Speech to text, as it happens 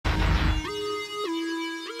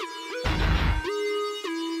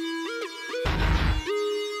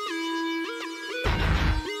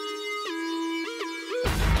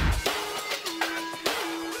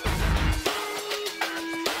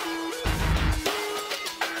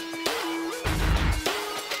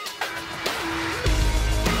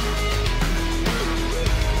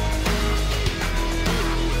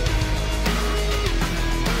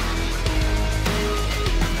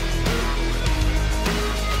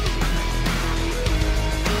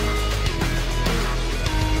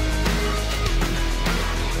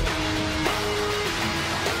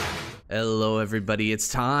everybody, it's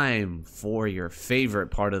time for your favorite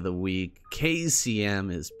part of the week. KCM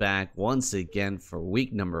is back once again for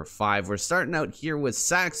week number 5. We're starting out here with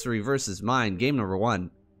Saxory versus Mine, game number 1.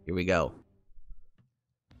 Here we go.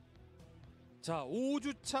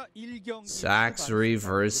 Saxory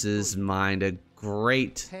versus Mine, a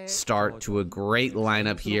great start to a great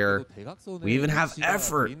lineup here. We even have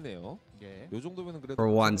effort for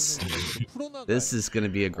once. This is going to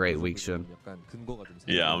be a great week, Shun.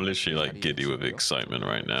 Yeah, I'm literally like giddy with excitement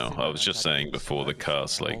right now. I was just saying before the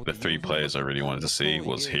cast, like the 3 players I really wanted to see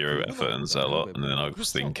was Hero, Effort, and Zealot, and then I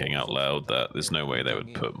was thinking out loud that there's no way they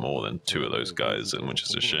would put more than 2 of those guys in, which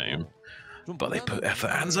is a shame. But they put Effort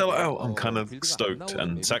and Zealot out. I'm kind of stoked.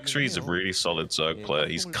 And Saxory is a really solid Zerg player.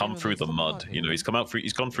 He's come through the mud. You know, he's gone through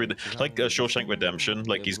the, like Shawshank Redemption.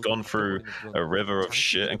 Like he's gone through a river of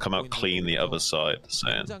shit and come out clean the other side.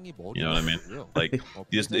 Saying, you know what I mean? Like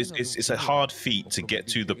it's a hard feat to get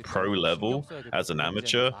to the pro level as an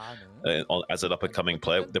amateur. As an up-and-coming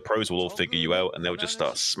player, the pros will all figure you out and they'll just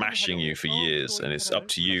start smashing you for years, and it's up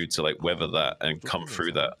to you to like weather that and come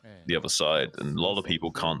through that the other side. And a lot of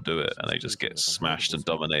people can't do it, and they just get smashed and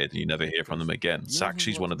dominated, and you never hear from them again.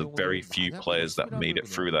 Saxory's one of the very few players that made it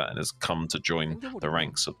through that and has come to join the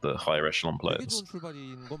ranks of the higher echelon players.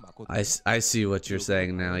 I see what you're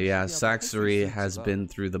saying now. Yeah, Saxory has been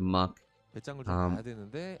through the muck.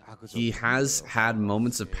 He has had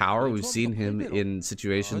moments of power. We've seen him in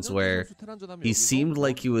situations where he seemed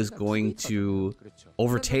like he was going to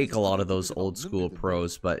overtake a lot of those old school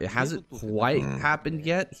pros, but it hasn't quite happened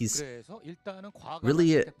yet. He's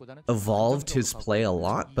really evolved his play a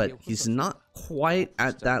lot, but he's not quite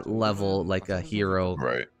at that level like a Hero,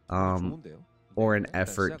 right, or an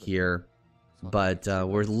Effort here. But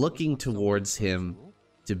we're looking towards him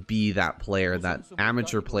to be that player, that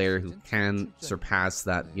amateur player who can surpass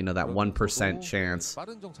that, you know, that 1% chance,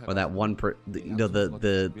 or that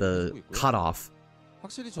the cutoff,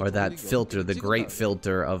 or that filter, the great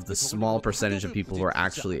filter of the small percentage of people who are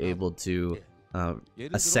actually able to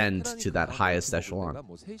ascend to that highest echelon.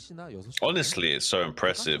 Honestly, it's so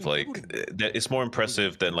impressive. Like it's more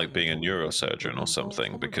impressive than like being a neurosurgeon or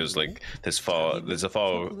something, because like there's a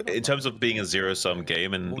far in terms of being a zero-sum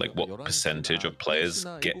game and like what percentage of players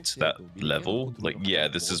get to that level. Like, yeah,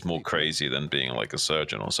 this is more crazy than being like a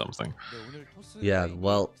surgeon or something. Yeah,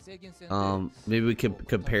 well, maybe we could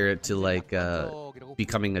compare it to like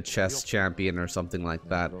becoming a chess champion or something like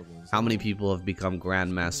that. How many people have become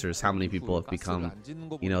grandmasters? How many people have become,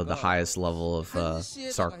 you know, the highest level of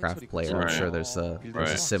Starcraft player? I'm sure there's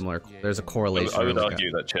a similar, there's a correlation. I would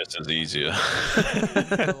argue that chess is easier.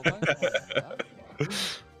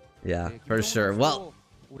 Yeah, for sure. Well,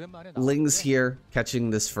 Ling's here catching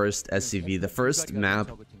this first SCV. The first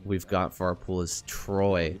map we've got for our pool is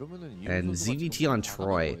Troy, and ZVT on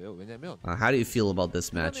Troy. How do you feel about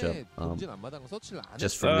this matchup?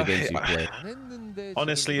 Just from the games you played.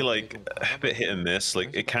 Honestly, like a bit hit and miss.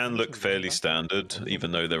 Like it can look fairly standard,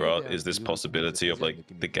 even though is this possibility of like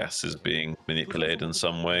the gases being manipulated in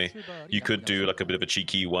some way. You could do like a bit of a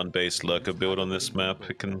cheeky one-base lurker build on this map.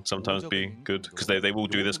 It can sometimes be good because they will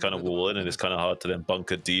do this kind of wall in, and it's kind of hard to then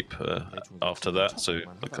bunker deep after that. So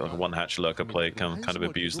like a one-hatch lurker play can kind of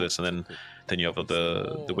abuse this, and then you have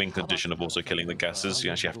the win condition of also killing the gases.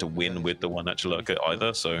 You actually have to win with the one-hatch lurker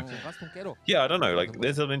either. So yeah, I don't know. Like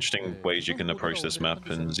there's some interesting ways you can approach this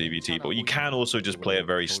map in ZVT, but you can also just play a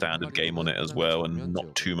very standard game on it as well, and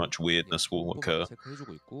not too much weirdness will occur.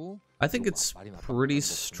 I think it's pretty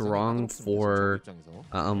strong for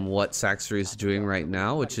what Saxory is doing right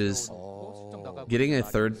now, which is getting a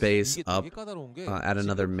third base up at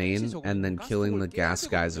another main and then killing the gas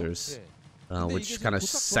geysers, which kind of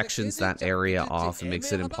sections that area off and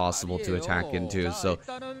makes it impossible to attack into. So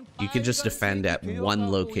you can just defend at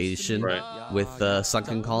one location with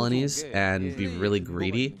sunken colonies and be really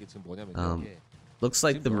greedy. Looks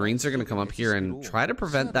like the Marines are going to come up here and try to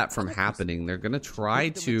prevent that from happening. They're going to try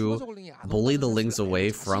to bully the Lings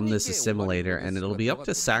away from this assimilator, and it'll be up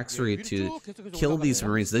to Saxory to kill these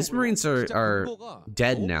Marines. These Marines are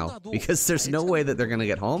dead now because there's no way that they're going to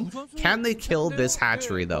get home. Can they kill this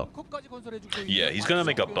hatchery, though? Yeah, he's going to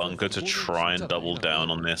make a bunker to try and double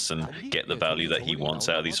down on this and get the value that he wants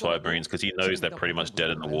out of these 5 Marines, because he knows they're pretty much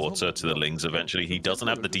dead in the water to the Lings eventually. He doesn't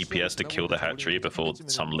have the DPS to kill the hatchery before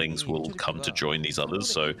some Lings will come to join these these others.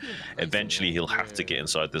 So eventually he'll have to get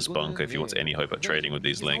inside this bunker if he wants any hope at trading with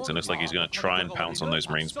these links. And it's like he's going to try and pounce on those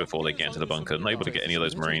Marines before they get into the bunker. Not able to get any of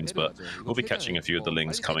those Marines, but we'll be catching a few of the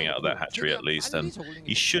links coming out of that hatchery at least. And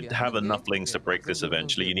he should have enough links to break this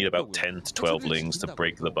eventually. You need about 10 to 12 links to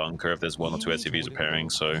break the bunker if there's 1 or 2 SCVs repairing.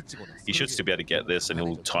 So he should still be able to get this, and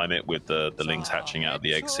he'll time it with the links hatching out of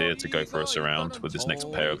the eggs here to go for a surround with this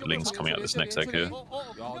next pair of links coming out of this next egg here.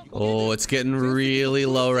 Oh, it's getting really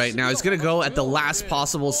low right now. He's going to go at the last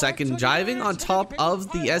possible second, jiving on top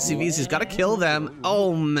of the SCVs. He's got to kill them.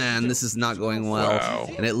 Oh, man, this is not going well. Wow.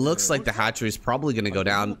 And it looks like the hatchery is probably going to go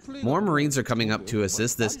down. More Marines are coming up to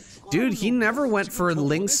assist this. Dude, he never went for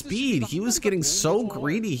Ling speed. He was getting so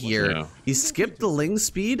greedy here. Yeah. He skipped the Ling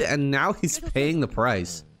speed, and now he's paying the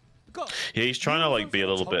price. Yeah, he's trying to like be a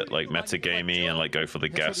little bit like metagamey and like go for the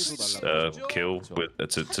gas kill with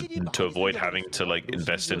to avoid having to like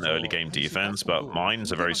invest in early game defense. But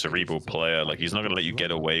Mine's a very cerebral player. Like he's not gonna let you get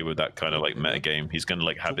away with that kind of like metagame. He's gonna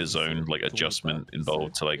like have his own like adjustment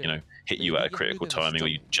involved to like, you know, hit you at a critical timing, or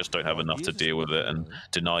you just don't have enough to deal with it and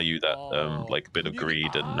deny you that like bit of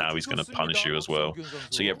greed. And now he's gonna punish you as well.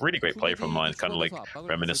 So yeah, really great play from Mine. Kind of like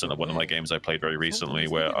reminiscent of one of my games I played very recently,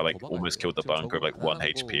 where I like almost killed the bunker with like 1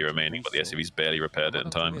 HP remaining, but the SCV's barely repaired it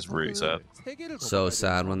in time. It's really sad. So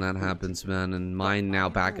sad when that happens, man. And Mine now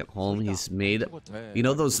back at home. He's made, you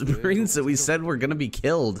know, those Marines that we said were gonna be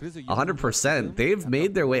killed 100%. They've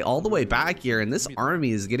made their way all the way back here, and this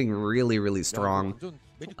army is getting really strong.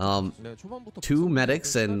 2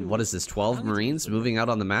 medics and what is this, 12 Marines moving out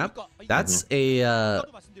on the map. That's a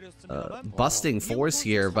busting force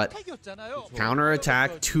here, but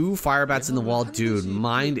counterattack, 2 firebats in the wall. Dude,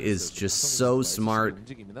 Mind is just so smart,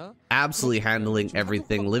 absolutely handling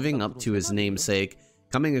everything, living up to his namesake.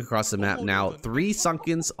 Coming across the map now, 3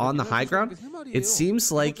 Sunkens on the high ground. It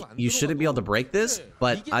seems like you shouldn't be able to break this,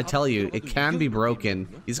 but I tell you, it can be broken.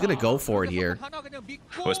 He's gonna go for it here.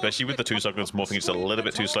 Well, especially with the 2 Sunkens morphing just a little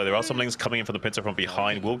bit too slow. There are some links coming in from the pincer from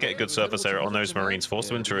behind. We'll get good surface area on those Marines, force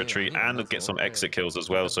them into retreat, and get some exit kills as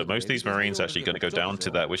well. So most of these Marines actually going to go down to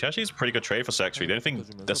that, which actually is a pretty good trade for Saxry. The only thing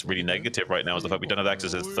that's really negative right now is the fact we don't have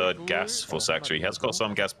access to his 3rd gas for Saxry. He has got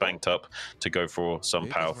some gas banked up to go for some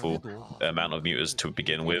powerful amount of mutas to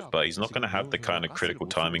begin with, but he's not going to have the kind of critical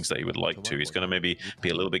timings that he would like to. He's going to maybe be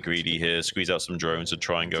a little bit greedy here, squeeze out some drones to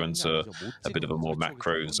try and go into a bit of a more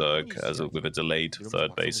macro Zerg with a delayed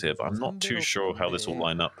 3rd base here, but I'm not too sure how this will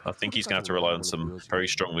line up. I think he's going to have to rely on some very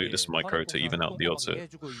strong lootless micro to even out the odds here.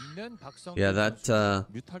 Yeah, that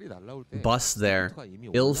bust there,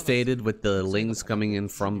 ill-fated with the Lings coming in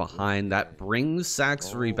from behind. That brings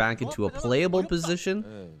Saxry back into a playable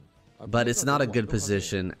position, but it's not a good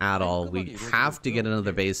position at all. We have to get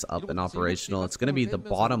another base up and operational. It's going to be the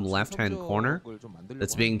bottom left-hand corner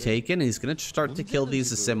that's being taken. He's going to start to kill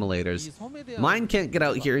these assimilators. Mine can't get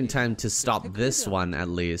out here in time to stop this one, at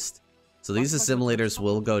least. So these assimilators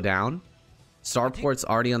will go down. Starport's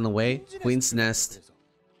already on the way. Queen's Nest.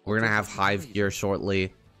 We're going to have Hive here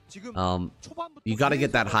shortly. You got to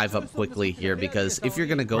get that Hive up quickly here, because if you're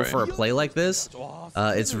going to go for a play like this,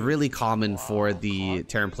 it's really common for the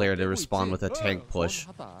Terran player to respond with a tank push.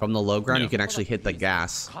 From the low ground, you can actually hit the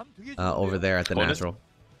gas over there at the natural.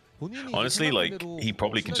 Honestly, like, he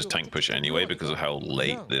probably can just tank push anyway because of how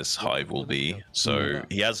late this Hive will be. So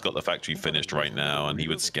he has got the factory finished right now, and he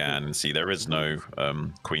would scan and see there is no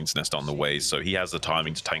Queen's Nest on the way. So he has the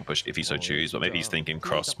timing to tank push if he so chooses, but maybe he's thinking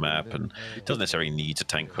cross map and doesn't necessarily need to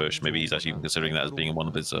tank push. Maybe he's actually even considering that as being one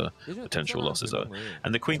of his potential losses.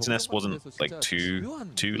 And the Queen's Nest wasn't like too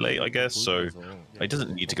late, I guess. So he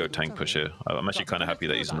doesn't need to go tank push here. I'm actually kind of happy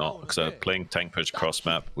that he's not, because playing tank push cross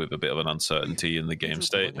map with a bit of an uncertainty in the game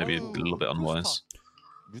state, maybe a little bit unwise.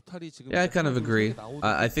 Yeah, I kind of agree.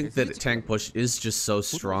 I think that tank push is just so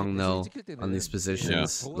strong though on these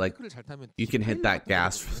positions. Yeah. Like, you can hit that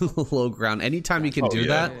gas from the low ground anytime you can do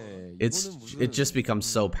that. It just becomes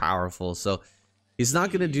so powerful. So he's not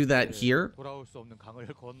going to do that here.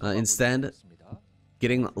 Instead,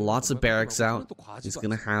 getting lots of barracks out. He's going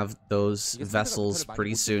to have those vessels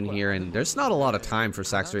pretty soon here, and there's not a lot of time for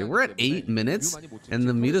Saxry. We're at 8 minutes, and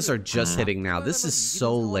the mutas are just hitting now. This is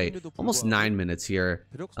so late. Almost 9 minutes here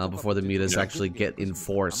before the mutas actually get in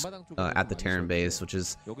force at the Terran base, which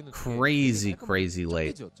is crazy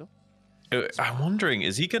late. I'm wondering,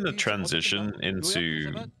 is he going to transition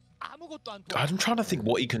into... I'm trying to think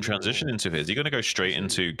what he can transition into here. Is he going to go straight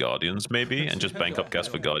into Guardians, maybe, and just bank up gas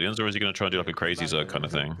for Guardians, or is he going to try and do like a crazy Zerg kind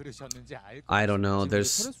of thing? I don't know.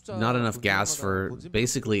 There's not enough gas for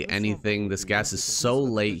basically anything. This gas is so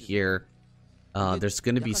late here. There's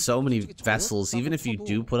going to be so many vessels. Even if you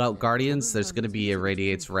do put out Guardians, there's going to be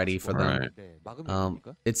irradiates ready for them.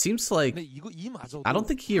 It seems like I don't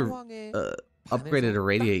think he upgraded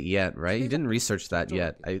Irradiate yet, right? He didn't research that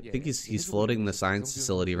yet. I think he's floating the science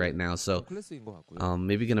facility right now, so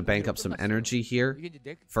maybe gonna bank up some energy here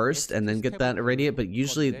first and then get that Irradiate, but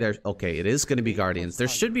usually there's okay, it is gonna be Guardians. There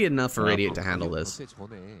should be enough Irradiate to handle this.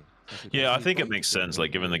 Yeah, I think it makes sense.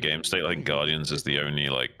 Like, given the game state, I think Guardians is the only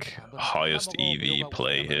like highest EV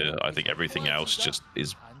play here. I think everything else just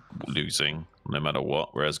is losing no matter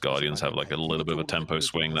what, whereas Guardians have like a little bit of a tempo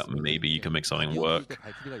swing that maybe you can make something work.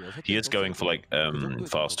 He is going for like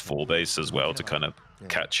fast 4 base as well to kind of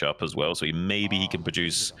catch up as well, so maybe he can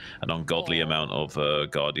produce an ungodly amount of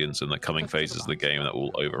Guardians in the coming phases of the game that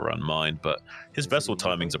will overrun mine, but his vessel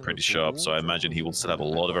timings are pretty sharp, so I imagine he will still have a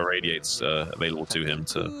lot of irradiates available to him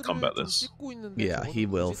to combat this. Yeah, he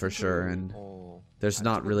will for sure, and there's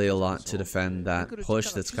not really a lot to defend that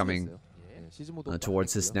push that's coming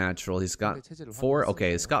towards his natural. He's got 4,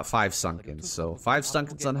 okay, he's got 5 Sunkens, so 5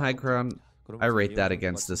 Sunkens on high ground. I rate that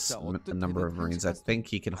against this number of Marines. I think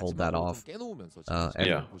he can hold that off. And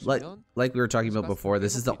yeah. Like we were talking about before,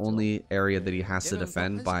 this is the only area that he has to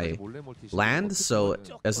defend by land, so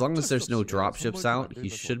as long as there's no dropships out, he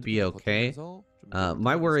should be okay.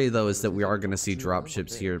 My worry, though, is that we are going to see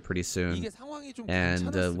dropships here pretty soon.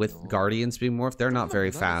 And with Guardians being morphed, they're not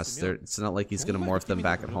very fast. It's not like he's going to morph them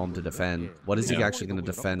back at home to defend. What is he actually going to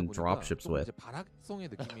defend dropships with?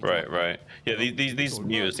 Right. Yeah, these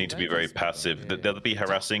mutas need to be very passive. They'll be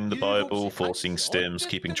harassing the Bible, forcing stims,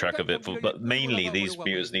 keeping track of it. But mainly, these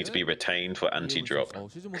mutas need to be retained for anti-drop.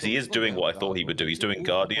 Because he is doing what I thought he would do. He's doing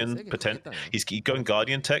Guardian, he's going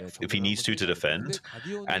Guardian tech if he needs to defend.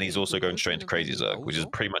 And he's also going straight into Crazy Zerg, which is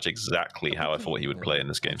pretty much exactly how I thought he would play in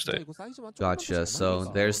this game state. Gotcha. So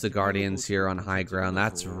there's the Guardians here on high ground.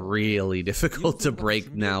 That's really difficult to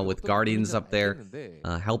break now with Guardians up there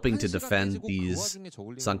helping to defend these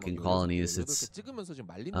sunken colonies. It's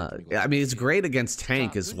I mean, it's great against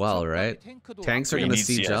tank as well, right? Tanks are going to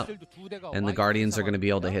siege up, and the Guardians are going to be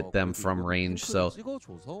able to hit them from range. So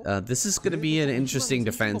this is going to be an interesting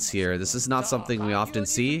defense here. This is not something we often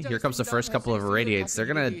see. Here comes the first couple of irradiates. They're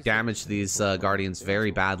going to damage these Guardians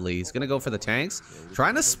very badly. He's going to go for the tanks,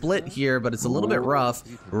 trying to split here, but it's a little bit rough.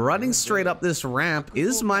 Running straight up this ramp.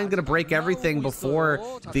 Is Mine going to break everything before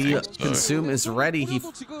the consume is ready? He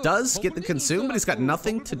does get the consume, but he's got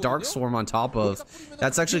nothing to Dark Swarm on top of.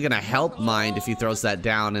 That's actually going to help Mind if he throws that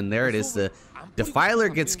down, and there it is. The Defiler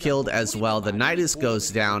gets killed as well. The Nidus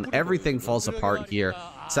goes down. Everything falls apart here.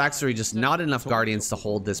 Saxory just not enough Guardians to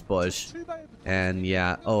hold this bush. And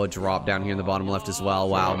yeah, oh, a drop down here in the bottom left as well.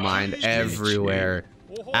 Wow, Mind everywhere.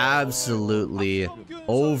 Absolutely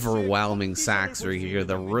overwhelming Saxory here.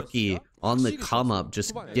 The rookie on the come up,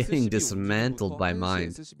 just getting dismantled by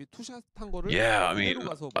Mind. Yeah, I mean,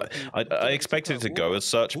 I expected it to go as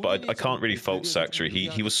such, but I can't really fault Saxory.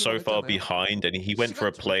 He was so far behind, and he went for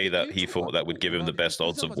a play that he thought that would give him the best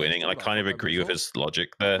odds of winning, and I kind of agree with his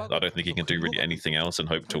logic there. I don't think he can do really anything else and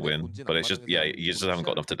hope to win, but it's just, yeah, you just haven't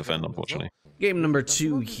got enough to defend, unfortunately. Game number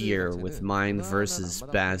 2 here with Mind versus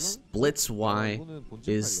Best. Blitz Y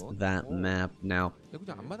is that map. Now,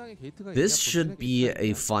 this should be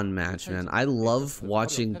a fun match, man. I love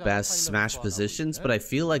watching Best smash positions, but I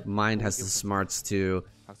feel like Mind has the smarts to,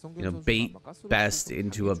 you know, bait Best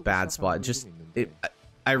into a bad spot.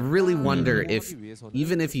 I really wonder if,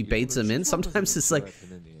 even if he baits him in, sometimes it's like,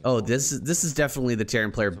 oh, this is definitely the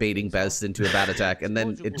Terran player baiting Best into a bad attack, and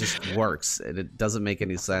then it just works, and it doesn't make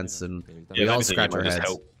any sense, and we all scratch our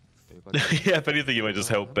heads. Yeah, if anything, you might just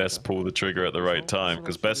help Best pull the trigger at the right time,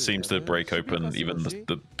 because Best seems to break open even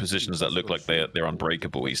the positions that look like they're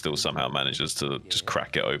unbreakable. He still somehow manages to just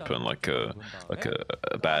crack it open like a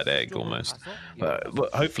bad egg almost. But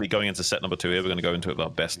hopefully, going into set number 2 here, we're going to go into it with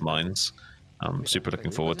our best minds. I'm super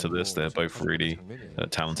looking forward to this. They're both really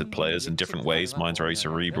talented players in different ways. Mine's very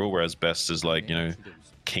cerebral, whereas Best is like, you know,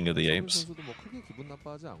 king of the apes.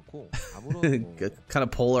 Kind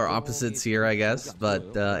of polar opposites here, I guess,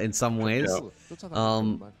 but in some ways.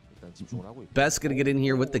 Best's gonna get in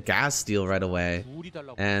here with the gas steal right away,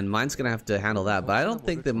 and Mine's gonna have to handle that, but I don't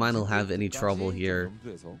think that Mine will have any trouble here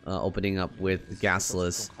opening up with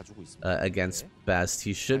gasless against Best.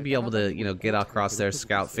 He should be able to, you know, get across there,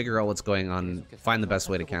 scout, figure out what's going on, find the best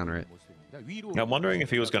way to counter it. I'm wondering if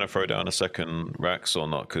he was going to throw down a second Rax or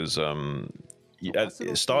not, because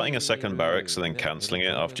starting a second barracks and then cancelling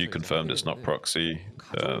it after you confirmed it's not proxy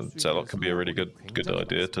Zealot can be a really good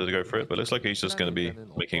idea to go for it, but it looks like he's just going to be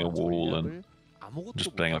making a wall and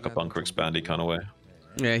just playing like a bunker expandy kind of way.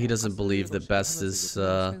 Yeah, he doesn't believe that Best is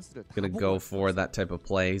gonna go for that type of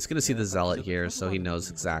play. He's gonna see the Zealot here, so he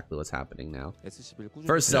knows exactly what's happening now.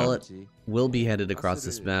 First Zealot will be headed across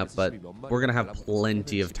this map, but we're gonna have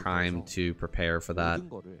plenty of time to prepare for that.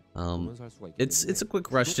 It's a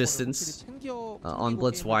quick rush distance on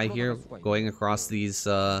Blitz Y here, going across these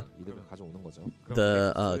the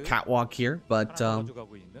catwalk here, but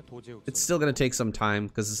it's still gonna take some time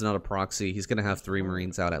because it's not a proxy. He's gonna have 3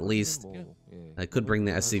 Marines out at least. I could bring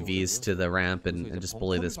the SCVs to the ramp and just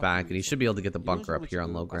bully this back, and he should be able to get the bunker up here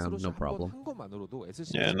on low ground, no problem.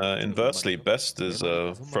 Yeah, and inversely, Best is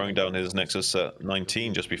throwing down his Nexus at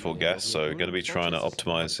 19 just before gas, so going to be trying to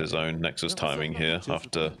optimize his own Nexus timing here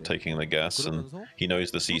after taking the gas, and he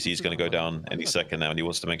knows the CC is going to go down any second now, and he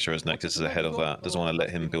wants to make sure his Nexus is ahead of that. Doesn't want to let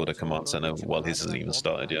him build a command center while his hasn't even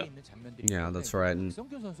started yet. Yeah, that's right. And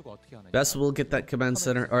Best will get that command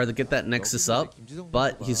center, or get that Nexus up,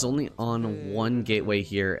 but he's only on 1 gateway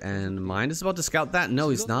here, and Mind is about to scout that. No,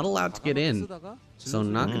 he's not allowed to get in, so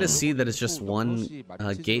not going to see that it's just 1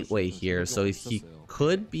 gateway here. So he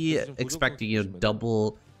could be expecting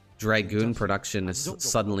double Dragoon production to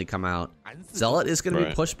suddenly come out. Zealot is going to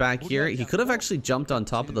be pushed back here. He could have actually jumped on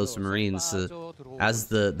top of those Marines as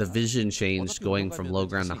the vision changed going from low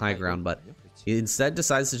ground to high ground, but he instead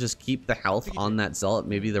decides to just keep the health on that Zealot.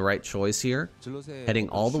 Maybe the right choice here. Heading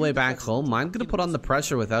all the way back home. Mind's going to put on the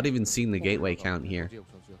pressure without even seeing the gateway count here.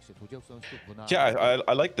 Yeah,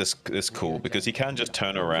 I like this call because he can just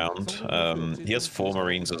turn around. He has 4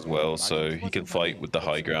 Marines as well, so he can fight with the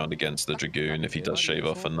high ground against the Dragoon if he does shave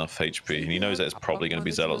off enough HP. And he knows that it's probably going to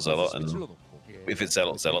be Zealot, and if it's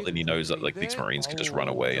Zealot, then he knows that these Marines can just run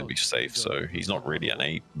away and be safe. So he's not really in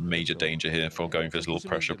a major danger here for going for his little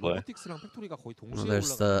pressure play. Well,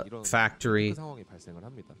 there's the factory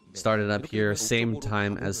started up here, same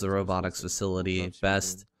time as the robotics facility.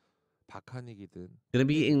 Best gonna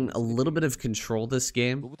be in a little bit of control this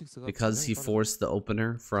game because he forced the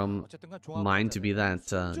opener from Mind to be that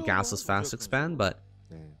gasless fast expand, but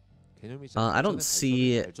I don't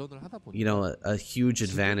see, a huge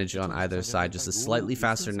advantage on either side. Just a slightly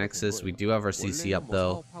faster Nexus. We do have our CC up,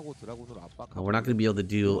 though. We're not going to be able to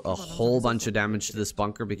do a whole bunch of damage to this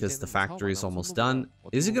bunker because the factory is almost done.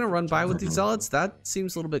 Is he going to run by with these Zealots? That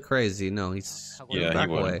seems a little bit crazy. No, he's back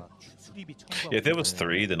away. Yeah, if there was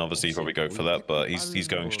 3, then obviously he'd probably go for that, but he's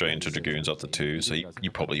going straight into Dragoons after 2, so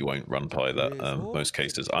you probably won't run by that most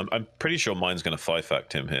cases. I'm pretty sure Mind's going to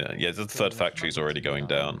 5-fact him here. Yeah, the 3rd factory is already going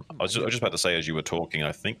down. I was just about to say, as you were talking,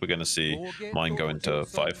 I think we're going to see Mind go into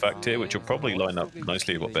 5-fact here, which will probably line up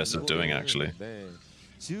nicely with what Best is doing, actually.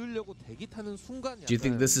 Do you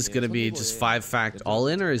think this is going to be just 5-fact all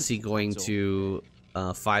in, or is he going to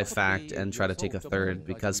 5-fact and try to take a 3rd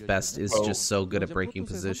because Best is just so good at breaking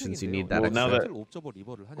positions? You need that extra.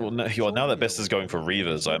 Now that Best is going for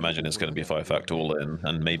Reavers, I imagine it's going to be 5-fact all in,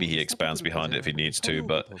 and maybe he expands behind it if he needs to.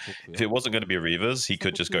 But if it wasn't going to be Reavers, he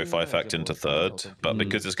could just go 5-fact into 3rd. But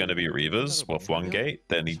because it's going to be Reavers with 1 gate,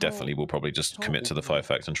 then he definitely will probably just commit to the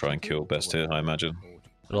 5-fact and try and kill Best here, I imagine.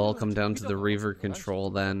 It'll all come down to the Reaver control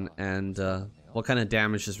then, and what kind of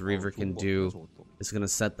damage this Reaver can do is going to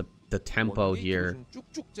set the tempo here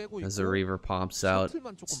as the Reaver pops out,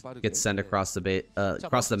 gets sent across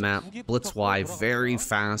the map. Blitz Y, very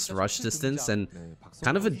fast rush distance, and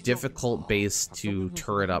kind of a difficult base to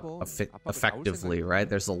turret up effectively, right?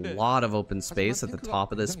 There's a lot of open space at the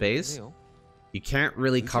top of this base. You can't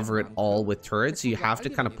really cover it all with turrets. You have to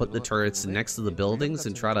kind of put the turrets next to the buildings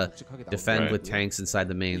and try to defend with tanks inside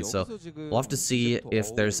the main. So we'll have to see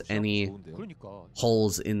if there's any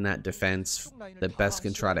holes in that defense that Best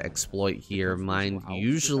can try to exploit here. Mind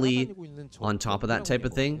usually on top of that type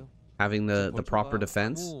of thing, having the proper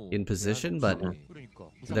defense in position, but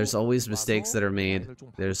there's always mistakes that are made.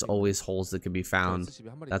 There's always holes that can be found.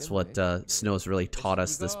 That's what Snow's really taught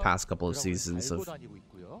us this past couple of seasons of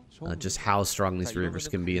just how strong these Reavers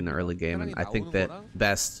can be in the early game, and I think that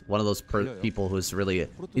Best, one of those people who's really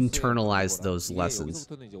internalized those lessons.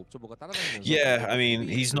 Yeah, I mean,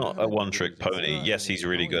 he's not a one-trick pony. Yes, he's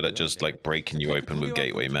really good at just like breaking you open with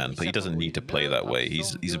Gateway Man, but he doesn't need to play that way.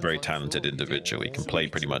 He's a very talented individual. He can play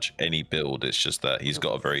pretty much any build. It's just that he's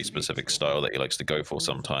got a very specific style that he likes to go for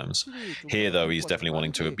sometimes. Here, though, he's definitely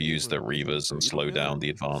wanting to abuse the Reavers and slow down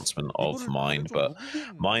the advancement of Mind, but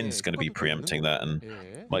Mind's going to be preempting that and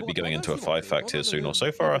might be going into a 5-fact here soon. Or so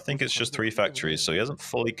far, I think it's just 3 factories, so he hasn't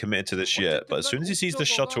fully committed to this yet. But as soon as he sees the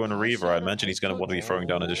shuttle and a Reaver, I imagine he's going to want to be throwing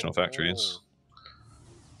down additional factories.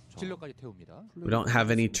 We don't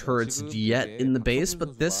have any turrets yet in the base,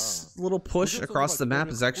 but this little push across the map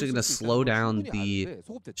is actually going to slow down the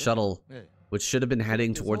shuttle which should have been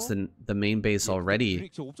heading towards the main base already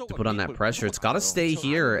to put on that pressure. It's got to stay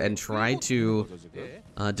here and try to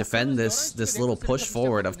defend this little push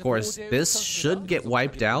forward. Of course, this should get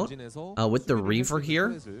wiped out with the Reaver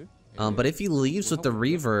here. But if he leaves with the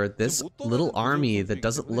Reaver, this little army that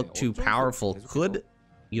doesn't look too powerful could,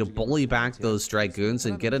 you know, bully back those Dragoons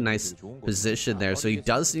and get a nice position there. So he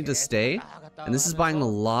does need to stay. And this is buying a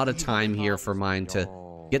lot of time here for Mine to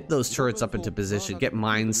get those turrets up into position, get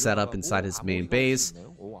Mine set up inside his main base,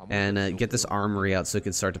 and get this armory out so he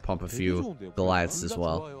can start to pump a few Goliaths as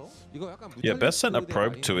well. Yeah, Best sent a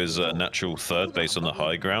probe to his natural third base on the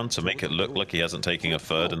high ground to make it look like he hasn't taken a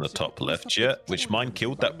third in the top left yet, which Mine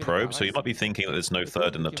killed that probe, so you might be thinking that there's no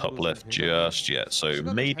third in the top left just yet. So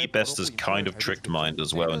maybe Best has kind of tricked Mine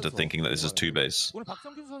as well into thinking that this is two base.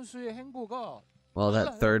 Well,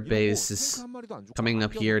 that third base is coming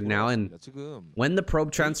up here now, and when the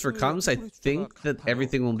probe transfer comes, I think that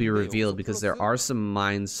everything will be revealed because there are some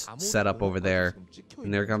mines set up over there.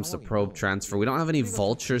 And there comes the probe transfer. We don't have any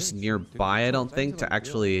vultures nearby, I don't think, to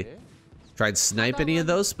actually try and snipe any of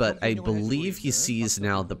those, but I believe he sees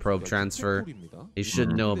now the probe transfer. He should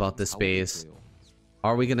know about this base.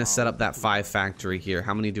 Are we going to set up that 5 factory here?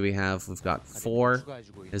 How many do we have? We've got 4.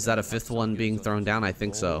 Is that a 5th one being thrown down? I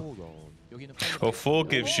think so. Well, 4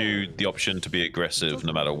 gives you the option to be aggressive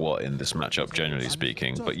no matter what in this matchup, generally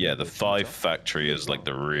speaking. But yeah, the 5 factory is like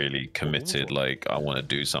the really committed, like, I want to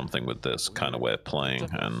do something with this kind of way of playing.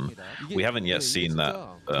 And we haven't yet seen that,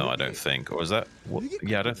 I don't think. Or is that... What?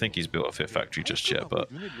 Yeah, I don't think he's built a 5th factory just yet. But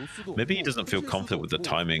maybe he doesn't feel confident with the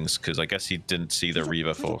timings, because I guess he didn't see the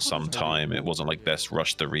Reaver for some time. It wasn't like Best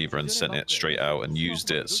rushed the Reaver and sent it straight out and used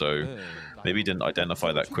it. So... maybe he didn't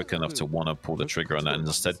identify that quick enough to want to pull the trigger on that, and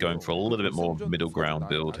instead going for a little bit more middle ground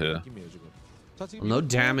build here. Well, no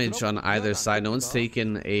damage on either side. No one's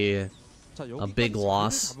taken a big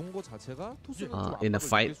loss in a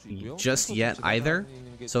fight just yet either.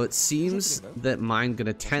 So it seems that Mine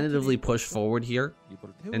gonna tentatively push forward here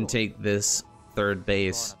and take this third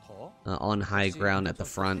base on high ground at the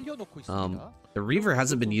front. The Reaver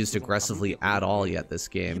hasn't been used aggressively at all yet this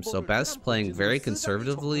game, so Best playing very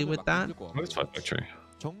conservatively with that. Where's 5 factory?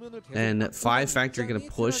 And 5 factory gonna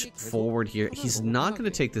push forward here. He's not gonna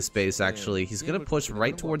take this base, actually. He's gonna push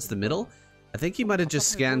right towards the middle. I think he might have just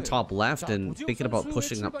scanned top left and thinking about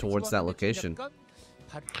pushing up towards that location.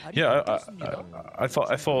 Yeah, I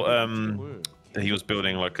thought he was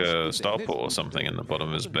building like a starport or something in the bottom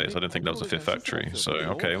of his base. I didn't think that was a 5th factory. So,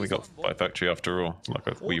 okay, we got 5 factory after all,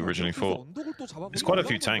 like we originally thought. It's quite a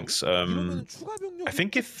few tanks. I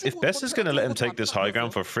think if Best is going to let him take this high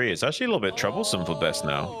ground for free, it's actually a little bit troublesome for Best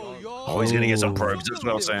now. Oh, he's going to get some probes as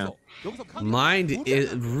well, Sam. Mind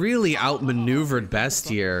is really outmaneuvered Best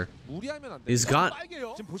here. He's got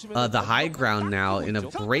the high ground now in a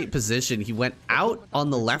great position. He went out on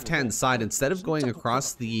the left-hand side instead of going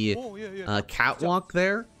across the catwalk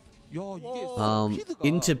there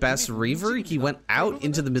into Best's Reaver. He went out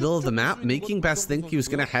into the middle of the map, making Best think he was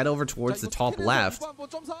going to head over towards the top left.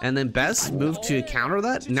 And then Best moved to counter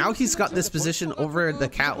that. Now he's got this position over the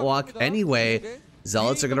catwalk anyway.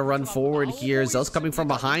 Zealots are going to run forward here. Zealots coming from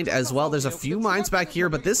behind as well. There's a few mines back here,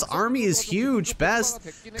 but this army is huge. Best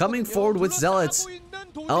coming forward with Zealots.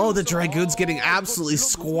 Oh, the Dragoon's getting absolutely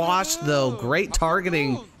squashed, though. Great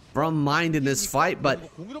targeting from Mind in this fight,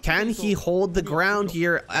 but can he hold the ground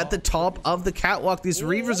here at the top of the catwalk? These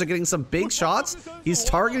Reavers are getting some big shots. He's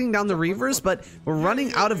targeting down the Reavers, but we're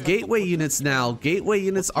running out of gateway units now. Gateway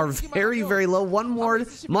units are very, very low. One more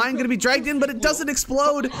mine gonna be dragged in, but it doesn't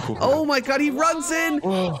explode. Oh my god, he runs in.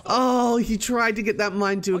 Oh, he tried to get that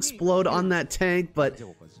mine to explode on that tank, but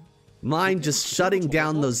Mine just shutting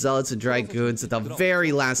down those Zealots and Dragoons at the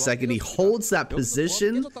very last second. He holds that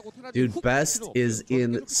position. Dude, Best is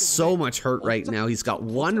in so much hurt right now. He's got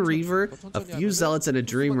 1 Reaver, a few Zealots, and a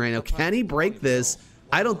Dream right now. Can he break this?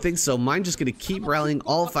 I don't think so. Mine just going to keep rallying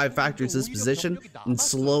all 5 factories to this position and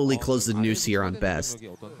slowly close the noose here on Best.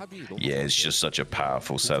 Yeah, it's just such a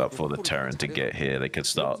powerful setup for the Terran to get here. They could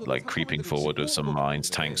start like creeping forward with some mines,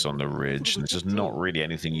 tanks on the ridge, and there's just not really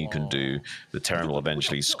anything you can do. The Terran will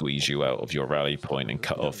eventually squeeze you out of your rally point and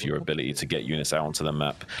cut off your ability to get units out onto the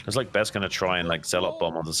map. It's like Best going to try and like Zealot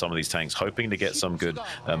bomb onto some of these tanks, hoping to get some good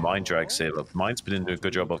mine drags here. But Mine's been doing a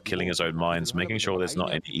good job of killing his own mines, making sure there's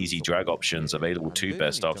not any easy drag options available to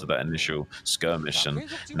best after that initial skirmish, and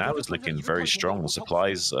now it's looking very strong. The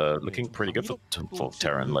supplies looking pretty good for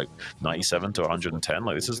Terran, like 97 to 110.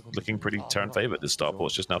 Like, this is looking pretty Terran favorite. This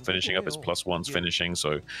starport's just now finishing up. His +1's finishing,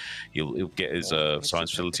 so he'll get his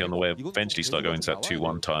science facility on the way. Eventually start going to that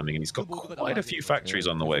 2-1 timing, and he's got quite a few factories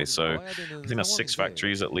on the way. So I think that's 6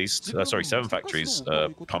 factories at least. Sorry, 7 factories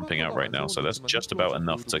pumping out right now. So that's just about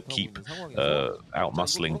enough to keep out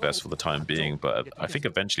muscling Best for the time being. But I think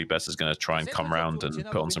eventually Best is going to try and come around and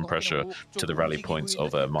put on some pressure to the rally points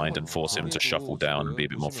of Mind and force him to shuffle down and be a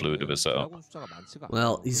bit more fluid with his setup.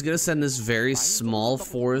 Well, he's going to send this very small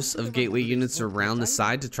force of gateway units around the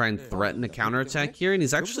side to try and threaten a counterattack here, and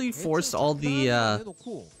he's actually forced all the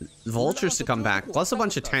vultures to come back, plus a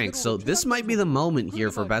bunch of tanks. So this might be the moment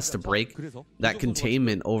here for Best to break that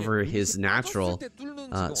containment over his natural.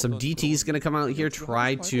 Some DT is going to come out here,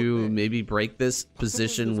 try to maybe break this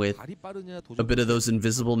position with a bit of those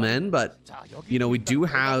invisible men, but you know, we do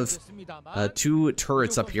have 2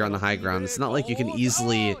 turrets up here on the high ground. It's not like you can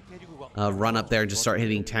easily run up there and just start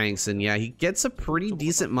hitting tanks. And yeah, he gets a pretty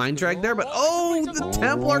decent mine drag there, but oh, the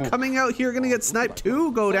Templar coming out here, gonna get sniped.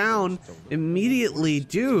 2 go down immediately.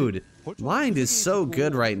 Dude, Mind is so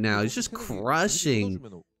good right now. He's just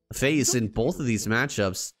crushing face in both of these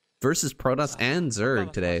matchups versus Protoss and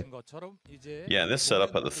Zerg today. Yeah, this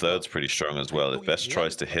setup at the third's pretty strong as well. If Best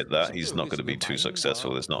tries to hit that, he's not going to be too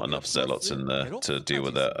successful. There's not enough zealots in there to deal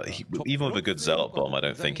with that. Even with a good zealot bomb, I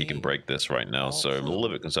don't think he can break this right now, so I'm a little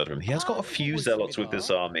bit concerned for him. He has got a few zealots with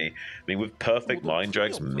this army. I mean, with perfect mind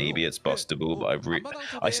drags, maybe it's bustable, but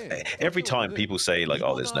every time people say, like,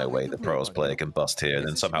 oh, there's no way the Protoss player can bust here, and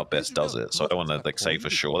then somehow Best does it. So I don't want to, like, say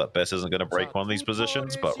for sure that Best isn't going to break one of these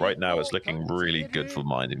positions, but right now it's looking really good for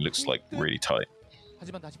Mind. It looks like really tight.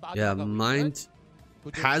 Yeah, Mind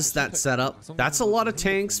has that setup. That's a lot of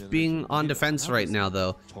tanks being on defense right now,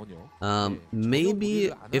 though.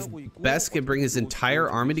 Maybe if Best can bring his entire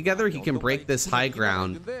army together, he can break this high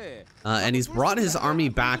ground. And he's brought his army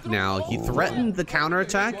back now. He threatened the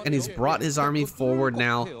counterattack, and he's brought his army forward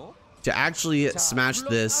now to actually smash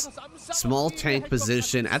this small tank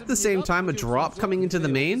position. At the same time, a drop coming into the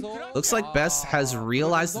main. Looks like Best has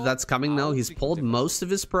realized that that's coming, though. He's pulled most of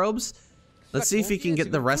his probes. Let's see if he can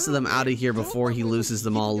get the rest of them out of here before he loses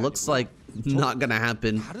them all. Looks like not gonna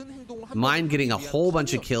happen. Mind getting a whole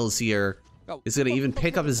bunch of kills here. He's gonna even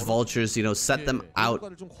pick up his vultures, you know, set them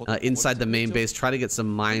out inside the main base, try to get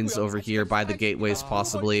some mines over here by the gateways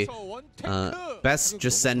possibly. Best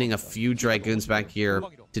just sending a few dragoons back here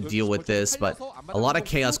to deal with this, but a lot of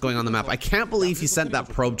chaos going on the map. I can't believe he sent that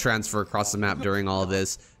probe transfer across the map during all of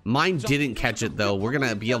this. Mine didn't catch it, though. We're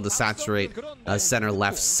gonna be able to saturate center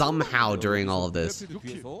left somehow during all of this.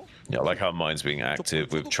 Yeah, I like how Mine's being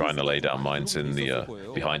active with trying to lay down mines in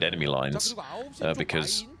the behind enemy lines,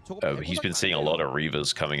 because he's been seeing a lot of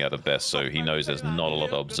Reavers coming out of Best, so he knows there's not a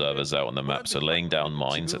lot of observers out on the map. So laying down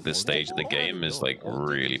mines at this stage of the game is like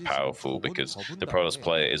really powerful, because the Protoss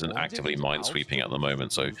player isn't actively mine sweeping at the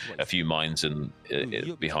moment. So a few mines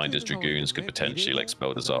behind his dragoons could potentially like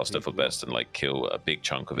spell disaster for Best and like kill a big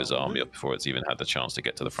chunk of his army up before it's even had the chance to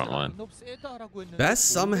get to the front line. Best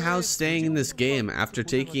somehow staying in this game after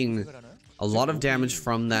taking a lot of damage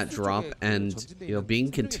from that drop and, you know, being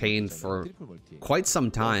contained for quite some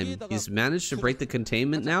time. He's managed to break the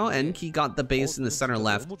containment now, and he got the base in the center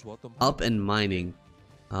left up and mining,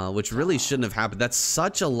 which really shouldn't have happened. That's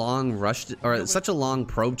such a long rush, or such a long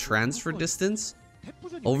probe transfer distance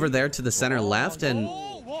over there to the center left, and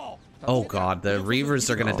oh god, the Reavers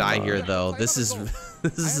are gonna die here though. This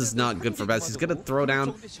is not good for Best. He's gonna throw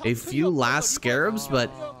down a few last scarabs, but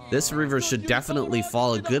this Reaver should definitely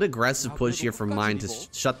fall. A good aggressive push here from Mine to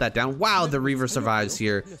shut that down. Wow, the Reaver survives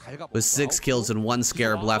here with 6 kills and 1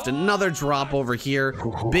 scarab left. Another drop over here.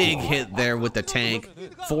 Big hit there with the tank.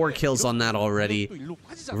 4 kills on that already.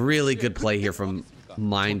 Really good play here from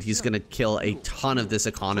Mind. He's gonna kill a ton of this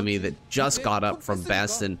economy that just got up from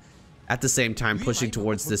Best, and at the same time pushing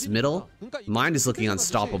towards this middle. Mind is looking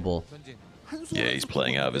unstoppable. Yeah, he's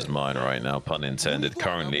playing out of his mind right now, pun intended.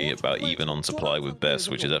 Currently about even on supply with Best,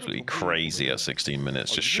 which is absolutely crazy at 16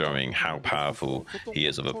 minutes, just showing how powerful he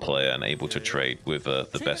is of a player and able to trade with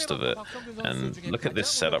the best of it. And look at this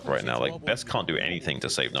setup right now. Like, Best can't do anything to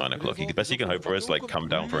save 9 o'clock. The best he can hope for is like come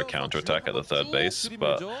down for a counterattack at the third base,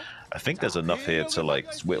 but I think there's enough here to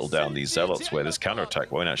like whittle down these zealots where this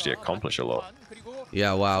counterattack won't actually accomplish a lot.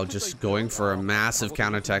 Yeah, wow, just going for a massive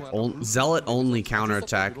counterattack, zealot-only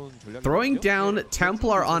counterattack. Throwing down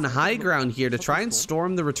Templar on high ground here to try and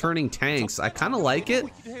storm the returning tanks. I kind of like it,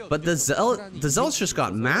 but the zealots just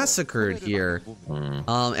got massacred here.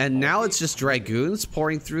 And now it's just dragoons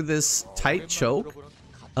pouring through this tight choke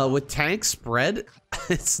with tanks spread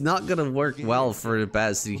it's not going to work well for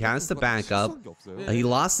Best. He has to back up. He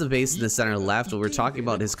lost the base in the center left. We're talking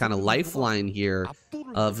about his kind of lifeline here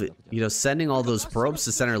of, sending all those probes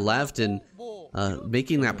to center left and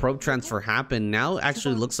making that probe transfer happen. Now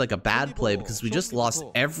actually looks like a bad play because we just lost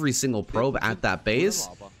every single probe at that base.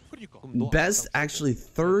 Best actually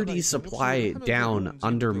 30 supply down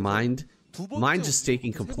undermined. Mind just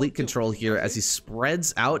taking complete control here as he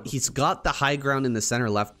spreads out. He's got the high ground in the center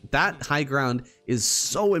left. That high ground is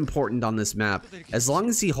so important on this map. As long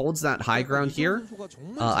as he holds that high ground here,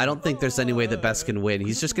 I don't think there's any way that Best can win.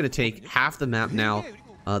 He's just going to take half the map now.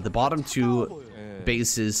 The bottom two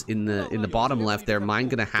bases in the bottom left there,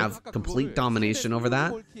 Mind gonna have complete domination over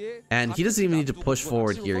that, and he doesn't even need to push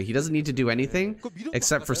forward here. He doesn't need to do anything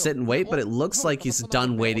except for sit and wait, but it looks like he's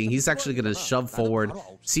done waiting. He's actually gonna shove forward,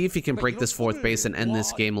 see if he can break this fourth base and end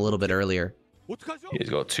this game a little bit earlier. He's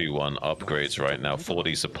got 2-1 upgrades right now,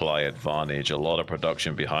 40 supply advantage, a lot of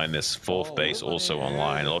production behind this. Fourth base also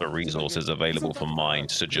online, a lot of resources available for Mind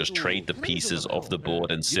to just trade the pieces off the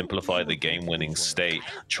board and simplify the game-winning state,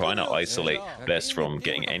 trying to isolate Best from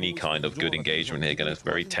getting any kind of good engagement here. Going to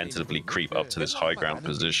very tentatively creep up to this high ground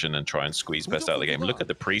position and try and squeeze Best out of the game. Look at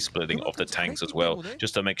the pre-splitting of the tanks as well,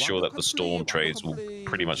 just to make sure that the storm trades will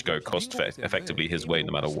pretty much go cost-effectively his way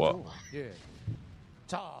no matter what.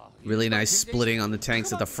 Really nice splitting on the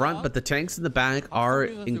tanks at the front, but the tanks in the back are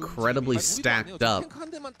incredibly stacked up.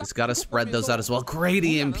 He's got to spread those out as well. Great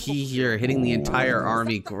EMP here, hitting the entire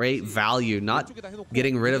army. Great value. Not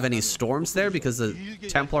getting rid of any storms there because the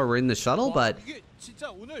Templar were in the shuttle, but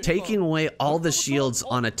taking away all the shields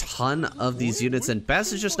on a ton of these units, and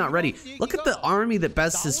Best is just not ready. Look at the army that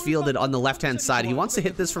Best has fielded on the left-hand side. He wants to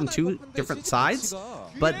hit this from two different sides,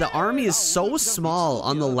 but the army is so small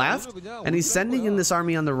on the left, and he's sending in this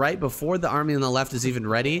army on the right before the army on the left is even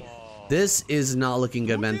ready. This is not looking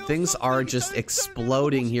good, man. Things are just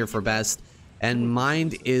exploding here for Best, and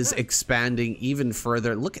Mind is expanding even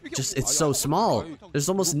further. Look at it's so small. There's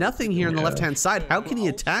almost nothing here on the left-hand side. How can he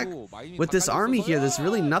attack with this army here? There's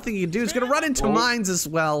really nothing he can do. He's gonna run into mines as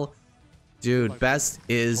well. Dude, Best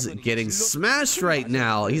is getting smashed right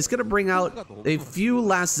now. He's gonna bring out a few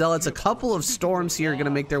last zealots. A couple of storms here are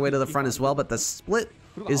gonna make their way to the front as well, but the split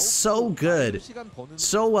is so good.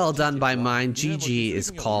 So well done by Mind. GG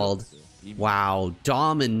is called. Wow,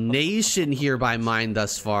 domination here by Mind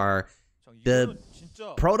thus far. The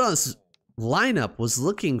Protoss lineup was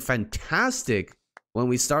looking fantastic when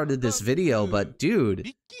we started this video, but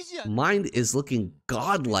dude, Mind is looking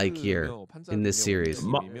godlike here in this series.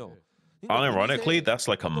 Unironically, that's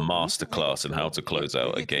like a masterclass in how to close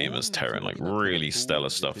out a game as Terran. Like, really stellar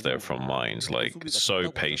stuff there from Mind. Like, so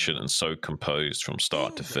patient and so composed from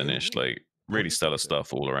start to finish. Like, really stellar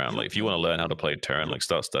stuff all around. Like, if you want to learn how to play Terran, like,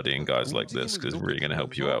 start studying guys like this, because it's really going to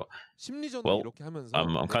help you out. Well,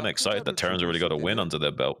 I'm kind of excited that Terran's already got a win under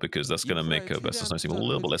their belt, because that's going to make Best of Snow seem a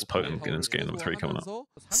little bit less potent in this game number 3 coming up.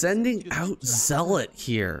 Sending out Zealot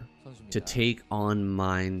here to take on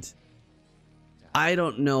Mind. I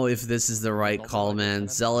don't know if this is the right call, man.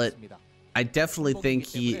 Zealot, I definitely think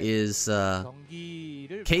he is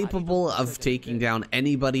capable of taking down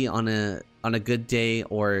anybody on a good day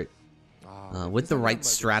or with the right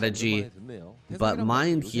strategy, but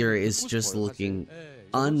Mind here is just looking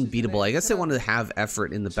unbeatable. I guess they want to have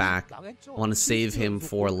effort in the back, want to save him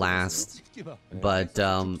for last, but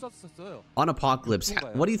on Apocalypse,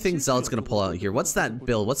 what do you think Zealot's going to pull out here? What's that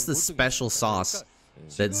build? What's the special sauce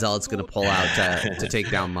that Zealot's going to pull out to take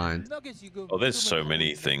down Mind? Well, there's so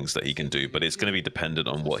many things that he can do, but it's going to be dependent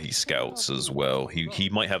on what he scouts as well. He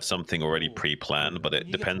might have something already pre-planned, but it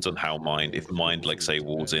depends on how Mind, if Mind, like, say,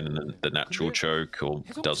 walls in the natural choke or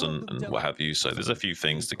doesn't and what have you. So there's a few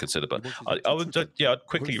things to consider, but I'd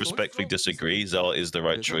quickly, respectfully disagree. Zealot is the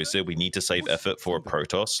right choice here. We need to save effort for a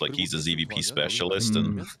Protoss. Like, he's a ZVP specialist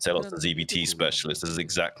and Zealot's a ZVT specialist. This is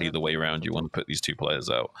exactly the way around you want to put these two players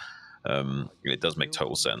out. It does make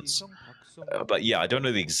total sense. But yeah, I don't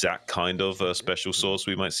know the exact kind of special source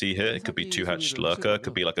we might see here. It could be 2-hatch lurker, it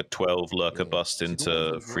could be like a 12 lurker bust into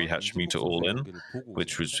 3-hatch muta all in,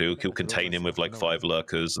 which was he'll contain him with like 5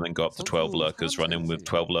 lurkers and then go up to 12 lurkers, run in with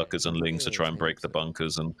 12 lurkers and lings to try and break the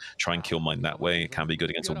bunkers and try and kill Mind that way. It can be good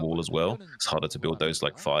against a wall as well. It's harder to build those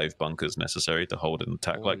like 5 bunkers necessary to hold an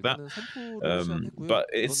attack like that. But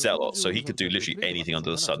it's Zealot, so he could do literally anything under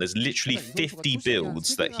the sun. There's literally 50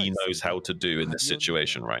 builds that he knows how to do in this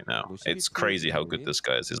situation right now. It's crazy how good this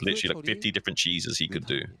guy is. There's literally like 50 different cheeses he could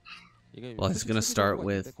do. Well, he's going to start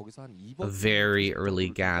with a very early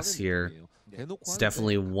gas here. It's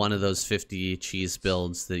definitely one of those 50 cheese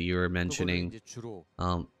builds that you were mentioning.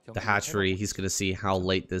 The hatchery, he's going to see how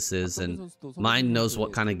late this is, and Mind knows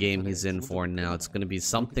what kind of game he's in for now. It's going to be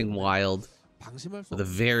something wild with a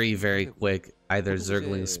very, very quick either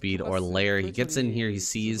Zergling speed or lair. He gets in here, he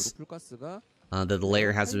sees that the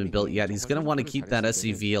lair hasn't been built yet. He's going to want to keep that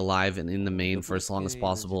SCV alive and in the main for as long as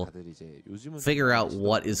possible. Figure out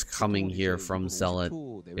what is coming here from Zealot.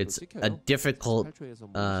 It's a difficult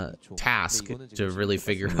task to really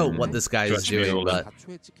figure out what this guy is doing, but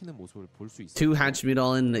 2 hatch meat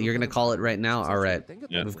all in, you're going to call it right now? Alright,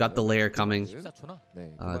 we've got the lair coming.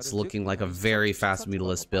 It's looking like a very fast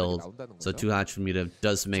mutalist build, so 2 hatch meat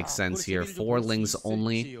does make sense here. 4 lings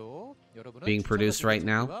only being produced right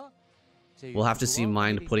now. We'll have to see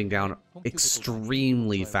Mind putting down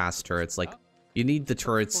extremely fast turrets. Like, you need the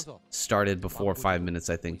turrets started before 5 minutes,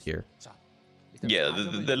 I think, here. Yeah,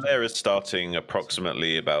 the lair is starting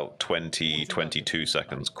approximately about 22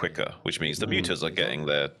 seconds quicker, which means the mutas are getting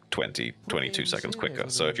there 22 seconds quicker.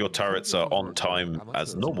 So if your turrets are on time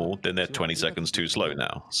as normal, then they're 20 seconds too slow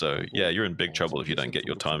now. So yeah, you're in big trouble if you don't get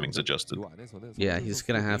your timings adjusted. Yeah, he's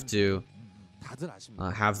going to have to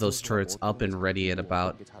have those turrets up and ready at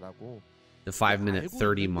about the 5-minute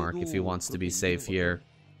 30 mark if he wants to be safe here.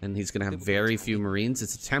 And he's going to have very few Marines.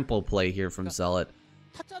 It's a tempo play here from Zealot.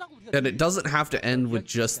 And it doesn't have to end with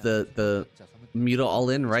just the Muta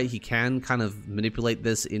all-in, right? He can kind of manipulate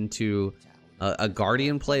this into a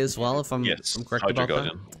Guardian play as well, if I'm correct Hydra about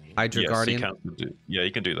Guardian. that. Hydra Guardian. Yeah,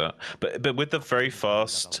 you can do that. But with the very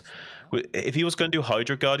fast... If he was going to do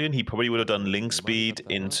Hydra Guardian, he probably would have done Ling Speed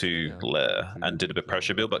into Lair and did a bit of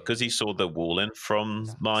pressure build, but because he saw the wall in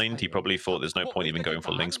from Mind, he probably thought there's no point even going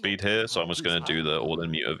for Ling Speed here, so I'm just going to do the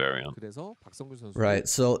all-in Muta variant. Right,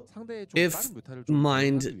 so if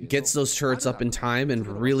Mind gets those turrets up in time and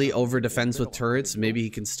really over-defends with turrets, maybe he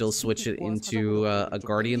can still switch it into a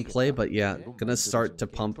Guardian play, but yeah, gonna start to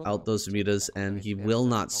pump out those mutas, and he will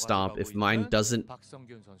not stop if Mind doesn't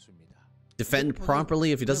defend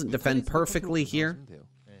properly. If he doesn't defend perfectly here,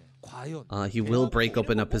 he will break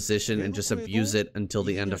open a position and just abuse it until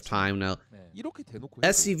the end of time. Now,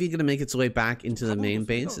 SCV going to make its way back into the main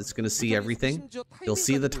base. It's going to see everything. You'll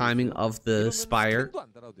see the timing of the Spire,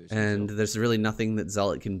 and there's really nothing that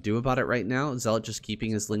Zealot can do about it right now. Zealot just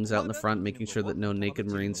keeping his lings out in the front, making sure that no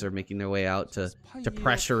naked Marines are making their way out to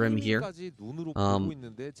pressure him here.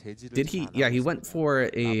 Did he? Yeah, he went for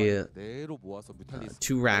a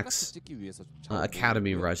 2 racks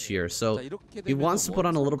Academy rush here. So he wants to put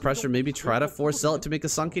on a little pressure, maybe try to force Zealot to make a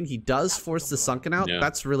sunken. He does force the sunken out.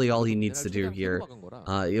 That's really all he needs to do here.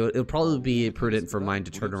 It'll probably be prudent for Mind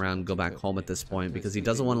to turn around and go back home at this point, because he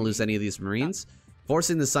doesn't want to lose any of these Marines.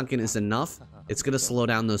 Forcing the sunken is enough. It's going to slow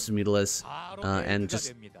down those mutalisks, and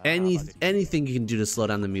just anything you can do to slow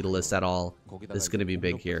down the mutalisks at all is going to be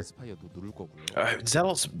big here.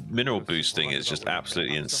 Zealot's mineral boosting is just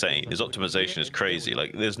absolutely insane. His optimization is crazy.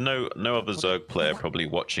 Like, there's no other Zerg player probably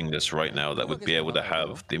watching this right now that would be able to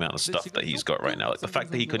have the amount of stuff that he's got right now. Like, the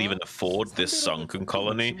fact that he could even afford this sunken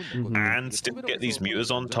colony and still get these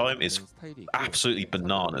mutas on time is absolutely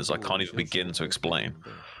bananas. I can't even begin to explain.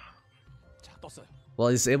 Well,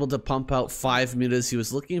 he's able to pump out 5 mutas. He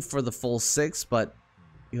was looking for the full 6, but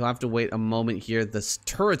you'll have to wait a moment here. The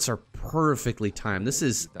turrets are perfectly timed. This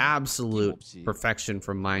is absolute perfection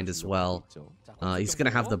from Mind as well. He's going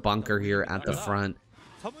to have the bunker here at the front.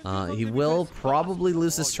 He will probably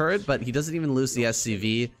lose this turret, but he doesn't even lose the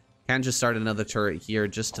SCV. Can just start another turret here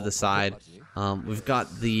just to the side. We've got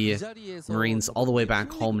the Marines all the way back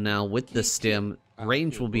home now with the stim.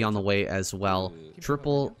 Range will be on the way as well.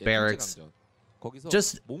 Triple barracks.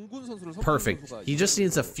 Just perfect. He just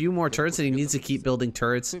needs a few more turrets, and he needs to keep building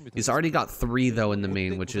turrets. He's already got 3 though in the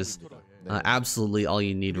main, which is absolutely all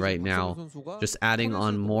you need right now. Just adding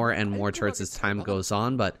on more and more turrets as time goes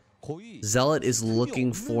on, but Zealot is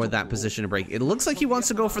looking for that position to break. It looks like he wants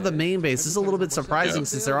to go for the main base. This is a little bit surprising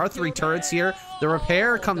since there are 3 turrets here. The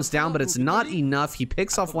repair comes down, but it's not enough. He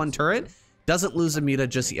picks off 1 turret. Doesn't lose a muta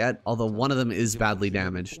just yet, although one of them is badly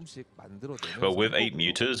damaged. Well, with 8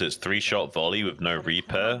 mutas, it's 3-shot volley with no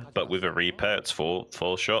repair, but with a repair, it's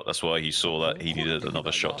 4-shot. That's why he saw that he needed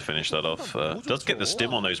another shot to finish that off. Does get the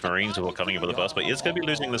stim on those Marines who are coming in with the bus, but he is going to be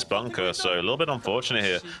losing this bunker, so a little bit unfortunate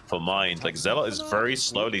here for Mind. Like, Zealot is very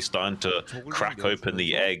slowly starting to crack open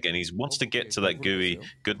the egg, and he wants to get to that gooey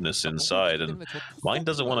goodness inside, and Mind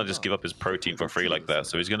doesn't want to just give up his protein for free like that,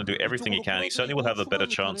 so he's going to do everything he can. He certainly will have a better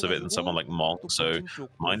chance of it than someone like Monk, so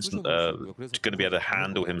Mind's going to be able to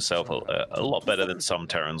handle himself a lot better than some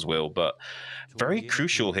Terrans will. But very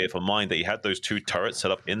crucial here for Mind that he had those 2 turrets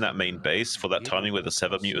set up in that main base for that timing where the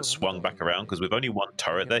Sever Mutas swung back around, because with only 1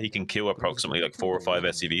 turret there, he can kill approximately like 4 or 5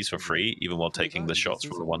 SCVs for free, even while taking the shots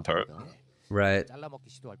from the 1 turret. Right.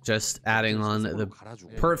 Just adding on the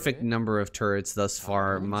perfect number of turrets thus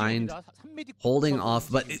far. Mind holding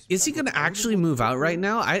off, but is he going to actually move out right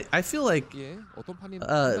now? I feel like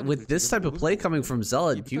with this type of play coming from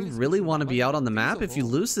Zealot, do you really want to be out on the map? If you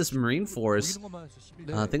lose this Marine force,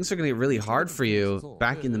 things are going to get really hard for you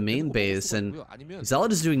back in the main base, and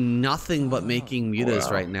Zealot is doing nothing but making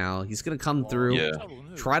mutas right now. He's going to come through,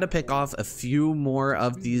 try to pick off a few more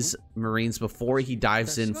of these Marines before he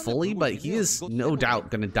dives in fully, but he is no doubt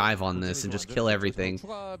going to dive on this and just kill everything.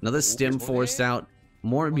 Another stim forced out.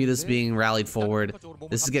 More mutas being rallied forward.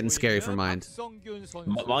 This is getting scary for Mind.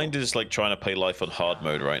 Mind is like trying to play life on hard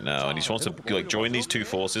mode right now, and he wants to like join these 2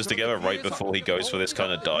 forces together right before he goes for this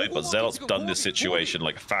kind of dive. But Zealot's done this situation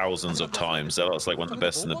like thousands of times. Zealot's like one of the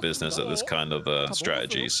best in the business at this kind of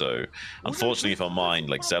strategy. So unfortunately for Mind,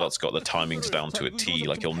 like Zealot's got the timings down to a T.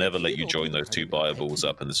 Like he'll never let you join those 2 fireballs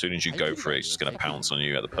up, and as soon as you go for it, he's just going to pounce on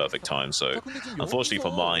you at the perfect time. So unfortunately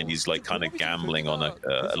for Mind, he's like kind of gambling on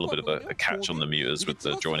a little bit of a catch on the mutas with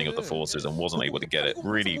the joining of the forces, and wasn't able to get it.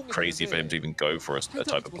 Really crazy for him to even go for a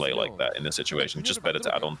type of play like that in this situation. Just better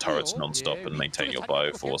to add on turrets non-stop and maintain your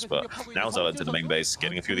bioforce. But now Zealot to the main base,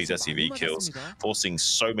 getting a few of these SCV kills, forcing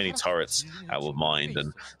so many turrets out of Mind,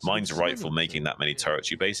 and Mind's right for making that many turrets.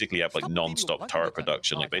 You basically have like non-stop turret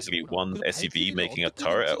production, like basically 1 SCV making a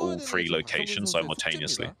turret at all 3 locations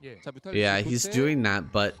simultaneously. Yeah, he's doing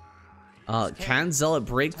that, but can Zealot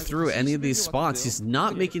break through any of these spots? He's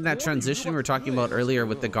not making that transition we were talking about earlier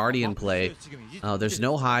with the Guardian play. There's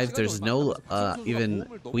no Hive, there's no even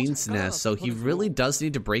Queen's Nest, so he really does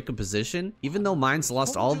need to break a position. Even though Mind's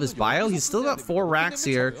lost all of his bio, he's still got 4 racks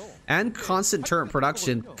here and constant turret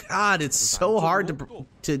production. God, it's so hard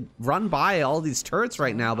to run by all these turrets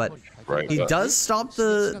right now, but he does stop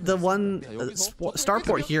the one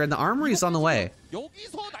starport here, and the armory's on the way.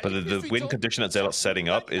 But the win condition that Zealot's setting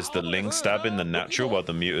up is the Ling stab in the natural, while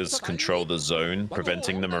the mutas control the zone,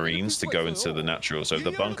 preventing the Marines to go into the natural. So if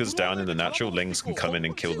the bunker's down in the natural, Lings can come in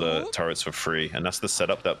and kill the turrets for free. And that's the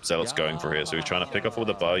setup that Zealot's going for here. So he's trying to pick off all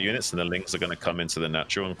the bio units, and the Lings are going to come into the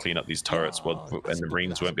natural and clean up these turrets, and the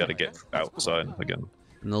Marines won't be able to get outside again.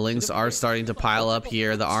 And the Lings are starting to pile up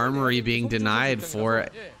here. The armory being denied for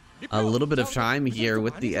a little bit of time here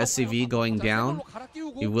with the SCV going down.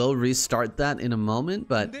 He will restart that in a moment,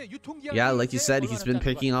 but yeah, like you said, he's been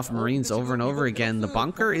picking off Marines over and over again. The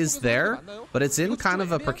bunker is there, but it's in kind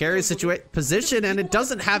of a precarious position, and it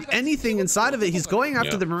doesn't have anything inside of it. He's going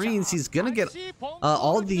after the Marines. He's gonna get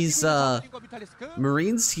all these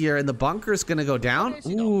Marines here, and the bunker is gonna go down.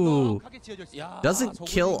 Ooh, doesn't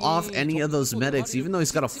kill off any of those medics, even though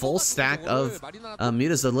he's got a full stack of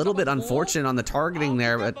mutas. A little bit unfortunate on the targeting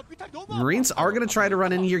there, but Marines are gonna try to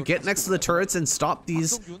run in here, get next to the turrets, and stop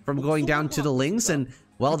these from going down to the Lings. And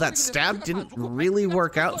well, that stab didn't really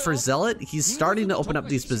work out for Zealot. He's starting to open up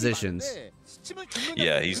these positions.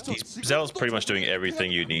 Yeah, Zealot's pretty much doing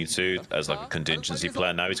everything you need to as like a contingency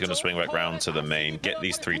plan. Now he's going to swing back round to the main, get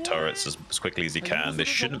these 3 turrets as quickly as he can. There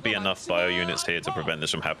shouldn't be enough bio units here to prevent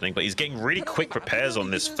this from happening, but he's getting really quick repairs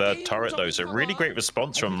on this 3rd turret though, so really great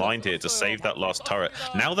response from Mind here to save that last turret.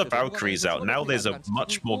 Now the Valkyrie's out, now there's a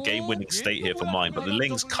much more game-winning state here for Mind, but the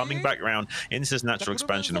Ling's coming back around into this natural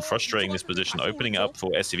expansion and frustrating this position, opening it up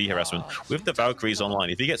for SCV harassment with the Valkyries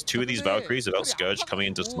online. If he gets 2 of these Valkyries without Scourge coming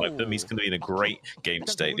in to snipe them, he's going to be in a great game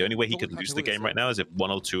state. The only way he could lose the game right now is if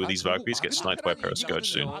 1 or 2 of these Valkyries get sniped by a pair of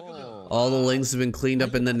Scourge soon. All the Lings have been cleaned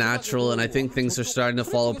up in the natural, and I think things are starting to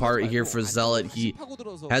fall apart here for Zealot. He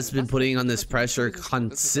has been putting on this pressure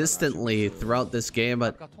consistently throughout this game,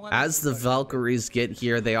 but as the Valkyries get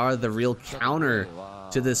here, they are the real counter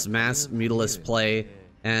to this mass Mutalist play,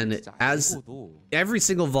 and as every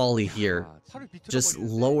single volley here just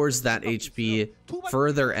lowers that HP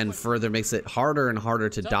further and further, makes it harder and harder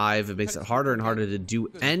to dive. It makes it harder and harder to do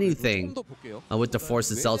anything with the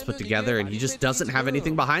forces Zealot's put together, and he just doesn't have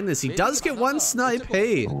anything behind this. He does get 1 snipe,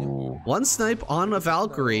 hey, 1 snipe on a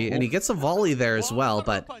Valkyrie, and he gets a volley there as well,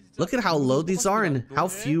 but look at how low these are and how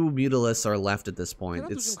few Mutalists are left at this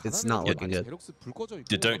point. It's not looking good.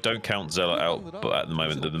 Don't count Zealot out, but at the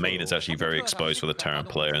moment the main is actually very exposed for the Terran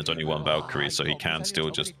player, and it's only 1 Valkyrie, so he can still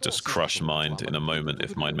just crush Mind in a moment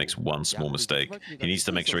if Mind makes 1 small mistake. He needs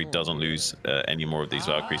to make sure he doesn't lose any more of these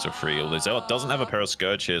Valkyries for free. Although Zealot doesn't have a pair of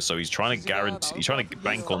Scourge here, so he's trying to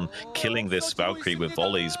bank on killing this Valkyrie with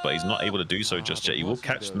volleys, but he's not able to do so just yet. He will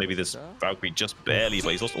catch maybe this Valkyrie just barely, but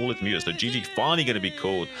he's lost all his mutas. So GG finally going to be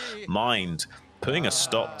called. Mind putting a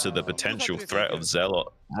stop to the potential threat of Zealot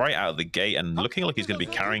right out of the gate and looking like he's going to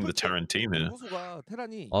be carrying the Terran team here.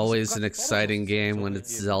 Always an exciting game when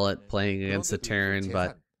it's Zealot playing against a Terran,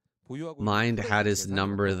 but Mind had his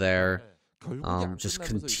number there. Just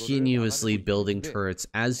continuously building turrets,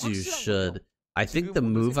 as you should. I think the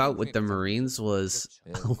move out with the Marines was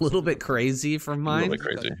a little bit crazy for Mind.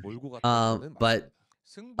 But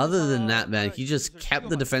other than that, man, he just kept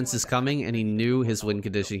the defenses coming, and he knew his win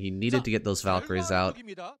condition. He needed to get those Valkyries out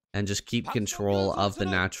and just keep control of the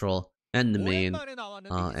natural and the main.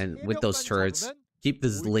 And with those turrets, keep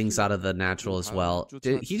his links out of the natural as well.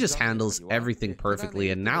 He just handles everything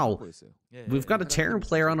perfectly. And now we've got a Terran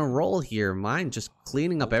player on a roll here. Mind just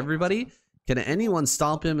cleaning up everybody. Can anyone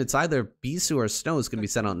stop him? It's either Bisu or Snow is going to be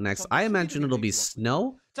sent out next. I imagine it'll be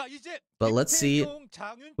Snow, but let's see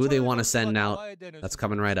who they want to send out. That's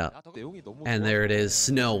coming right up. And there it is,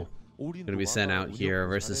 Snow. Going to be sent out here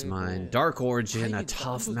versus Mind. Dark Origin, a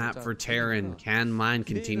tough map for Terran. Can Mind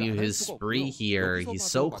continue his spree here? He's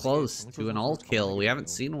so close to an ult kill. We haven't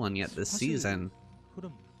seen one yet this season.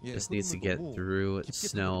 Just needs to get through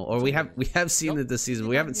Snow. Or we have seen it this season.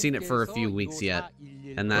 We haven't seen it for a few weeks yet.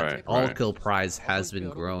 And that ult kill prize has been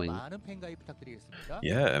growing.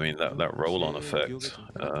 Yeah, I mean, that roll-on effect,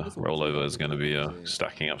 rollover is going to be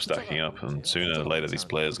stacking up, and sooner or later these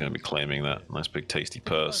players are going to be claiming that nice big tasty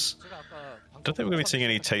purse. I don't think we're going to be seeing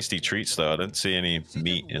any tasty treats, though. I don't see any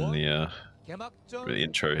meat in the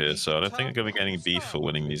intro here, so I don't think I'm going to be getting beef for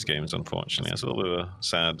winning these games, unfortunately. It's a little bit of a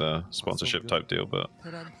sad sponsorship type deal, but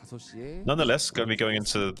nonetheless, going to be going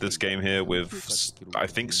into this game here with, I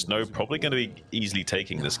think, Snow probably going to be easily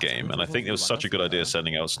taking this game, and I think it was such a good idea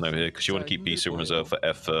sending out Snow here, because you want to keep Bisu in reserve for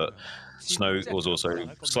effort. Snow was also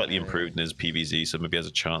slightly improved in his PvZ, so maybe has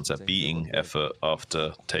a chance at beating effort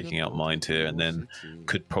after taking out Mind here, and then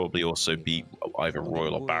could probably also beat either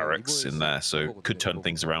Royal or Barracks in there, so could turn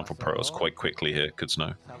things around for Protoss quite quickly here, could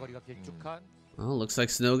Snow. Well, looks like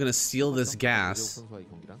Snow gonna steal this gas,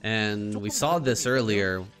 and we saw this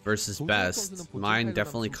earlier versus Best. Mind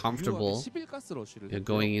definitely comfortable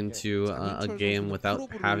going into a game without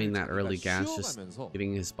having that early gas, just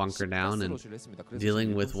getting his bunker down and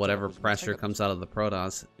dealing with whatever pressure comes out of the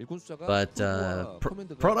Protoss. But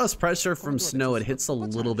Protoss pressure from Snow, it hits a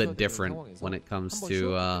little bit different when it comes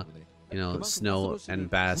to you know, Snow and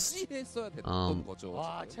Best.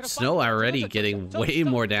 Snow already getting way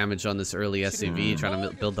more damage on this early SCV, trying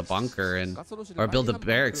to build the bunker or build the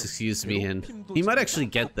barracks, excuse me, and he might actually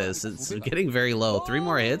get this. It's getting very low. 3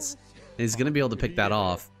 more hits, and he's gonna be able to pick that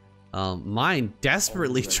off. Mind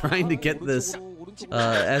desperately trying to get this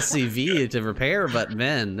SCV to repair, but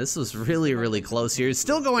man, this was really, really close here. He's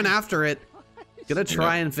still going after it. Gonna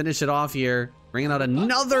try and finish it off here. Bringing out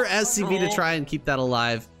another SCV to try and keep that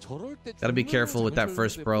alive. Gotta be careful with that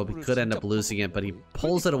first probe. He could end up losing it, but he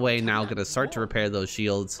pulls it away now. Gonna start to repair those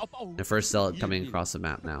shields. The first Zealot coming across the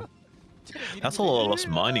map now. That's a lot of lost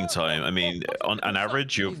mining time. I mean, on an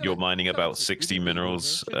average, you're mining about 60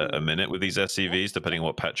 minerals a minute with these SCVs, depending on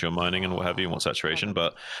what patch you're mining and what have you, and what saturation.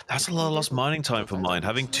 But that's a lot of lost mining time for Mind.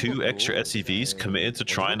 Having 2 extra SCVs committed to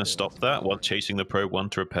trying to stop that, one chasing the probe, one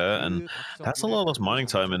to repair, and that's a lot of lost mining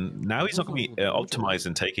time. And now he's not going to be optimized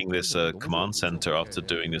in taking this command center after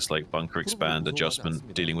doing this like bunker expand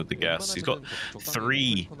adjustment, dealing with the gas. He's got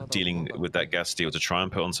 3 dealing with that gas steal to try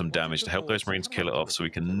and put on some damage to help those Marines kill it off, so he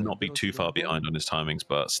can not be too far behind on his timings.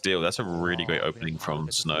 But still, that's a really great opening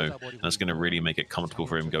from Snow, and that's going to really make it comfortable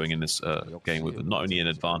for him going in this game with not only an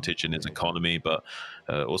advantage in his economy, but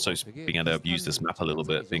also being able to use this map a little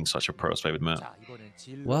bit, being such a Protoss favored map.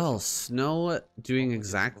 Well, Snow doing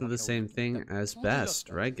exactly the same thing as Best,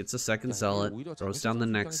 right? Gets a second Zealot, throws down the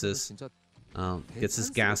Nexus, gets his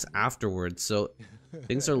gas afterwards. So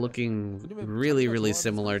things are looking really, really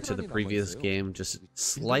similar to the previous game. Just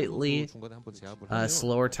slightly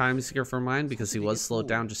slower times here for Mind, because he was slowed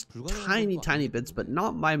down just tiny bits, but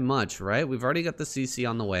not by much, right? We've already got the CC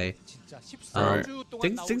on the way.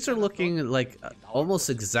 Things are looking like almost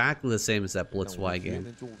exactly the same as that Blitz Y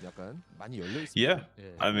game. Yeah,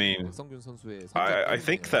 I mean, I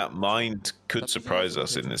think that Mind could surprise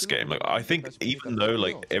us in this game. Like, I think even though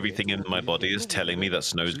like everything in my body is telling me that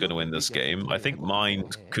Snow's going to win this game, I think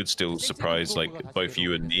Mind could still surprise like both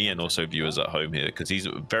you and me, and also viewers at home here, because he's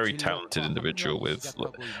a very talented individual with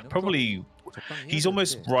probably he's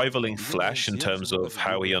almost rivaling Flash in terms of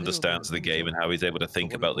how he understands the game and how he's able to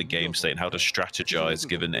think about the game state and how to strategize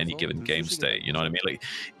given any given game state. You know what I mean? Like,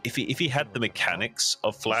 if he had the mechanics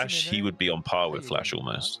of Flash, he would be on par with Flash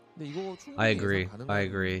almost. I agree. I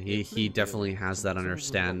agree. He definitely has that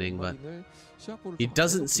understanding, but he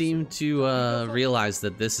doesn't seem to realize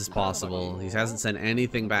that this is possible. He hasn't sent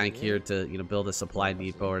anything back here to, you know, build a supply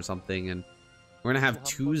depot or something, and we're gonna have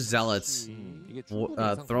 2 zealots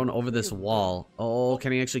thrown over this wall. Oh,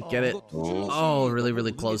 can he actually get it? Oh, really,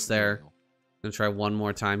 really close there. Gonna try one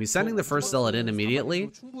more time. He's sending the first zealot in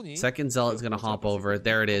immediately. Second zealot's gonna hop over.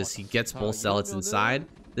 There it is. He gets both zealots inside.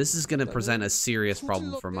 This is going to present a serious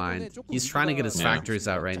problem for mine. He's trying to get his factories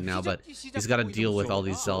out right now, but he's got to deal with all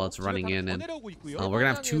these zealots running in, and we're going to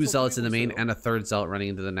have 2 zealots in the main and a 3rd zealot running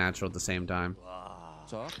into the natural at the same time.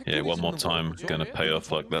 Yeah, one more time, gonna pay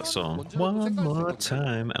off like that song. One more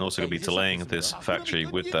time. And also gonna be delaying this factory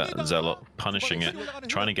with that zealot, punishing it,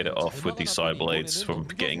 trying to get it off with these side blades from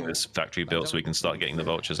getting this factory built so we can start getting the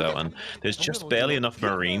vultures out. And there's just barely enough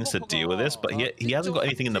marines to deal with this, but he hasn't got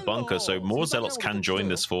anything in the bunker, so more zealots can join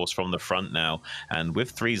this force from the front now. And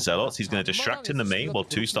with 3 zealots, he's gonna distract in the main while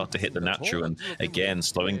 2 start to hit the natural, and again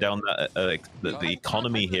slowing down that the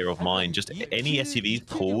economy here of mine. Just any SCVs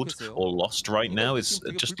pulled or lost right now is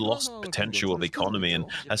just lost potential of economy, and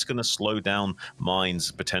that's going to slow down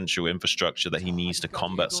Mine's potential infrastructure that he needs to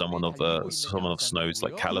combat someone of Snow's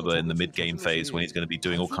like caliber in the mid game phase, when he's going to be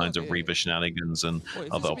doing all kinds of Reaver shenanigans and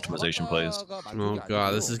other optimization plays. Oh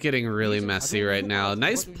god, this is getting really messy right now.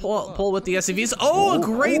 Nice pull with the SCVs. Oh, a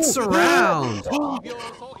great surround!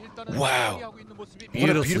 Wow, Beautiful what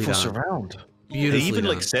a beautiful surround. He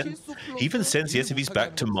even sends the SCVs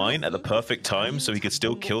back to mine at the perfect time so he could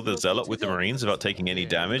still kill the zealot with the marines without taking any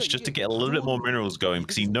damage, just to get a little bit more minerals going,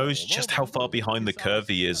 because he knows just how far behind the curve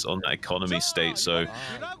he is on that economy state. So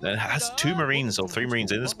it has 2 marines or 3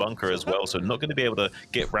 marines in this bunker as well, so not going to be able to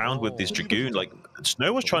get round with this dragoon. Like,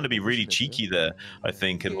 Snow was trying to be really cheeky there, I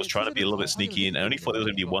think, and was trying to be a little bit sneaky, and I only thought there was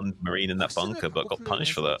going to be 1 marine in that bunker, but got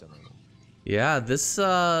punished for that. Yeah, this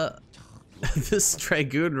this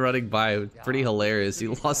Dragoon running by, pretty hilarious. He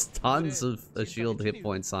lost tons of shield hit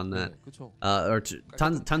points on that, or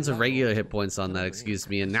tons of regular hit points on that, excuse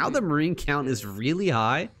me. And now the Marine count is really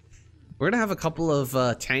high. We're gonna have a couple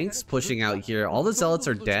of tanks pushing out here. All the zealots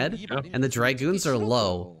are dead, and the Dragoons are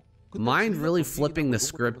low. Mind really flipping the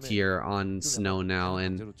script here on Snow now,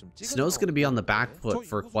 and Snow's going to be on the back foot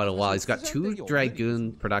for quite a while. He's got 2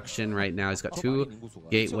 Dragoon production right now. He's got 2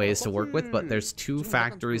 gateways to work with, but there's 2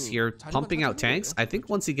 factories here pumping out tanks. I think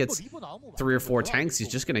once he gets 3 or 4 tanks, he's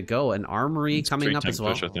just going to go. An armory coming up as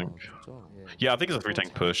well. Push, I think. Yeah, I think it's a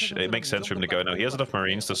 3-tank push. It makes sense for him to go now. He has enough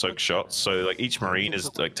marines to soak shots, so like each marine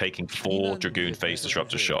is like taking 4 Dragoon phase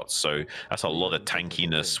disruptor shots. So that's a lot of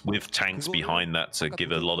tankiness with tanks behind that to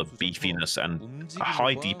give a lot of beefiness and a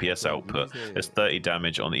high DPS output. There's 30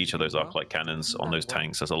 damage on each of those arc-light cannons on those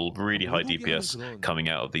tanks. There's a really high DPS coming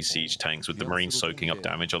out of these siege tanks with the marines soaking up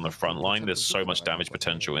damage on the front line. There's so much damage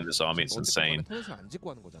potential in this army, it's insane.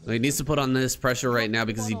 He needs to put on this pressure right now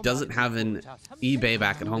because he doesn't have an eBay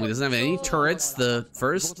back at home. He doesn't have any turrets. The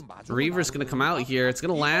first Reaver's gonna come out here. It's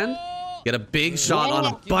gonna land. Get a big shot on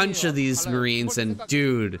a bunch of these Marines, and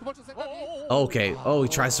dude. Okay. Oh, he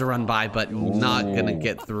tries to run by, but not gonna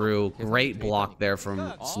get through. Great block there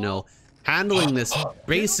from Snow. Handling this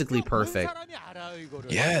basically perfect.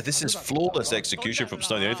 Yeah, this is flawless execution from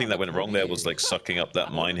Snow. The only thing that went wrong there was like sucking up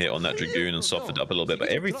that mine hit on that Dragoon and softened up a little bit. But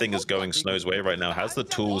everything is going Snow's way right now. Has the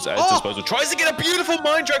tools at his disposal. Tries to get a beautiful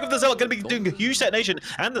mine drag with the Zealot. Going to be doing a huge detonation.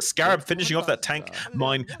 And the Scarab finishing off that tank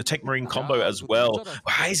mine, the tank marine combo as well.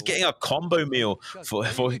 Wow, he's getting a combo meal.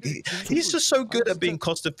 He's just so good at being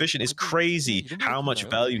cost efficient. It's crazy how much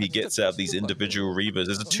value he gets out of these individual Reavers.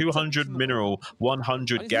 There's a 200 mineral,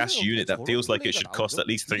 100 gas unit that feels like it should cost at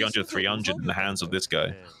least 300 in the hands of this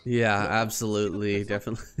guy. Yeah, absolutely,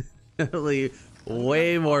 definitely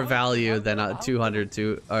way more value than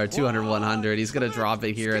 200 100. He's gonna drop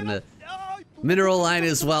it here in the mineral line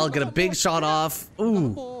as well. Get a big shot off.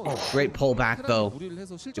 Ooh, great pullback though.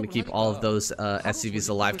 Gonna keep all of those SCVs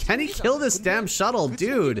alive. Can he kill this damn shuttle,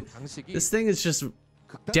 dude? This thing is just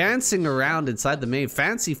dancing around inside the main.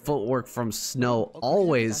 Fancy footwork from Snow,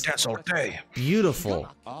 always beautiful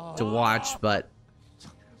to watch, but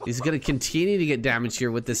he's going to continue to get damage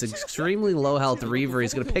here with this extremely low health Reaver.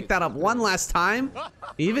 He's going to pick that up one last time.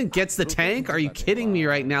 He even gets the tank. Are you kidding me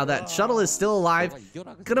right now? That shuttle is still alive.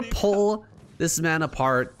 Going to pull this man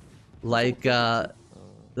apart like what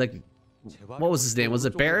was his name? Was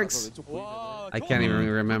it Barracks? I can't even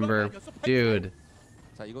remember. Dude.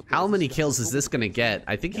 How many kills is this gonna get?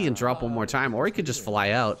 I think he can drop one more time, or he could just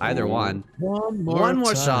fly out. Either one. One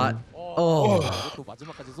more shot. Oh.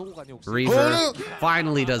 Reaver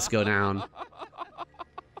finally does go down.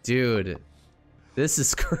 Dude. This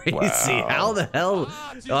is crazy. Wow. How the hell?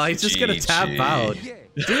 Oh, he's just gonna tap out.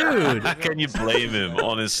 Dude. How can you blame him,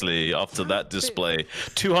 honestly, after that display?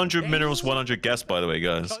 200 minerals, 100 gas, by the way,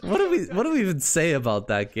 guys. What do we even say about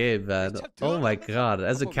that game, man? Oh my god.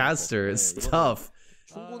 As a caster, it's tough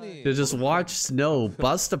to just watch Snow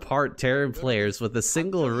bust apart Terran players with a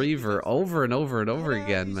single Reaver over and over and over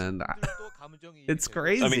again, man. It's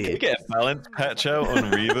crazy. I mean, can you get a balance patch out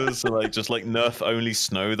on Reavers? So, like, just like nerf only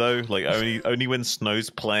Snow though. Like only when Snow's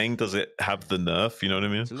playing does it have the nerf. You know what I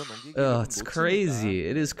mean? Oh, it's crazy.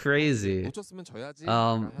 It is crazy.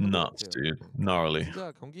 Nuts, dude. Gnarly.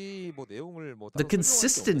 The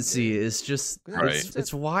consistency is just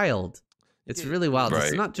it's wild. It's really wild.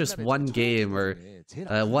 It's not just one game or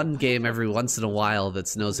one game every once in a while that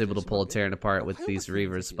Snow's able to pull a Terran apart with these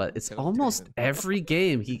Reavers, but it's almost every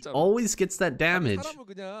game. He always gets that damage.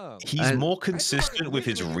 He's more consistent with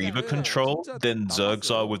his Reaver control than Zergs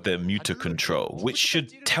are with their Muta control, which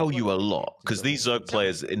should tell you a lot, because these Zerg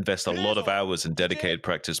players invest a lot of hours in dedicated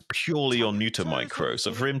practice purely on Muta micro.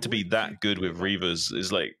 So for him to be that good with Reavers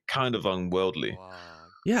is like kind of unworldly.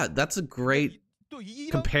 Yeah, that's a great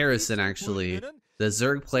comparison, actually. The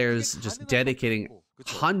Zerg players just dedicating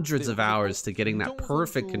hundreds of hours to getting that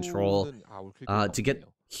perfect control to get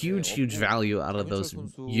huge value out of those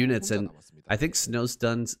units, and I think Snow's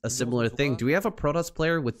done a similar thing. Do we have a Protoss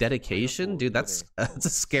player with dedication? Dude, that's a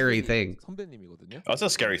scary thing. That's a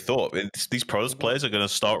scary thought. These Protoss players are going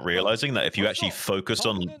to start realizing that if you actually focus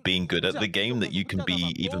on being good at the game, that you can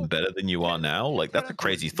be even better than you are now. Like, that's a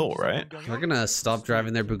crazy thought, right? They're going to stop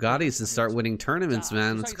driving their Bugattis and start winning tournaments,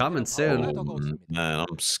 man. It's coming soon. Oh, man,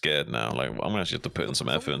 I'm scared now. Like, I'm going to actually have to put in some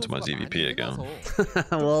effort into my ZVP again.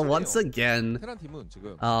 Well, once again,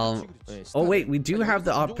 oh wait, we do have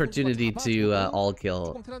the opportunity to all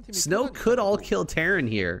kill. Snow could all kill Terran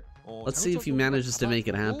here. Let's see if he manages to make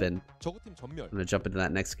it happen. I'm gonna jump into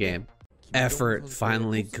that next game. Effort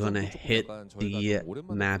finally gonna hit the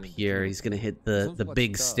map here. He's gonna hit the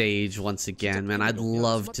big stage once again. Man, I'd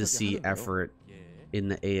love to see Effort in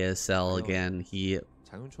the ASL again. He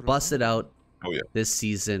busted out this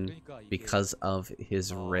season because of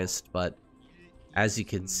his wrist, but as you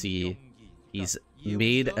can see, he's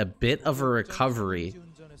made a bit of a recovery.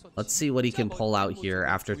 Let's see what he can pull out here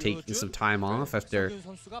after taking some time off, after,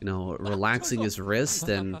 you know, relaxing his wrist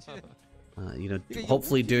and, you know,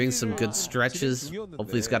 hopefully doing some good stretches. Hopefully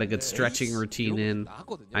he's got a good stretching routine in.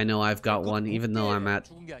 I know I've got one, even though I'm at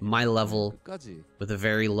my level with a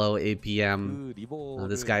very low APM.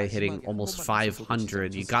 This guy hitting almost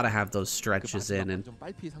 500. You gotta have those stretches in, and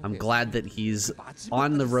I'm glad that he's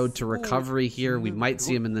on the road to recovery here. We might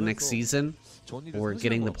see him in the next season. We're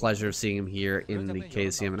getting the pleasure of seeing him here in the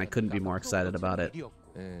KCM, and I couldn't be more excited about it.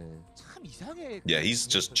 Yeah, he's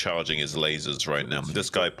just charging his lasers right now. This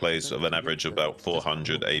guy plays of an average of about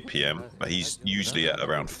 400 APM, but he's usually at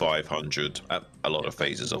around 500 at a lot of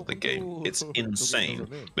phases of the game. It's insane.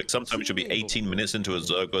 Like, sometimes you'll be 18 minutes into a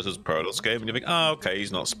Zerg versus Protoss game, and you think, oh, okay,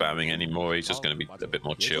 he's not spamming anymore. He's just going to be a bit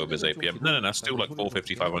more chill with his APM. No, still like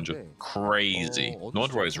 450, 500. Crazy. No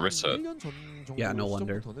wonder why his wrist hurt. Yeah, no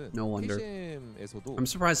wonder. No wonder. I'm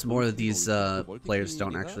surprised more of these players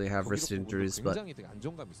don't actually have wrist injuries, but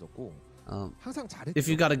if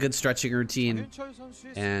you got a good stretching routine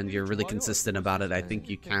and you're really consistent about it, I think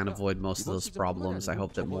you can avoid most of those problems. I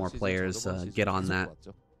hope that more players get on that.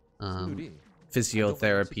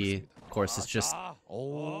 Physiotherapy, of course, it's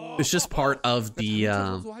just part of the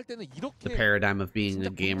paradigm of being a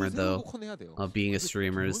gamer, though, of being a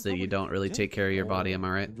streamer, is that you don't really take care of your body. Am I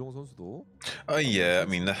right? Yeah, I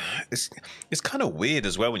mean, it's kind of weird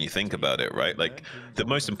as well when you think about it, right? Like, the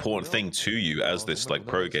most important thing to you as this like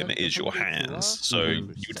pro gamer is your hands. So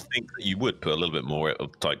you'd think that you would put a little bit more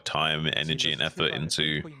of like time, energy, and effort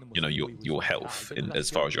into, you know, your health as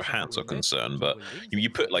far as your hands are concerned. But you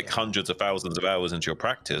put like hundreds of thousands of hours into your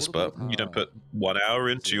practice, but you don't put 1 hour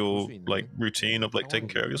into your like routine of like taking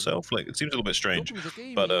care of yourself. Like, it seems a little bit strange,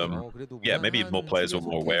 but yeah, maybe if more players were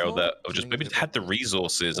more aware of that, or just maybe had the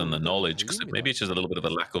resources and the knowledge, because maybe it's just a little bit of a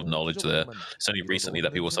lack of knowledge there. It's only recently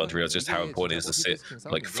that people started to realize just how important it is to sit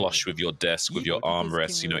like flush with your desk, with your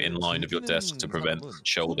armrests, you know, in line with your desk to prevent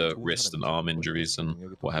shoulder, wrist, and arm injuries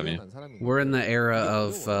and what have you. We're in the era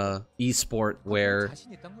of esport where,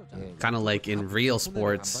 kind of like in real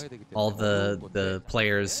sports, all the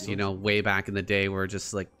players, you know, way back in the day were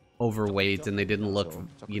just like overweight and they didn't look,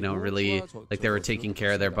 you know, really like they were taking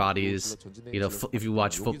care of their bodies. You know, if you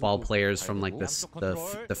watch football players from like the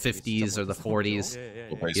 50s or the 40s,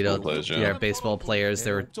 you know, players, yeah, baseball players,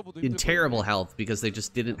 they were in terrible health because they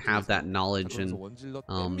just didn't have that knowledge, and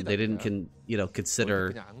they didn't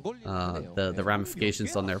consider the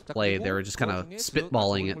ramifications on their play. They were just kind of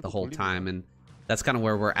spitballing it the whole time, and that's kind of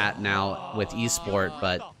where we're at now with esport.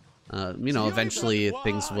 But you know, eventually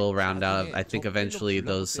things will round out. I think eventually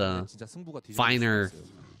those finer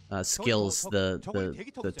skills,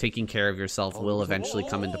 the taking care of yourself, will eventually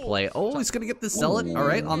come into play. Oh, he's gonna get the Zealot. All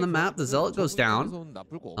right, on the map, the Zealot goes down.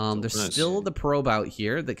 There's still the probe out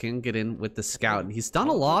here that can get in with the scout, and he's done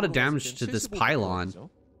a lot of damage to this pylon.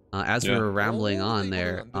 As we were rambling on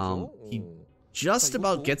there, he just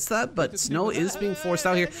about gets that, but Snow is being forced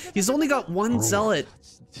out here. He's only got one Zealot.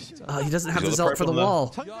 He doesn't have the Zealot for the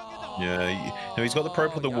wall. Yeah, he's got the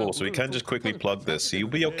probe for the wall, so he can just quickly plug this. He'll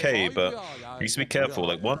be okay, but he needs to be careful.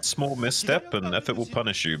 Like, one small misstep and effort will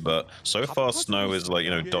punish you. But so far, Snow is like,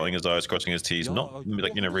 you know, dotting his I's, crossing his T's, not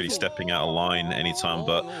like, you know, really stepping out of line anytime.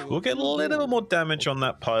 But we'll get a little more damage on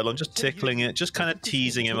that pylon, just tickling it, just kind of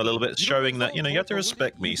teasing him a little bit, showing that, you know, you have to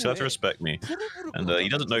respect me. You still have to respect me. And he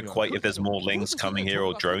doesn't know quite if there's more lings coming here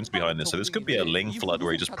or drones behind this. So this could be a ling flood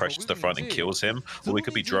where he just pressures the front and kills him, or we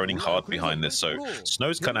could be droning hard behind this. So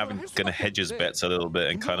Snow's kind of going to hedge his bets a little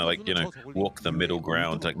bit and kind of like, you know, walk the middle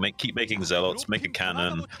ground, like keep making Zealots, make a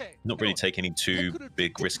cannon, not really take any too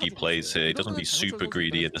big risky plays here. He doesn't be super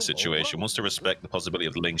greedy in the situation, wants to respect the possibility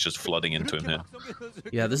of lings just flooding into him here.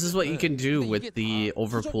 Yeah, this is what you can do with the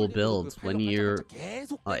overpool build. When you're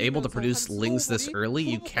able to produce lings this early,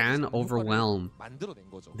 you can overwhelm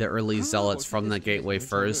the early Zealots from the gateway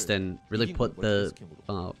first and really put the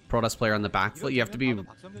Protoss player on the back foot. You have to be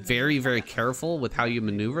very, very careful with how you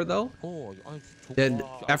maneuver, though. And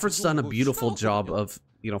Effort's done a beautiful job of,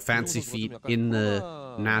 you know, fancy feet in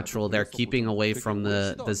the natural there, keeping away from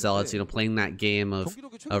the Zealots, you know, playing that game of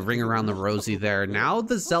ring around the rosy there. Now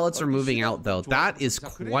the Zealots are moving out, though. That is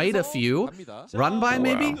quite a few. Run by,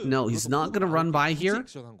 maybe? No, he's not going to run by here.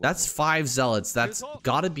 That's 5 Zealots. That's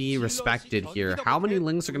got to be respected here. How many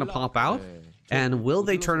lings are going to pop out? And will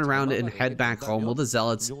they turn around and head back home? Will the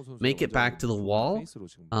Zealots make it back to the wall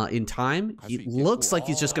in time? He looks like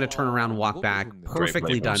he's just going to turn around and walk back.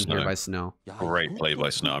 Perfectly done here by Snow. Great play by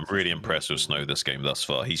Snow. I'm really impressed with Snow this game thus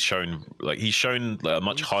far. He's shown a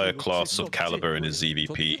much higher class of caliber in his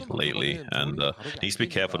ZVP lately, and needs to be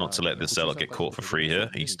careful not to let this Zealot get caught for free here.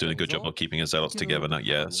 He's doing a good job of keeping his Zealots together,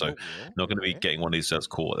 so not going to be getting one of these Zealots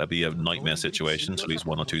caught. That'd be a nightmare situation to lose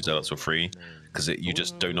 1 or 2 Zealots for free, because you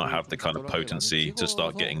just do not have the kind of potency to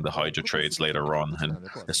start getting the Hydra trades later on. And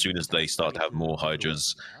as soon as they start to have more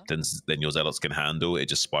Hydras than your Zealots can handle, it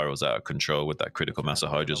just spirals out of control with that critical mass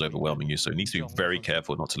of Hydras overwhelming you. So you need to be very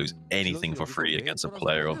careful not to lose anything for free against a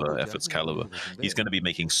player of Effort's caliber. He's going to be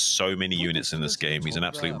making so many units in this game. He's an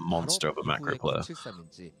absolute monster of a macro player.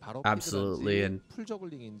 Absolutely, and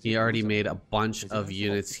he already made a bunch of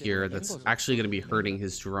units here that's actually going to be hurting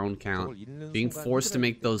his drone count. Being forced to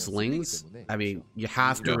make those lings, I mean, you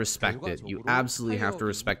have to respect it. You absolutely have to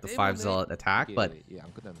respect the 5 Zealot attack, but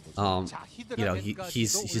you know,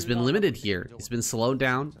 he's been limited here. He's been slowed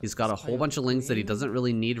down. He's got a whole bunch of lings that he doesn't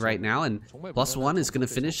really need right now, and +1 is going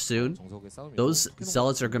to finish soon. Those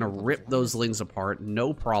Zealots are going to rip those lings apart,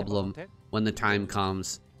 no problem, when the time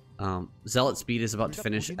comes. Zealot speed is about to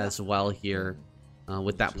finish as well here.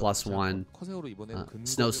 With that +1,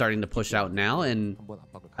 Snow starting to push out now, and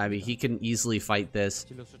I mean, he can easily fight this.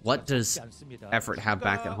 What does Effort have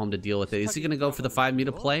back at home to deal with it? Is he going to go for the 5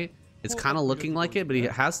 meter play? It's kind of looking like it, but he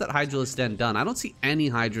has that Hydralisk Den done. I don't see any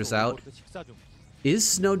Hydras out. Is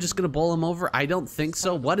Snow just going to bowl him over? I don't think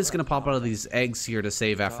so. What is going to pop out of these eggs here to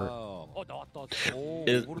save Effort?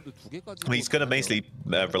 He's going to basically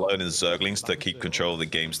rely on his Zerglings to keep control of the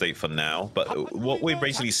game state for now, but what we're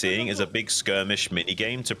basically seeing is a big skirmish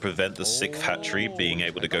minigame to prevent the 6th hatchery being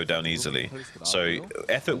able to go down easily. So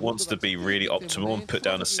Effort wants to be really optimal and put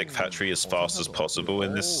down a 6th hatchery as fast as possible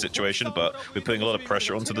in this situation, but we're putting a lot of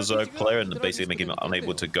pressure onto the Zerg player and basically making him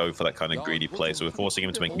unable to go for that kind of greedy play. So we're forcing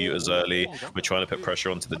him to make mutas early. We're trying to put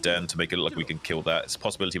pressure onto the Den to make it look like we can kill that. It's a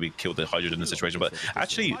possibility we kill the Hydra in this situation, but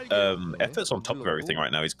actually Effort Effort's on top of everything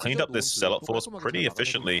right now. He's cleaned up this Zealot force pretty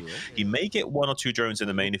efficiently. He may get 1 or 2 drones in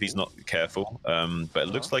the main if he's not careful, but it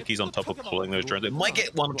looks like he's on top of pulling those drones. It might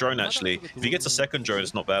get 1 drone, actually. If he gets a second drone,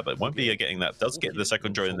 it's not bad, but it won't be getting that. Does get the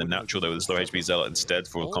second drone in the natural, though, with the slow HP Zealot instead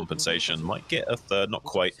for compensation. Might get a third, not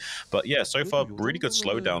quite. But yeah, so far, really good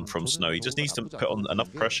slowdown from Snow. He just needs to put on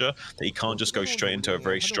enough pressure that he can't just go straight into a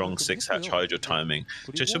very strong 6-hatch Hydra timing,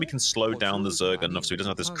 just so we can slow down the Zerg enough so he doesn't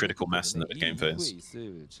have this critical mass in the mid-game phase.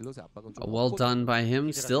 Well done by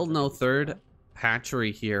him. Still no third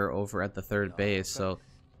hatchery here over at the third base, so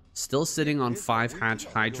still sitting on 5-hatch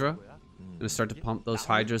Hydra. Gonna start to pump those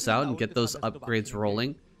Hydras out and get those upgrades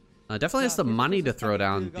rolling. Definitely has the money to throw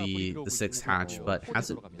down the 6th hatch, but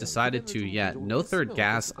hasn't decided to yet. No third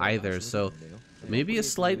gas either, so maybe a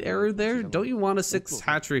slight error there. Don't you want a 6th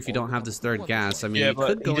hatchery if you don't have this third gas? I mean, you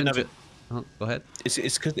could go into... Oh, go ahead. It's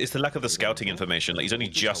the lack of the scouting information. Like, he's only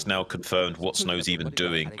just now confirmed what Snow's even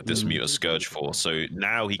doing with this Muta Scourge force. So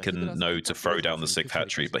now he can know to throw down the 6th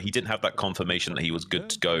hatchery, but he didn't have that confirmation that he was good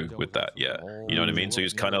to go with that yet. You know what I mean? So he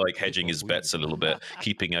was kind of like hedging his bets a little bit,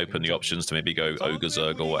 keeping open the options to maybe go Ogre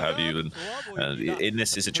Zerg or what have you. And in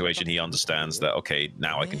this situation, he understands that, okay,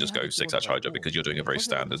 now I can just go 6-hatch Hydra because you're doing a very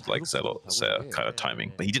standard like Zealot kind of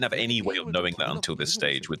timing. But he didn't have any way of knowing that until this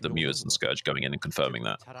stage with the Mutas and Scourge going in and confirming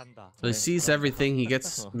that. So he sees everything. He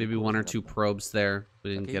gets maybe 1 or 2 probes there.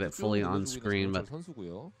 We didn't get it fully on screen, but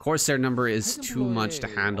Corsair number is too much to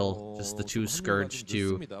handle. Just the 2 Scourge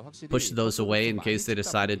to push those away in case they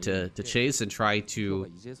decided to chase and try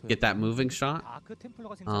to get that moving shot.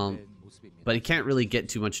 But he can't really get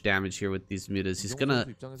too much damage here with these Mutas. He's gonna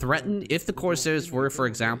threaten if the Corsairs were, for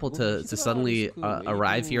example, to suddenly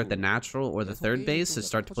arrive here at the natural or the third base and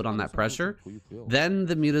start to put on that pressure. Then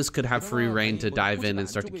the Mutas could have free reign to dive in and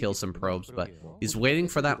start to kill some probes. But he's waiting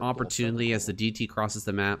for that opportunity as the DT crosses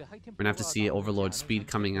the map. We're gonna have to see Overlord speed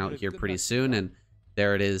coming out here pretty soon, and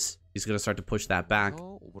there it is. He's going to start to push that back.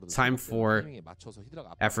 Time for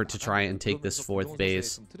effort to try and take this 4th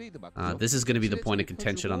base. This is going to be the point of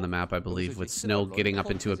contention on the map, I believe, with Snow getting up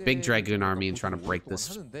into a big Dragoon army and trying to break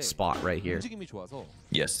this spot right here.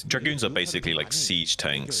 Yes, Dragoons are basically like siege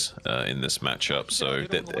tanks in this matchup, so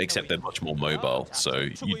except they're much more mobile. So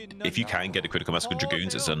if you can get a critical mass with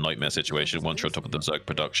Dragoons, it's a nightmare situation once you're on top of the Zerg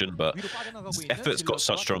production, but Effort's got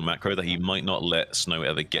such strong macro that he might not let Snow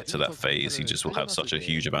ever get to that phase. He just will have such a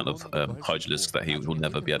huge amount of Hydralisks that he will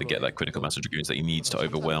never be able to get that critical mass of Dragoons that he needs to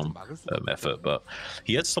overwhelm Effort. But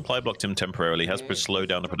he has supply blocked him temporarily, has slowed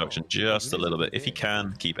down the production just a little bit. If he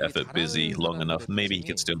can keep Effort busy long enough, maybe he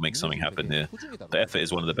can still make something happen here. The Effort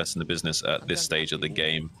is one of the best in the business at this stage of the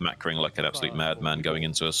game, macroing like an absolute madman, going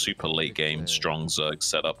into a super late game strong Zerg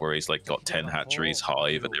setup where he's like got 10 hatcheries,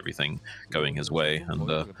 hive, and everything going his way.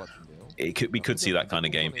 And we could see that kind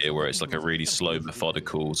of game here where it's like a really slow,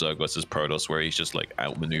 methodical Zerg versus Protoss where he's just like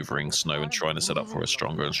outmaneuvering Snow and trying to set up for a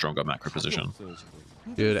stronger and stronger macro position.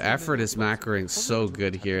 Dude, Effort is macroing so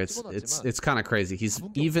good here. It's kind of crazy. He's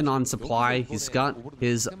even on supply. He's got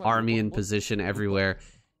his army in position everywhere.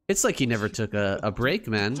 It's like he never took a break,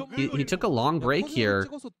 man. He took a long break here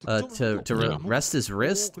to rest his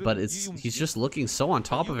wrist, but he's just looking so on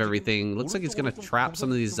top of everything. Looks like he's gonna trap some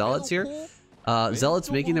of these Zealots here.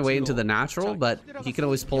 Zealots making their way into the natural, but he can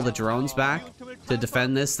always pull the drones back to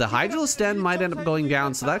defend this. The Hydralisk Den might end up going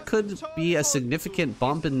down, so that could be a significant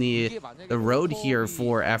bump in the road here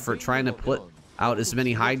for Effort, trying to put out as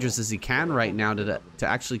many Hydras as he can right now to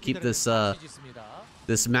actually keep this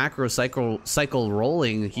this macro cycle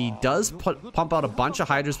rolling. He does pump out a bunch of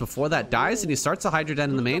Hydras before that dies, and he starts a Hydra Den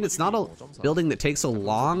in the main. It's not a building that takes a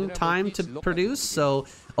long time to produce, so...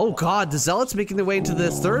 Oh god, the Zealots making their way into the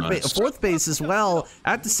fourth base as well.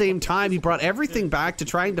 At the same time, he brought everything back to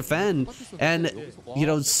try and defend. And, you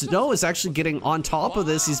know, Snow is actually getting on top of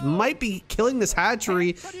this. He might be killing this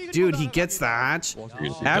hatchery. Dude, he gets the hatch.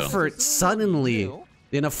 Effort suddenly,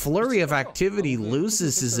 in a flurry of activity,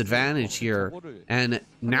 loses his advantage here. And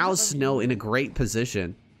now Snow in a great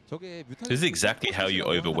position. This is exactly how you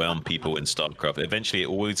overwhelm people in StarCraft. Eventually, it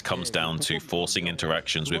always comes down to forcing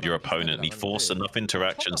interactions with your opponent. And he forced enough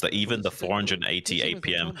interactions that even the 480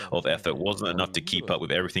 APM of Effort wasn't enough to keep up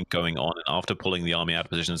with everything going on. And after pulling the army out of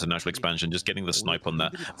position into natural expansion, just getting the snipe on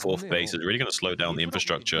that 4th base is really going to slow down the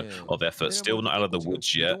infrastructure of Effort. Still not out of the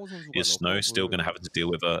woods yet. Is Snow still going to have to deal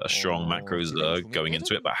with a strong macro Zerg going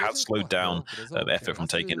into it, but has slowed down Effort from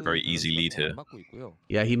taking a very easy lead here.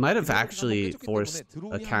 Yeah, he might have actually forced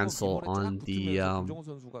a cancel on the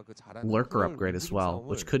lurker upgrade as well,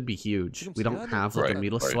 which could be huge. We don't have like a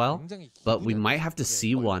mutilus well, but we might have to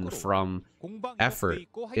see one from effort.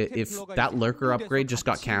 If that lurker upgrade just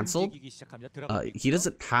got canceled, he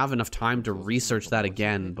doesn't have enough time to research that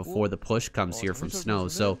again before the push comes here from Snow.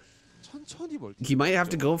 So he might have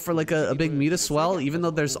to go for like a big mutilus well, even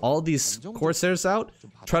though there's all these Corsairs out.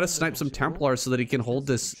 Try to snipe some Templars so that he can hold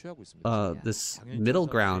this this middle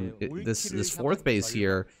ground, this fourth base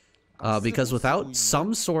here, because without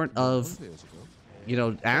some sort of, you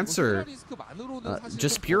know, answer,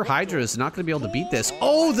 just pure Hydra is not going to be able to beat this.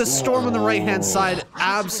 Oh, the storm on the right-hand side,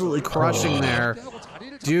 absolutely crushing there.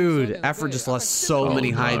 Dude, Effort just lost so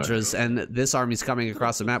many Hydras, and this army's coming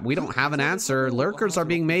across the map. We don't have an answer. Lurkers are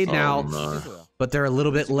being made now, but they're a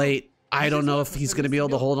little bit late. I don't know if he's going to be able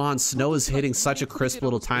to hold on. Snow is hitting such a crisp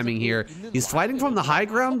little timing here. He's fighting from the high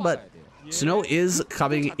ground, but Snow is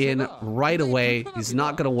coming in right away. He's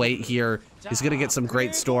not going to wait here. He's going to get some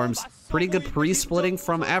great storms. Pretty good pre-splitting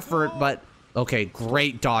from Effort, but okay,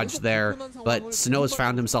 great dodge there, but Snow has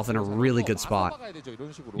found himself in a really good spot.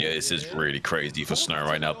 Yeah, this is really crazy for Snow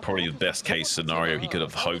right now. Probably the best case scenario he could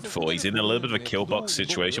have hoped for. He's in a little bit of a kill box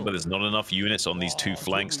situation, but there's not enough units on these two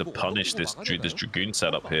flanks to punish this Dragoon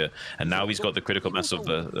setup here. And now he's got the critical mass of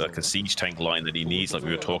the siege tank line that he needs, like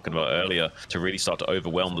we were talking about earlier, to really start to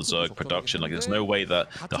overwhelm the Zerg production. Like, there's no way that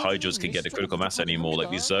the Hydras can get the critical mass anymore. Like,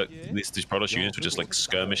 these Protoss units would just like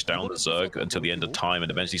skirmish down the Zerg until the end of time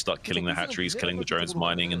and eventually start killing the hatcheries, killing the drones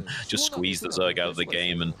mining, and just squeeze the Zerg out of the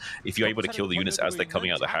game. And if you're able to kill the units as they're coming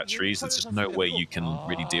out of the hatcheries, there's just no way you can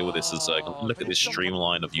really deal with this as Zerg. Look at this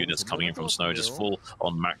streamline of units coming in from Snow, just full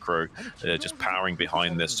on macro, just powering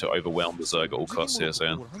behind this to overwhelm the Zerg at all costs here,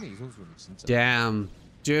 Sam. Damn.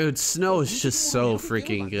 Dude, Snow is just so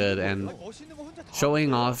freaking good, and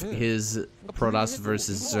showing off his Protoss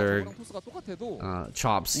versus Zerg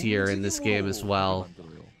chops here in this game as well.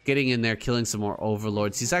 Getting in there, killing some more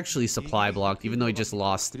overlords. He's actually supply blocked, even though he just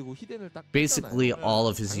lost basically all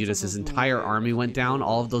of his units. His entire army went down,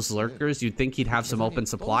 all of those lurkers. You'd think he'd have some open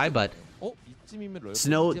supply, but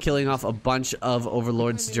Snow killing off a bunch of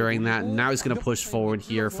overlords during that. And now he's going to push forward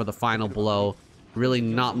here for the final blow. Really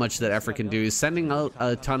not much that Effort can do. He's sending out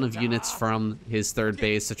a ton of units from his third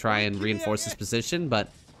base to try and reinforce his position,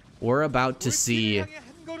 but we're about to see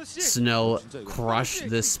Snow crush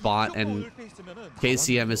this spot, and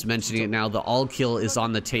KCM is mentioning it now. The all kill is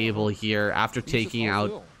on the table here after taking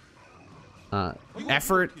out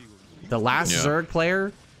Effort, the last Zerg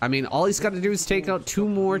player. I mean, all he's got to do is take out 2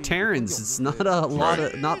 more Terrans. It's not a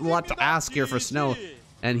lot to ask here for Snow,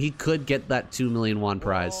 and he could get that 2 million won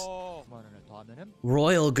prize.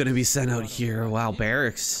 Royal gonna be sent out here. Wow,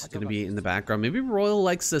 Barracks gonna be in the background. Maybe Royal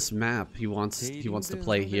likes this map. He wants to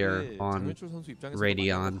play here on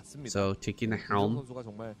Radion. So taking the helm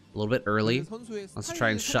a little bit early. Let's try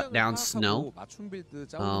and shut down Snow.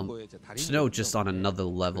 Snow just on another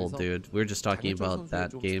level, dude. We were just talking about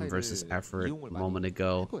that game versus Effort a moment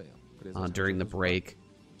ago during the break.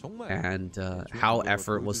 And how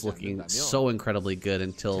Effort was looking so incredibly good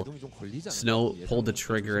until Snow pulled the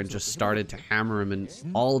trigger and just started to hammer him in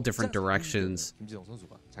all different directions,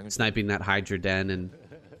 sniping that Hydra Den and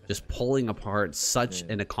just pulling apart such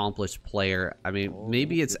an accomplished player. I mean,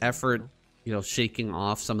 maybe it's Effort, you know, shaking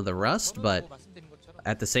off some of the rust, but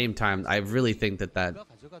at the same time, I really think that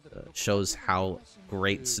shows how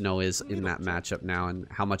great Snow is in that matchup now and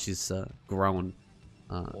how much he's grown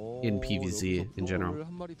in PvZ in general.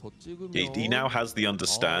 He now has the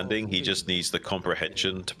understanding. He just needs the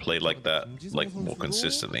comprehension to play like that, like more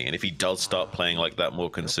consistently. And if he does start playing like that more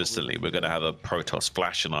consistently, we're going to have a Protoss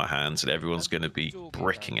flash in our hands, and everyone's going to be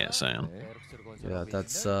bricking it, Sam. Yeah,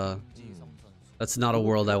 that's not a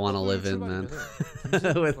world I want to live in, man.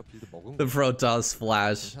 With the Protoss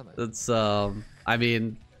flash, that's I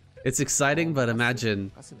mean, it's exciting, but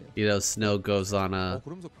imagine, you know, Snow goes on a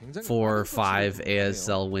 4 or 5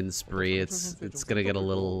 ASL win spree. It's gonna get a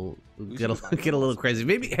little crazy.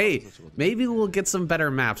 Maybe we'll get some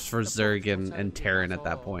better maps for Zerg and Terran at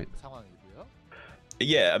that point.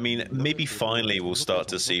 Yeah, I mean, maybe finally we'll start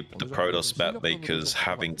to see the Protoss map makers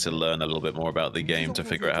having to learn a little bit more about the game to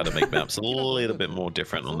figure out how to make maps a little bit more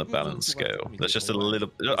different on the balance scale. That's just a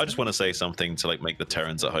little. I just want to say something to like make the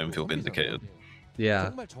Terrans at home feel vindicated.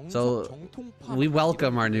 Yeah, so we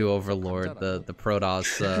welcome our new overlord, the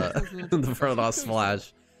Protoss, the Protoss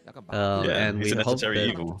Flash, and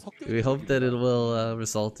we hope that it will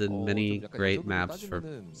result in many great maps for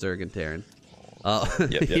Zerg and Terran.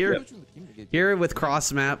 Here with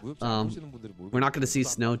cross map, we're not going to see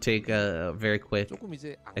Snow take a very quick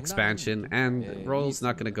expansion, and Royal's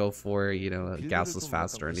not going to go for, you know, a gasless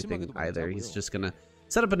fast or anything either. He's just going to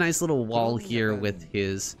set up a nice little wall here with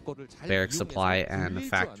his barrack supply and the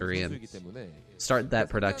factory and start that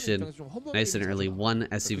production nice and early. One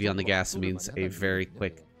SCV on the gas means a very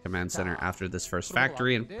quick command center after this first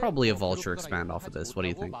factory, and probably a vulture expand off of this. What do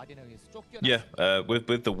you think? Yeah,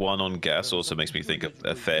 with the one on gas also makes me think of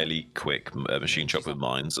a fairly quick machine shop with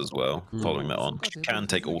mines as well, following that on. Can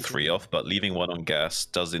take all three off, but leaving one on gas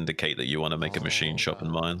does indicate that you want to make a machine shop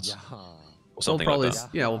and mines. Or something like that.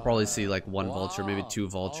 Yeah, we'll probably see like one vulture, maybe two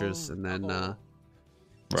vultures, and then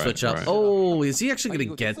switch up. Right. Oh, is he actually going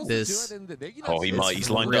to get this? Oh, he might. He's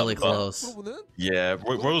lined really up. Close. Yeah,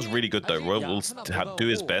 Royal's really good though. Royal will do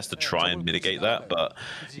his best to try and mitigate that, but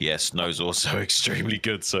yeah, Snow's also extremely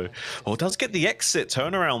good. So, does get the exit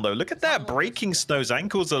turnaround though. Look at that, breaking Snow's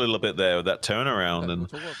ankles a little bit there with that turnaround. And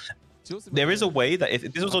there is a way that if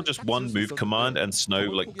this was on just one move command and Snow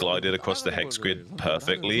like glided across the hex grid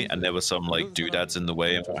perfectly, and there was some like doodads in the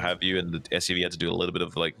way and what have you, and the SCV had to do a little bit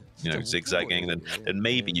of like, you know, zigzagging, then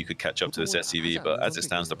maybe you could catch up to this SCV. But as it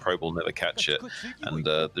stands, the probe will never catch it, and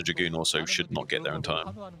the Dragoon also should not get there in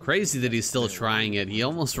time. Crazy that he's still trying it. He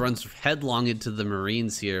almost runs headlong into the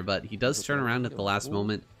Marines here, but he does turn around at the last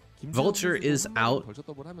moment. Vulture is out.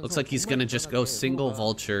 Looks like he's gonna just go single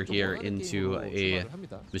vulture here into a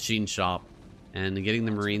machine shop and getting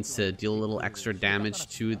the Marines to deal a little extra damage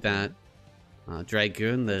to that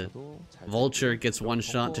Dragoon. The vulture gets one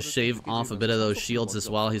shot to shave off a bit of those shields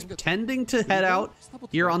as well. He's pretending to head out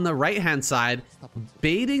here on the right hand side,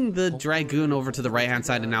 baiting the Dragoon over to the right hand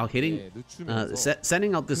side, and now hitting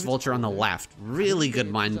sending out this vulture on the left. Really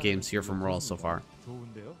good mind games here from Royal so far.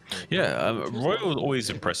 Yeah, Royal always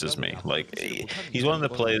impresses me. Like, he's one of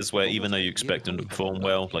the players where even though you expect him to perform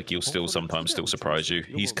well, like he'll sometimes surprise you.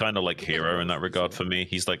 He's kind of like Hero in that regard for me.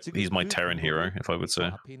 He's my Terran hero, if I would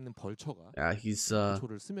say. Yeah, he's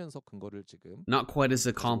not quite as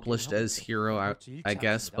accomplished as Hero, I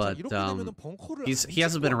guess, but he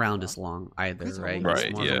hasn't been around as long either, right?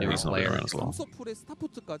 Right. Yeah, he's not been around as long.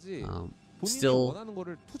 Still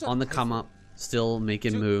on the come up. Still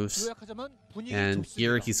making moves, and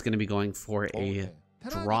here he's going to be going for a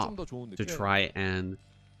drop to try and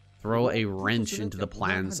throw a wrench into the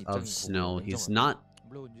plans of Snow. He's not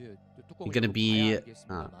going to be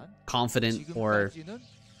confident or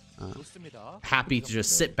happy to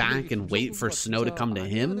just sit back and wait for Snow to come to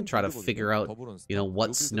him, try to figure out, you know,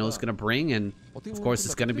 what Snow's going to bring. And of course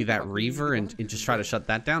it's going to be that Reaver and just try to shut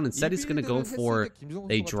that down. Instead he's going to go for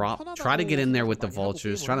a drop, try to get in there with the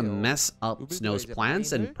vultures, try to mess up Snow's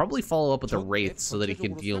plans, and probably follow up with a Wraith so that he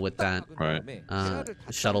can deal with that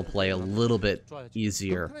shuttle play a little bit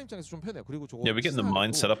easier. Yeah, we're getting the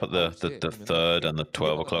mine set up at the 3rd and the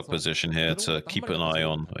 12 o'clock position here to keep an eye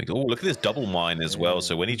on. Like, oh, look at this double mine as well.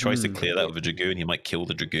 So when he tries to clear that with a Dragoon, he might kill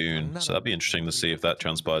the Dragoon. So that'd be interesting to see if that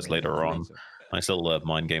transpires later on. Nice little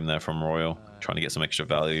mind game there from Royal, trying to get some extra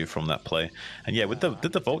value from that play. And yeah, with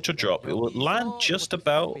the Vulture drop, it will land just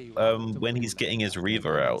about when he's getting his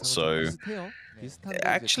Reaver out. So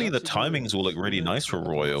actually the timings will look really nice for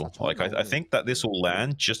Royal. Like I think that this will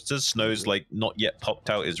land just as Snow's like not yet popped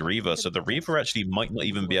out his Reaver. So the Reaver actually might not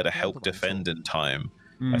even be able to help defend in time.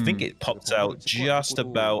 I think it pops out just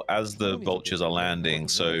about as the vultures are landing.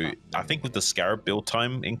 So I think with the Scarab build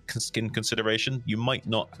time in consideration, you might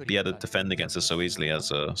not be able to defend against us so easily as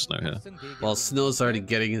Snow here. Well, Snow's already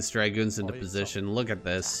getting his Dragoons into position. Look at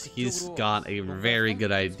this. He's got a very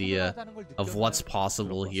good idea of what's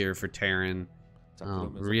possible here for Terran.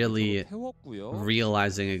 Really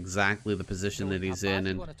realizing exactly the position that he's in,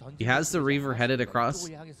 and he has the Reaver headed across,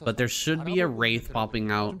 but there should be a Wraith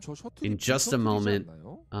popping out in just a moment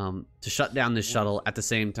to shut down this shuttle at the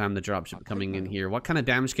same time the dropship coming in here. What kind of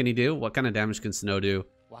damage can he do? What kind of damage can Snow do?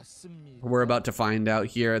 We're about to find out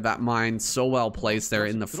here. That mine so well placed there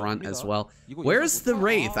in the front as well. Where's the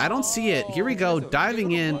Wraith? I don't see it. Here we go,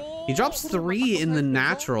 diving in. He drops 3 in the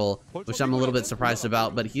natural, which I'm a little bit surprised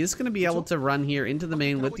about, but he is going to be able to run here into the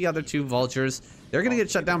main with the other 2 vultures. They're going to get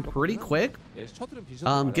shut down pretty quick.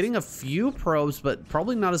 Getting a few probes, but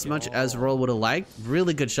probably not as much as Royal would have liked.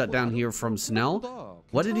 Really good shutdown here from Snell.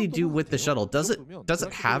 What did he do with the shuttle? Does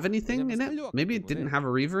it have anything in it? Maybe it didn't have a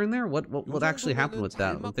Reaver in there? What actually happened with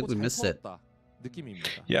that? I think we missed it.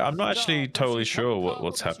 Yeah, I'm not actually totally sure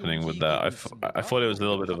what's happening with that. I thought it was a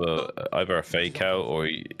little bit of either a fake out, or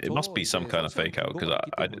it must be some kind of fake out, because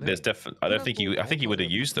I think he would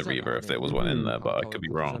have used the Reaver if there was one in there, but I could be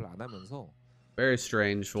wrong. Very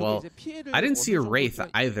strange. Well, I didn't see a Wraith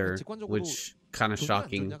either, which kind of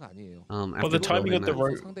shocking. Well, the timing of the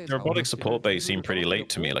robotic support base seemed pretty late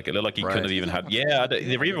to me. Like, it looked like he couldn't have even had... Yeah,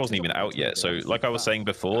 the Reaver wasn't even out yet. So, like I was saying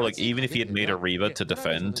before, like, even if he had made a Reaver to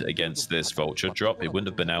defend against this Vulture drop, it wouldn't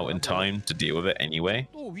have been out in time to deal with it anyway.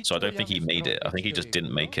 So I don't think he made it. I think he just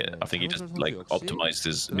didn't make it. I think he just, like, optimized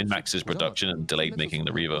his... min-maxed his production and delayed making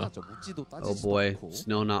the Reaver. Oh boy,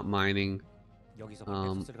 Snow not mining.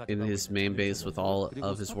 In his main base with all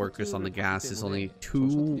of his workers on the gas. There's only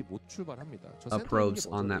 2 probes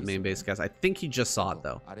on that main base gas. I think he just saw it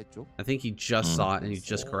though. I think he just saw it and he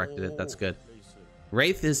just corrected it. That's good.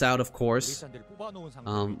 Wraith is out, of course.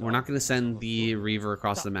 We're not going to send the Reaver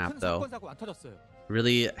across the map though.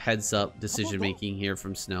 Really heads up decision making here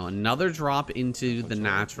from Snow. Another drop into the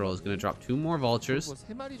natural is going to drop 2 more vultures.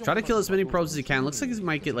 Try to kill as many probes as he can. Looks like he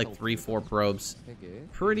might get like 3-4 probes.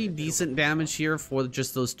 Pretty decent damage here for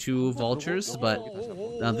just those 2 vultures, but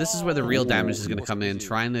this is where the real damage is going to come in.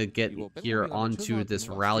 Trying to get here onto this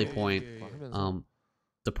rally point.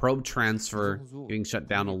 The probe transfer getting shut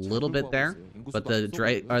down a little bit there, but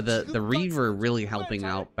the Reaver really helping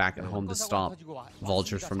out back at home to stop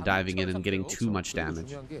vultures from diving in and getting too much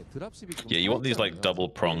damage. Yeah, you want these like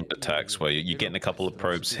double-pronged attacks where you're getting a couple of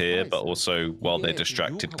probes here, but also while they're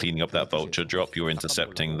distracted cleaning up that vulture drop, you're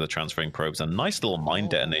intercepting the transferring probes. A nice little mine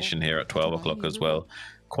detonation here at 12 o'clock as well.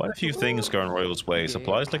 Quite a few things going Royal's way.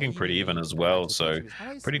 Supplies looking pretty even as well, so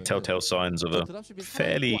pretty telltale signs of a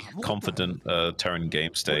fairly confident Terran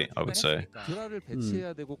game state, I would say.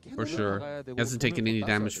 For sure. He hasn't taken any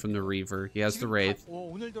damage from the Reaver. He has the Wraith.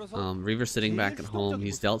 Reaver sitting back at home.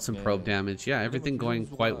 He's dealt some probe damage. Yeah, everything going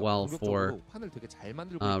quite well for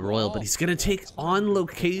Royal, but he's going to take on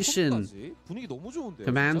location.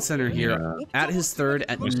 Command center here at his third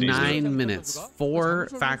at 9 minutes. 4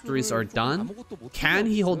 factories are done. Can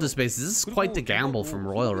he hold this base? This is quite the gamble from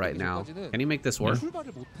Royal right now. Can he make this work?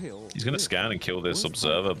 He's going to scan and kill this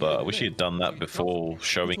observer, but I wish he had done that before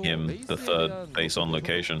showing him the 3rd base on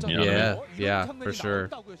location. You know what I mean? Yeah, for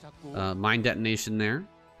sure. Mine detonation there.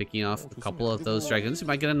 Picking off a couple of those dragons. He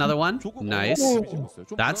might get another one. Nice.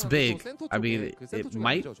 That's big. I mean, it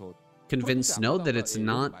might convince Snow that it's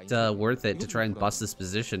not worth it to try and bust this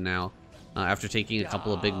position now. After taking a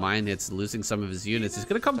couple of big mine hits and losing some of his units. He's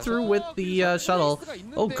going to come through with the shuttle.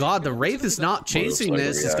 Oh god, the Wraith is not chasing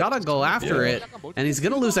this. He's got to go after it. And he's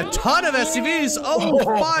going to lose a ton of SCVs. Oh,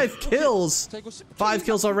 5 kills. 5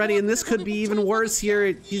 kills already, and this could be even worse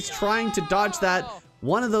here. He's trying to dodge that.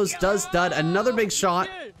 One of those does dud. Another big shot.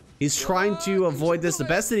 He's trying to avoid this the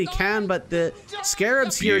best that he can, but the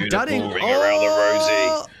Scarabs here dudding. Ring around the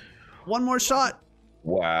rosy. One more shot.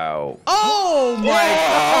 Wow. Oh my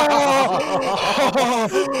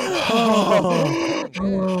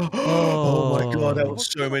Oh my god, that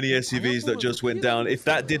was so many SCVs that just went down. If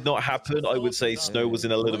that did not happen, I would say Snow was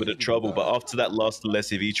in a little bit of trouble, but after that last little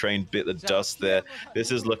SCV train bit the dust there,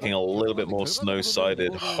 this is looking a little bit more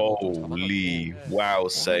Snow-sided. Holy wow,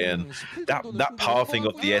 saying that pathing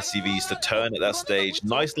of the SCVs to turn at that stage.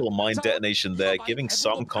 Nice little mine detonation there, giving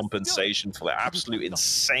some compensation for the absolute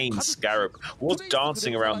insane Scarab. Was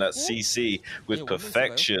dancing around that CC with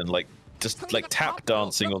perfection, just like tap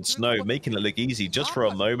dancing on Snow, making it look easy just for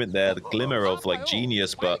a moment there, the glimmer of like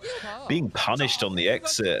genius, but being punished on the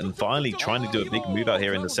exit and finally trying to do a big move out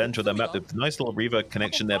here in the center of the map. The nice little Reaver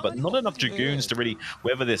connection there, but not enough Dragoons to really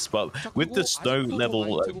weather this. But with the Snow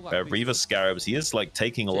level Reaver Scarabs, he is like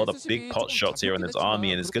taking a lot of big pot shots here in his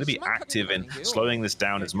army and is going to be active in slowing this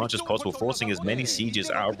down as much as possible, forcing as many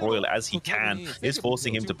sieges out of Royal as he can, is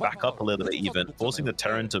forcing him to back up a little bit even, forcing the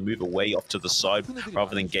Terran to move away off to the side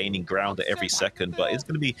rather than gaining ground at every second, but it's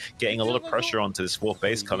going to be getting a lot of pressure onto this 4th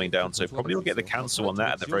base coming down, so probably will get the cancel on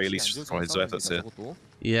that at the very least for his efforts here.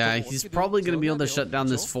 Yeah, he's probably going to be able to shut down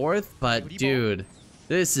this 4th, but dude,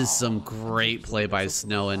 this is some great play by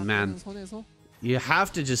Snow, and man, you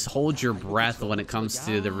have to just hold your breath when it comes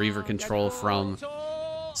to the Reaver control from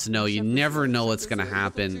Snow. You never know what's going to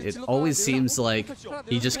happen. It always seems like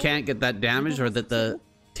he just can't get that damage, or that the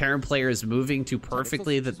Terran player is moving too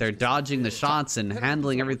perfectly, that they're dodging the shots and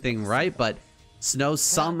handling everything right, but Snow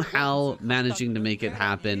somehow managing to make it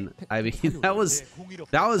happen. I mean, that was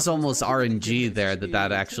almost RNG there,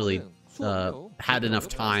 that actually had enough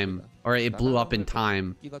time, or it blew up in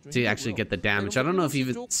time to actually get the damage. I don't know if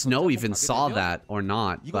even Snow even saw that or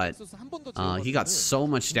not, but he got so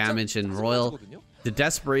much damage, and Royal, the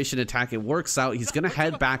desperation attack, it works out. He's gonna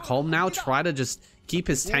head back home now, try to just keep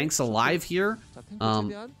his tanks alive here.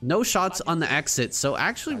 No shots on the exit, so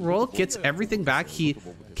actually Royal gets everything back. He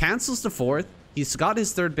cancels the 4th, he's got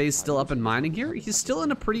his third base still up and mining here. He's still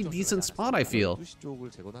in a pretty decent spot, I feel.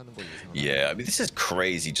 Yeah, I mean, this is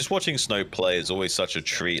crazy. Just watching Snow play is always such a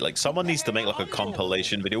treat. Like, someone needs to make like a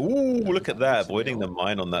compilation video. Ooh, look at that, avoiding the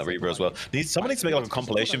mine on that Reaver as well. Someone needs to make like a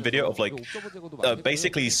compilation video of like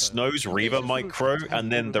basically Snow's Reaver micro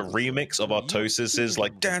and then the remix of Artosis's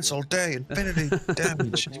like dance all day, infinity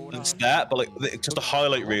damage. It's that, but like just a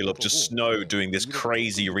highlight reel of just Snow doing this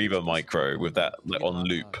crazy Reaver micro with that like on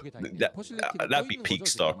loop. That'd be peak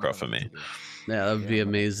StarCraft for me. Yeah, that would be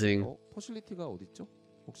amazing.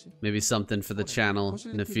 Maybe something for the channel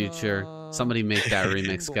in the future. Somebody make that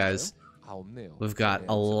remix, guys. We've got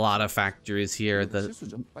a lot of factories here. The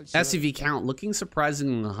SCV count looking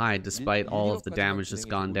surprisingly high despite all of the damage that's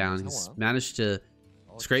gone down. He's managed to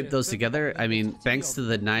scrape those together. I mean, thanks to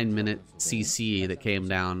the 9-minute CC that came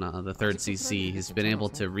down, the third CC, he's been able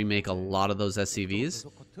to remake a lot of those SCVs.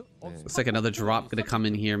 Looks like another drop gonna come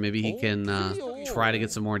in here. Maybe he can try to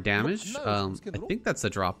get some more damage. I think that's the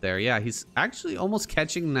drop there. Yeah, he's actually almost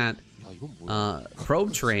catching that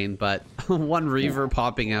probe train, but one Reaver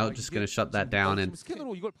popping out, just gonna shut that down. And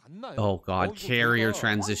oh god, carrier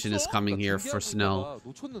transition is coming here for Snow.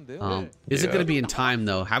 Is it gonna be in time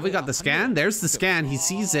though? Have we got the scan? There's the scan. He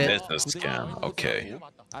sees it. There's the scan. Okay.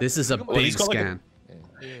 This is a big scan.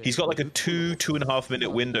 He's got like a 2.5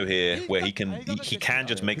 minute window here where he can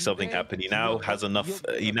just make something happen. He now has enough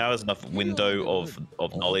window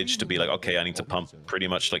of knowledge to be like, okay, I need to pump pretty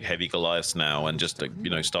much like heavy Goliaths now and just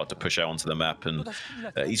start to push out onto the map. And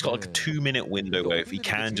he's got like a 2-minute window where if he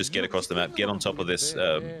can just get across the map, get on top of this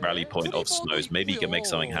rally point of Snow's, maybe he can make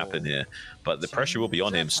something happen here. But the pressure will be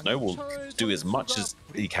on him. Snow will do as much as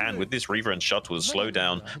he can with this Reaver and Shuttle, slow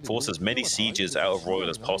down, force as many sieges out of Royal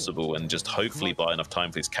as possible, and just hopefully buy enough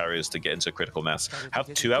time for his carriers to get into critical mass.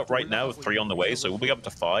 Have 2 out right now, 3 on the way, so we'll be up to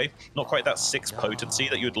 5. Not quite that 6 potency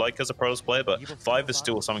that you'd like as a Protoss player, but 5 is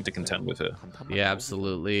still something to contend with here. Yeah,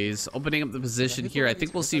 absolutely. He's opening up the position here. I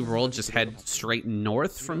think we'll see Royal just head straight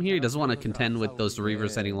north from here. He doesn't want to contend with those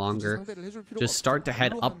Reavers any longer. Just start to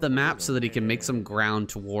head up the map so that he can make some ground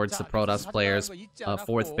towards the Protoss players.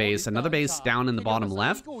 4th base, another base down in the bottom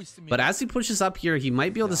left. But as he pushes up here, he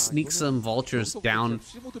might be able to sneak some vultures down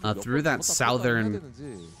through that southern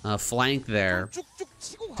flank there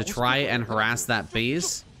to try and harass that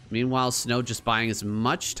base. Meanwhile, Snow just buying as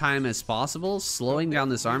much time as possible, slowing down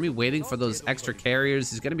this army, waiting for those extra carriers.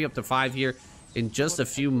 He's going to be up to 5 here in just a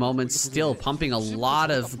few moments, still pumping a lot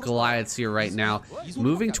of Goliaths here right now,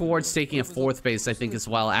 moving towards taking a 4th base, I think, as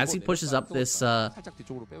well. As he pushes up this north,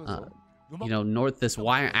 this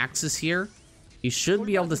y-axis here, he should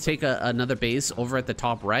be able to take another base over at the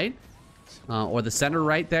top right, or the center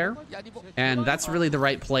right there, and that's really the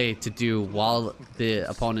right play to do while the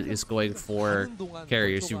opponent is going for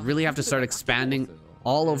carriers. You really have to start expanding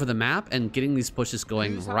all over the map and getting these pushes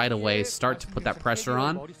going right away. Start to put that pressure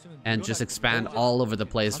on and just expand all over the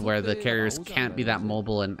place where the carriers can't be that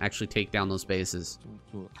mobile and actually take down those bases.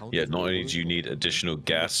 Yeah, not only do you need additional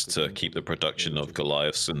gas to keep the production of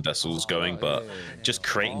Goliaths and vessels going, but just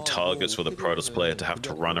creating targets for the Protoss player to have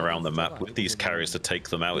to run around the map with these carriers to take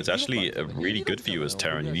them out is actually really good for you as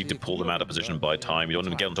Terran. You need to pull them out of position by time. You don't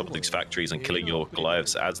want to get on top of these factories and killing your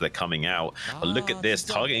Goliaths as they're coming out. But look at this,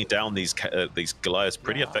 targeting down these Goliaths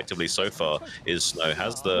pretty effectively so far is Snow.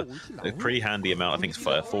 Has a pretty handy amount, I think it's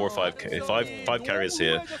 4 or 5 carriers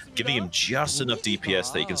here, giving him just enough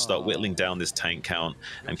DPS that he can start whittling down this tank count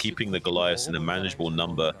and keeping the Goliaths in a manageable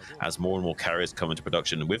number as more and more carriers come into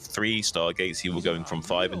production. With 3 Stargates, he will going from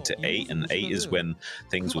 5 into 8, and 8 is when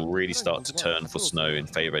things will really start to turn for Snow in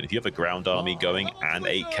favor. And if you have a ground army going and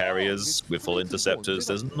 8 carriers with full interceptors,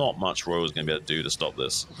 there's not much Royal's going to be able to do to stop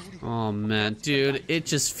this. Oh man, dude, it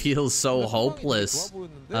just feels so hopeless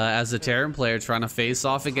as a Terran player trying to face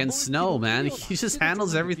off against Snow, man. He just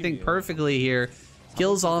handles everything perfectly here.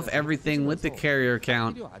 Kills off everything with the carrier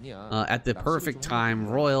count at the perfect time.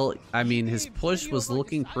 Royal, I mean, his push was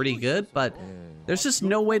looking pretty good, but there's just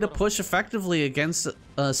no way to push effectively against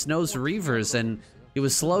Snow's Reavers, and he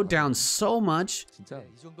was slowed down so much.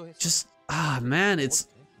 Just, man, it's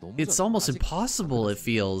almost impossible, it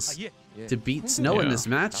feels, to beat Snow in this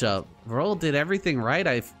matchup. Royal did everything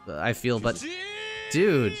right, I feel, but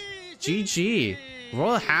dude, GG.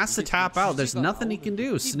 Royal has to tap out. There's nothing he can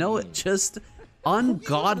do. Snow just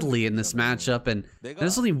ungodly in this matchup, and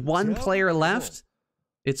there's only 1 player left.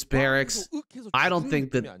 It's Barracks. I don't think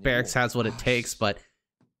that Barracks has what it takes, but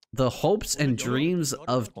the hopes and dreams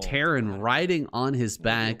of Terran riding on his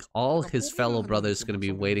back. All his fellow brothers going to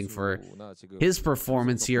be waiting for his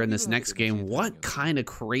performance here in this next game. What kind of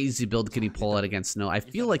crazy build can he pull out against Snow? I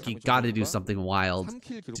feel like he got to do something wild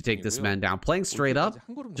to take this man down. Playing straight up,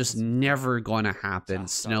 just never going to happen.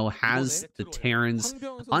 Snow has the Terrans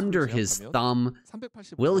under his thumb.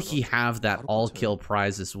 Will he have that all-kill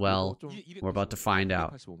prize as well? We're about to find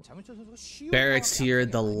out. Barracks here,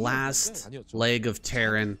 the last leg of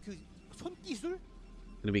Terran.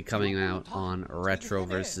 Gonna be coming out on Retro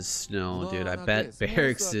versus Snow, dude. I bet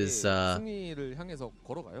Barracks is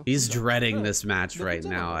he's dreading this match right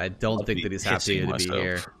now. I don't think that he's happy to be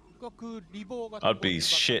here. I'd be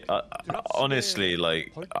shit. Honestly,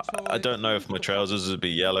 like, I don't know if my trousers would be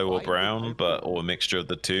yellow or brown, or a mixture of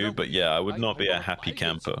the two. But yeah, I would not be a happy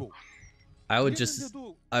camper. I would just,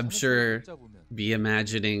 I'm sure, be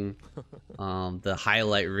imagining the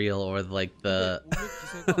highlight reel or like the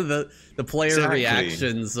the player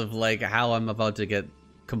reactions of like how I'm about to get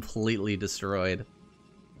completely destroyed.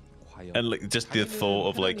 And like just the thought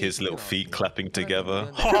of like his little feet clapping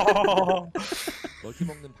together.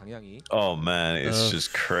 Oh man, it's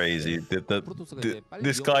just crazy.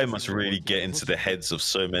 This guy must really get into the heads of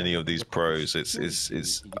so many of these pros.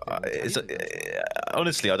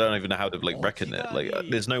 Honestly, I don't even know how to like reckon it. Like,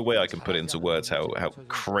 there's no way I can put it into words how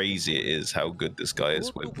crazy it is, how good this guy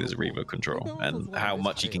is with his remote control, and how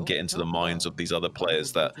much he can get into the minds of these other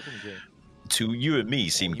players that, to you and me,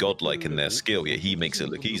 seem godlike in their skill, yet he makes it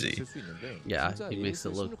look easy. Yeah, he makes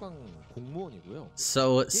it look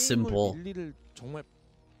so simple.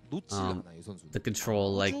 The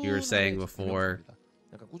control, like you were saying before,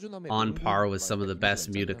 on par with some of the best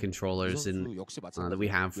muta controllers that we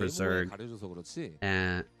have for Zerg.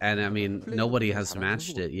 And I mean, nobody has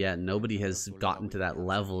matched it yet. Nobody has gotten to that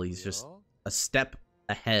level. He's just a step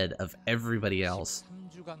ahead of everybody else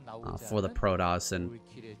for the Protoss, and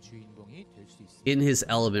in his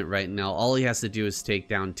element right now. All he has to do is take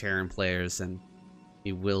down Terran players, and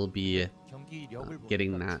he will be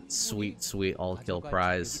getting that sweet all-kill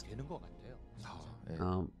prize.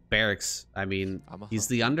 Barracks, I mean, he's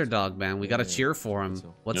the underdog, man. We gotta cheer for him.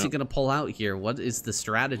 What's he gonna pull out here? What is the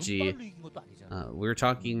strategy? We were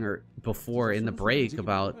talking before in the break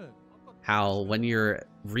about how when you're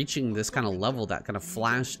reaching this kind of level, that kind of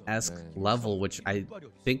Flash-esque level, which I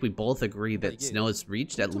think we both agree that Snow has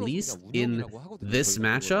reached, at least in this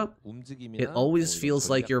matchup, it always feels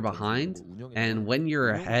like you're behind, and when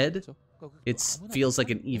you're ahead, it feels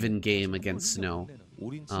like an even game against Snow.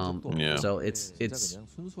 So it's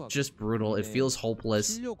just brutal. It feels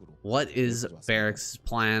hopeless. What is Barracks'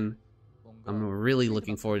 plan? I'm really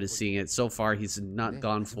looking forward to seeing it. So far, he's not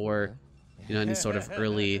gone for any sort of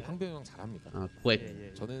early, quick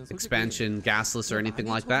expansion, gasless or anything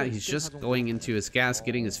like that. He's just going into his gas,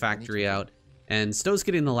 getting his factory out, and Snow's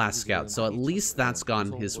getting the last scout. So at least that's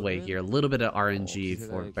gone his way here. A little bit of RNG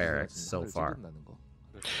for Barracks so far.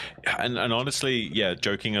 And honestly, yeah,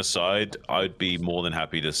 joking aside, I'd be more than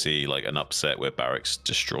happy to see like an upset where Barracks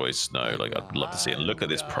destroys Snow. Like, I'd love to see it. Look at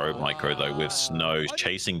this pro micro though, with Snow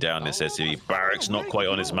chasing down this SCV. Barracks not quite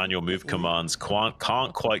on his manual move commands, can't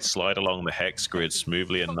quite slide along the hex grid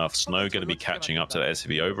smoothly enough. Snow going to be catching up to the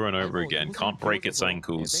SCV over and over again, can't break its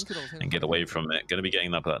ankles and get away from it. Going to be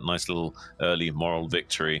getting up that nice little early moral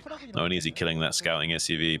victory. Not only is he killing that scouting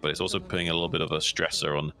SCV, but it's also putting a little bit of a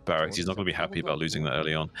stressor on Barracks. He's not going to be happy about losing that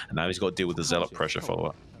early on, and now he's got to deal with the zealot pressure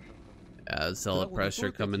follow-up. Yeah, zealot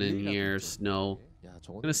pressure coming in here. Snow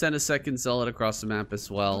gonna send a second zealot across the map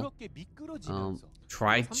as well.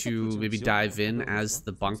 Try to maybe dive in as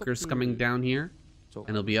the bunker's coming down here, and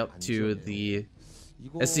it'll be up to the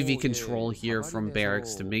SCV control here from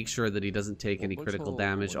Barracks to make sure that he doesn't take any critical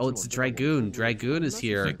damage. Oh, it's a Dragoon. Dragoon is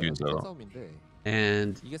here.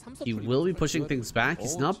 And he will be pushing things back.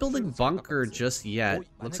 He's not building bunker just yet.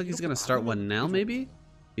 Looks like he's gonna start one now, maybe?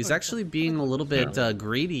 He's actually being a little bit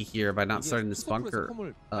greedy here by not starting this bunker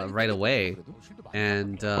right away.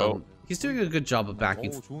 And he's doing a good job of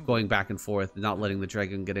going back and forth, not letting the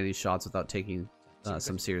Dragon get any shots without taking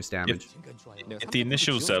some serious damage. If the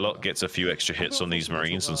initial Zealot gets a few extra hits on these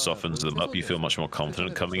Marines and softens them up, you feel much more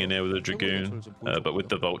confident coming in here with a Dragoon. But with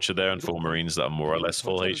the Vulture there and 4 Marines that are more or less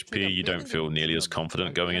full HP, you don't feel nearly as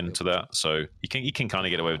confident going into that. So you can kind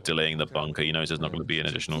of get away with delaying the bunker. You know there's not going to be an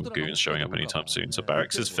additional goons showing up anytime soon. So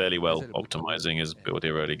Barracks is fairly well optimizing his build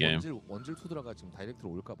here early game.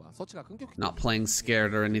 Not playing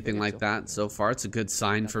scared or anything like that so far. It's a good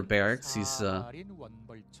sign for Barracks. He's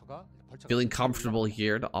feeling comfortable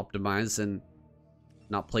here to optimize and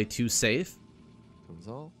not play too safe.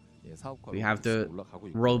 We have the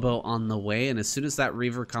Robo on the way, and as soon as that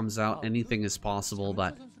Reaver comes out, anything is possible,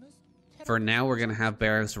 but for now, we're going to have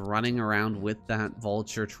Barracks running around with that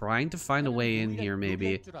Vulture, trying to find a way in here,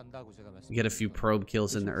 maybe. Get a few probe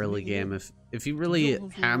kills in the early game. If he really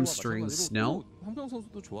hamstrings Snow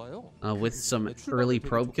with some early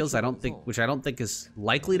probe kills, which I don't think is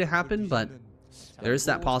likely to happen, but there's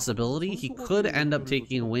that possibility. He could end up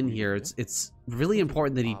taking a win here. It's really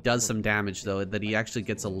important that he does some damage, though, that he actually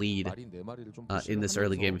gets a lead in this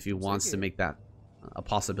early game if he wants to make that a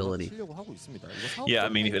possibility. Yeah, I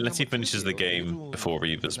mean, unless he finishes the game before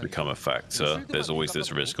Reavers become a factor, there's always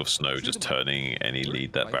this risk of Snow just turning any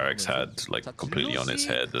lead that Barracks had like completely on its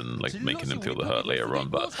head and like making him feel the hurt later on.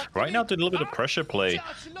 But right now, doing a little bit of pressure play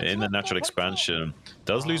in the natural expansion.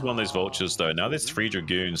 Does lose one of those Vultures though. Now there's 3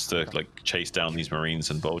 Dragoons to like chase down these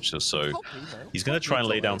Marines and Vultures, so he's going to try and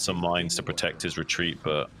lay down some mines to protect his retreat,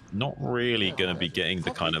 but not really going to be getting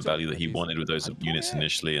the kind of value that he wanted with those units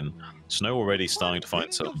initially. And Snow already starting to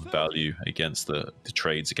find some value against the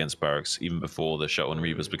trades against Barracks even before the Shuttle and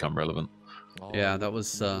Reavers become relevant. Yeah, that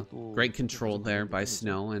was great control there by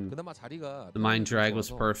Snow, and the Mine Drag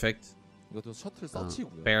was perfect.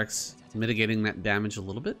 Barracks mitigating that damage a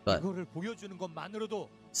little bit, but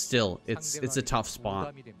still, it's a tough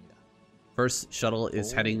spot. First shuttle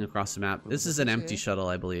is heading across the map. This is an empty shuttle,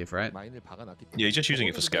 I believe, right? Yeah, he's just using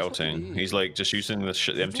it for scouting. He's like just using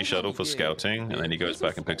the empty shuttle for scouting, and then he goes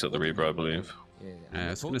back and picks up the Reaver, I believe.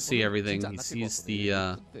 He's going to see everything. He sees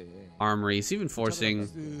the armory. He's even forcing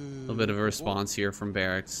a little bit of a response here from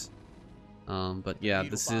Barracks. But yeah,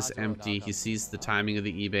 this is empty. He sees the timing of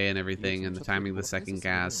the eBay and everything, and the timing of the second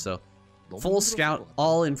gas. So full scout,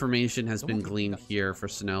 all information has been gleaned here for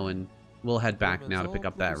Snow, and we'll head back now to pick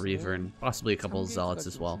up that Reaver and possibly a couple of Zealots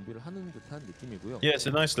as well. Yeah, it's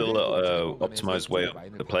a nice little optimized way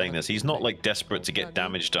of playing this. He's not like desperate to get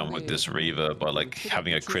damage done with this Reaver by like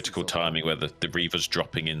having a critical timing where the Reaver's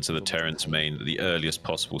dropping into the Terran's main at the earliest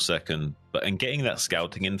possible second. And getting that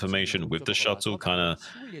scouting information with the shuttle kind of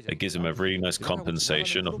it gives him a really nice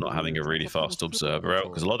compensation of not having a really fast observer out,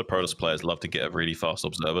 because a lot of Protoss players love to get a really fast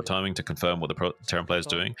observer timing to confirm what the Terran player's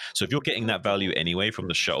doing. So if you're getting that value anyway from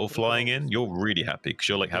the shuttle flying in, you're really happy because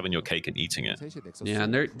you're like having your cake and eating it. Yeah,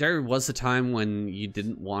 and there was a time when you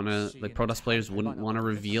didn't want to, like Protoss players wouldn't want to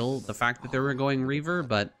reveal the fact that they were going Reaver,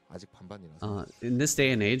 but in this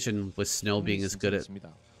day and age, and with Snow being as good at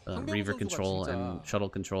Reaver control and shuttle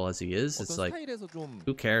control as he is, it's like,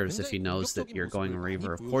 who cares if he knows that you're going a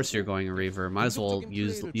Reaver? Of course you're going a Reaver. Might as well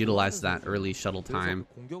utilize that early shuttle time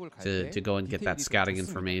to go and get that scouting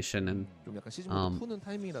information. And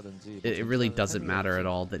it really doesn't matter at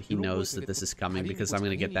all that he knows that this is coming, because I'm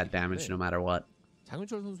going to get that damage no matter what.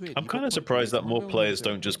 I'm kind of surprised that more players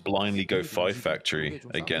don't just blindly go 5 factory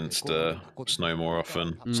against Snow more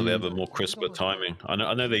often, so they have a more crisper timing. I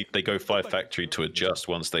know they go 5 factory to adjust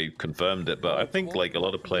once they confirmed it, but I think like a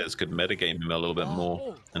lot of players could metagame him a little bit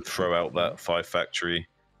more and throw out that 5 factory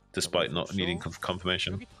despite not needing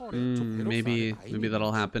confirmation. Maybe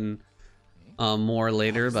that'll happen more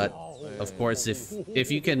later, but of course if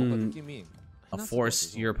you can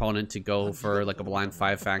force your opponent to go for like a blind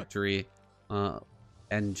 5 factory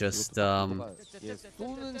and just get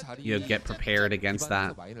prepared against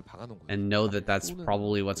that and know that that's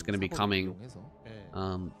probably what's going to be coming,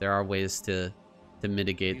 there are ways to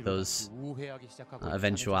mitigate those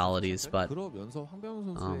eventualities. But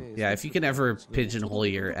yeah, if you can ever pigeonhole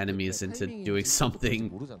your enemies into doing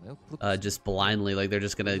something just blindly, like they're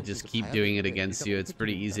just gonna keep doing it against you, it's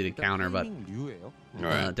pretty easy to counter. But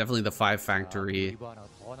definitely the 5 factory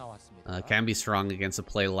can be strong against a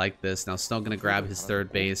play like this. Now Snow gonna grab his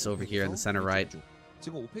 3rd base over here in the center right.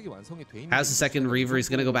 Has the 2nd Reaver. He's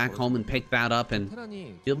gonna go back home and pick that up,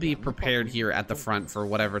 and he'll be prepared here at the front for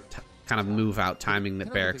whatever kind of move out timing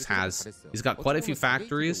that Barracks has. He's got quite a few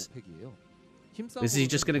factories. Is he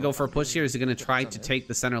just going to go for a push here? Is he going to try to take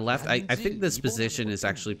the center left? I think this position is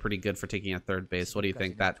actually pretty good for taking a 3rd base. What do you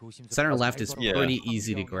think? That center left is pretty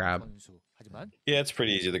easy to grab. Yeah, it's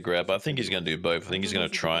pretty easy to grab. I think he's going to do both. I think he's going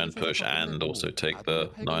to try and push and also take the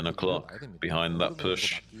 9 o'clock behind that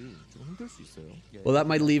push. Well, that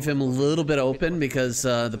might leave him a little bit open, because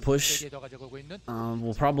the push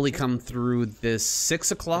will probably come through this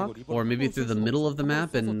 6 o'clock or maybe through the middle of the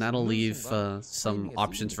map, and that'll leave some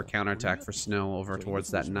options for counterattack for Snow over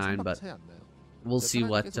towards that 9. But we'll see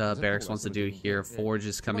what Barracks wants to do here. Forge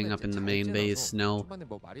is coming up in the main base. Snow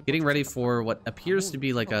getting ready for what appears to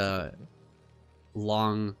be like a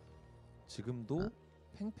long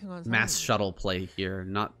mass shuttle play here.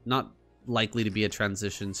 Not likely to be a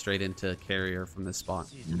transition straight into carrier from this spot.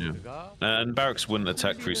 Yeah. And Barracks wouldn't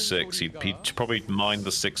attack through 6. He'd probably mine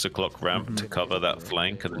the 6 o'clock ramp to cover that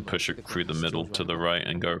flank and then push it through the middle to the right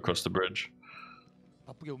and go across the bridge.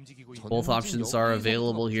 Both options are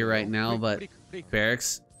available here right now, but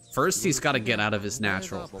Barracks, first he's got to get out of his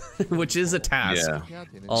natural, which is a task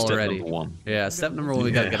already. Step number one. Yeah, step number one,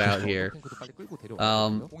 we got to get out here.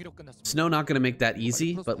 Snow not going to make that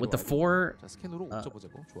easy, but with the four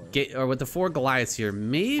Goliaths here,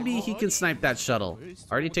 maybe he can snipe that shuttle.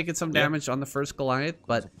 Already taken some damage on the first Goliath,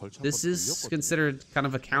 but this is considered kind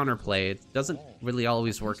of a counterplay. It doesn't really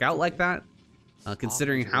always work out like that,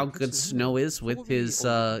 considering how good Snow is with his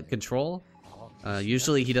control.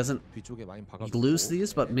 Usually he doesn't lose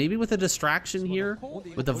these, but maybe with a distraction here,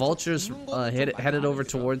 with the vultures headed over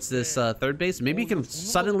towards this third base, maybe he can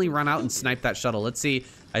suddenly run out and snipe that shuttle. Let's see.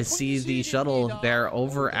 I see the shuttle there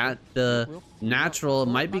over at the natural.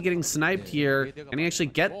 Might be getting sniped here. Can he actually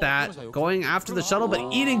get that? Going after the shuttle,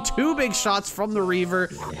 but eating two big shots from the Reaver,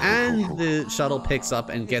 and the shuttle picks up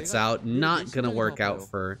and gets out. Not gonna work out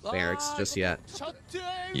for Barracks just yet.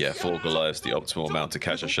 Yeah, 4 Goliaths, the optimal amount to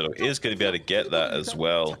catch a shuttle, is going to be able to get that as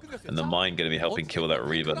well, and the mine going to be helping kill that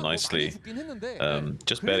Reaver nicely.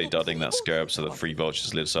 Just barely dotting that Scarab so the 3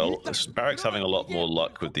 vultures live. So Barracks having a lot more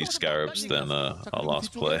luck with these Scarabs than our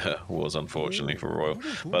last player was, unfortunately, for Royal.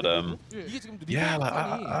 But yeah,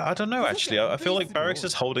 I don't know, actually. I feel like Barracks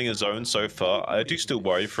is holding his own so far. I do still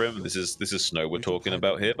worry for him. This is Snow we're talking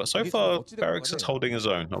about here, but so far Barracks is holding his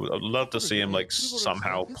own. I'd love to see him like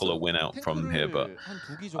somehow pull a win out from here, but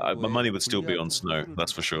my money would still be on Snow,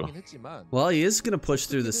 that's for sure. Well, he is going to push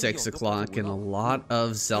through the 6 o'clock, and a lot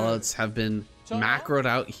of Zealots have been macroed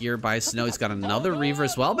out here by Snow. He's got another Reaver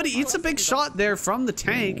as well, but he eats a big shot there from the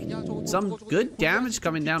tank. Some good damage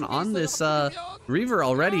coming down on this Reaver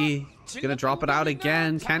already. He's gonna drop it out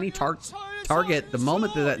again. Can he target the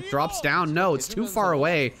moment that drops down? No, it's too far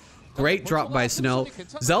away. Great drop by Snow.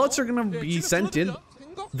 Zealots are gonna be sent in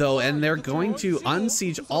though, and they're going to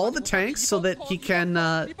unsiege all the tanks so that he can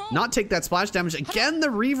not take that splash damage. Again, the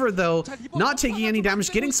Reaver, though, not taking any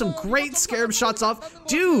damage, getting some great Scarab shots off.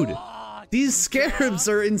 Dude, these Scarabs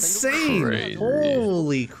are insane. Crazy.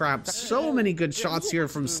 Holy crap. So many good shots here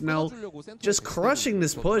from Snow. Just crushing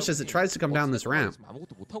this push as it tries to come down this ramp.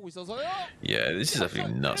 Yeah, this is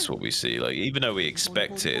absolutely nuts what we see. Like, even though we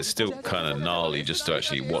expect it, it's still kind of gnarly just to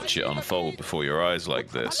actually watch it unfold before your eyes like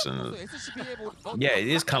this. And yeah, it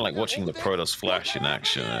is kind of like watching the Protoss flash in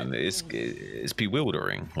action, and it's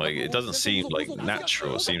bewildering. Like, it doesn't seem like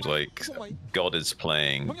natural. It seems like God is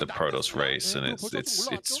playing the Protoss race, and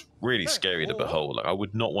it's really scary to behold. Like, I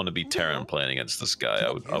would not want to be Terran playing against this guy.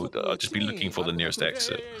 I'd just be looking for the nearest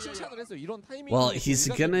exit. Well, he's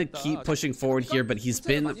gonna keep pushing forward here, but he's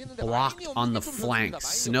been blocked on the flank.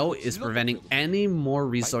 Snow is preventing any more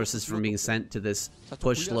resources from being sent to this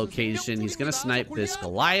push location. He's gonna snipe this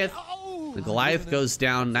Goliath. The Goliath goes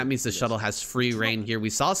down. That means the shuttle has free reign here.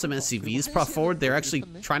 We saw some SCVs prop forward. They're actually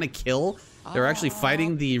trying to kill. They're actually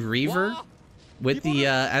fighting the Reaver with the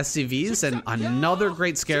SCVs, and another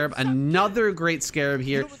great Scarab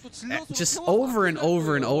here. Just over and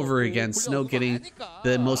over and over again, Snow getting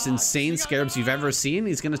the most insane Scarabs you've ever seen.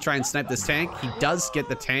 He's gonna try and snipe this tank. He does get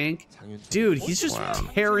the tank. Dude, he's just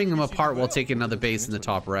tearing him apart while taking another base in the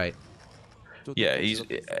top right. Yeah,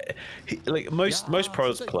 like most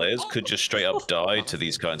Protoss players could just straight up die to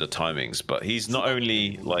these kinds of timings, but he's not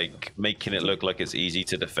only like making it look like it's easy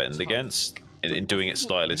to defend against in doing it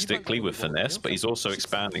stylistically with finesse, but he's also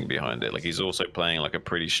expanding behind it. Like, he's also playing like a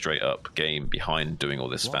pretty straight up game behind doing all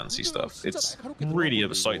this fancy stuff. It's really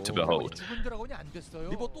a sight to behold.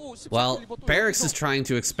 Well, Barracks is trying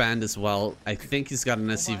to expand as well. I think he's got an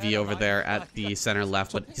SCV over there at the center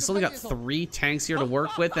left, but he's only got 3 tanks here to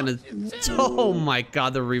work with, and oh my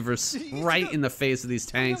god, the Reaver's right in the face of these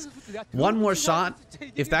tanks. One more shot.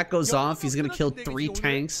 If that goes off, he's gonna kill 3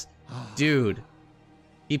 tanks. Dude,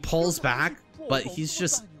 he pulls back, but he's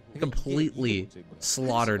just completely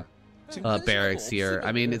slaughtered Barracks here.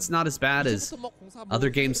 I mean, it's not as bad as other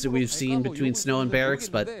games that we've seen between Snow and Barracks,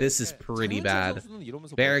 but this is pretty bad.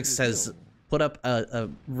 Barracks has put up a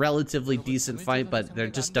relatively decent fight, but there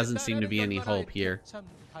just doesn't seem to be any hope here.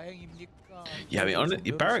 Yeah, I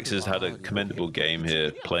mean, Barracks has had a commendable game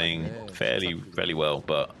here, playing fairly well,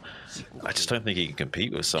 but I just don't think he can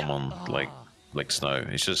compete with someone like Snow.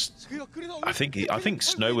 It's just, I think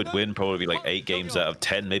Snow would win probably like 8 games out of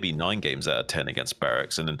 10, maybe 9 games out of 10 against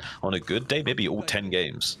Barracks, and then on a good day, maybe all 10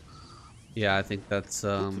 games. Yeah, I think that's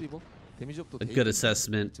a good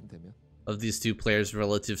assessment of these two players'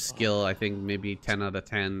 relative skill. I think maybe 10 out of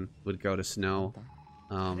 10 would go to Snow.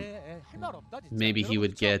 Maybe he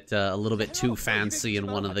would get a little bit too fancy in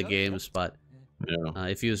one of the games, but yeah.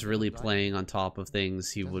 If he was really playing on top of things,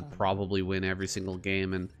 he would probably win every single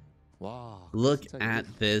game. And Look at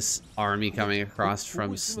this army coming across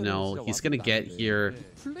from Snow. He's gonna get here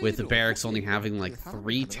with the barracks only having like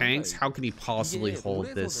 3 tanks. How can he possibly hold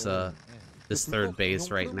this this third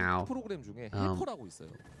base right now?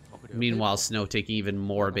 Meanwhile, Snow taking even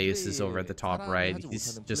more bases over at the top right.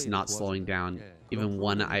 He's just not slowing down even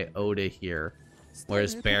 1 iota here.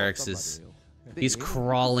 Whereas Barracks he's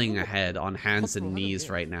crawling ahead on hands and knees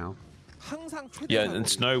right now. Yeah, and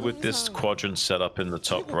Snow with this quadrant set up in the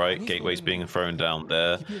top right, gateways being thrown down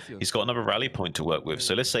there, he's got another rally point to work with.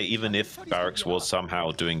 So let's say even if Barracks was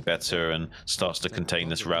somehow doing better and starts to contain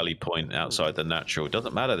this rally point outside the natural, it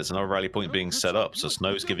doesn't matter, there's another rally point being set up. So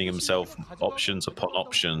Snow's giving himself options upon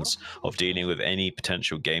options of dealing with any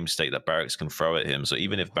potential game state that Barracks can throw at him. So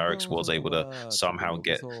even if Barracks was able to somehow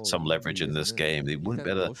get some leverage in this game, they wouldn't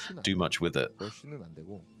better do much with it.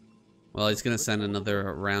 Well, he's going to send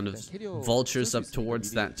another round of vultures up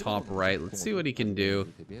towards that top right. Let's see what he can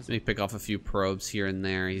do. Let me pick off a few probes here and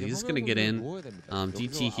there. He's going to get in.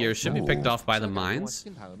 DT here should be picked off by the mines.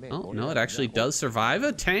 Oh, no, it actually does survive.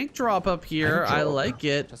 A tank drop up here. I like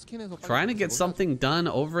it. Trying to get something done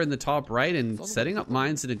over in the top right and setting up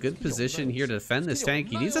mines in a good position here to defend this tank.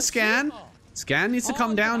 He needs a scan. Scan needs to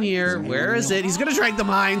come down here. Where is it? He's going to drag the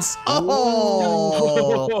mines.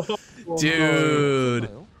 Oh, dude.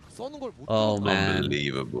 Oh man,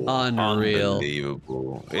 unbelievable, unreal,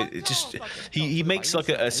 unbelievable. It just he makes like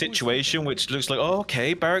a situation which looks like, oh,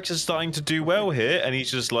 okay, Barracks is starting to do well here, and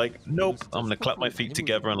he's just like, nope, I'm gonna clap my feet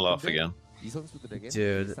together and laugh again.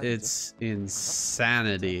 Dude, it's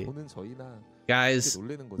insanity. Guys,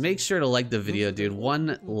 make sure to like the video, dude.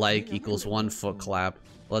 1 like equals 1 foot clap.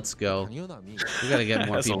 Let's go. We gotta get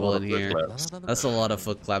more people in here. That's a lot of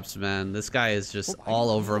foot claps, man. This guy is just all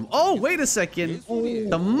over him. Oh, wait a second.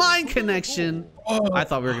 The mine connection. I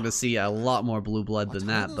thought we were gonna see a lot more blue blood than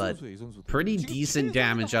that, but pretty decent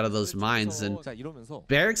damage out of those mines. And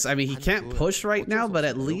Barracks, I mean, he can't push right now, but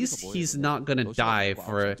at least he's not gonna die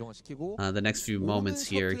for the next few moments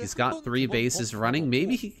here. He's got 3 bases running.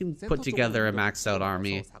 Maybe he can put together a maxed out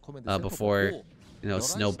army before, you know,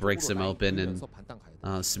 Snow breaks him open and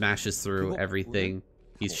smashes through everything.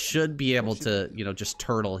 He should be able to, you know, just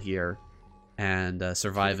turtle here and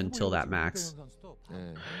survive until that max.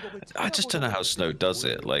 I just don't know how Snow does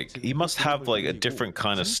it. Like, he must have like a different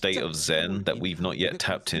kind of state of zen that we've not yet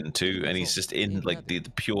tapped into, and he's just in like the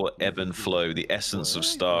pure ebb and flow, the essence of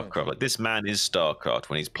Starcraft. Like, this man is Starcraft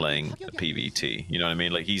when he's playing PvT. You know what I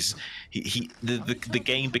mean? Like, the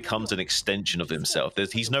game becomes an extension of himself.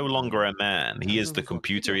 He's no longer a man. He is the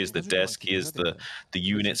computer. He is the desk. He is the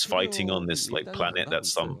units fighting on this like planet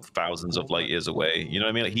that's some thousands of light years away. You know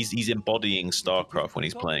what I mean? Like, he's embodying Starcraft when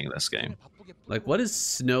he's playing this game. Like, what is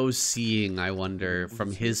Snow seeing, I wonder,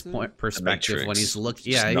 from his perspective when he's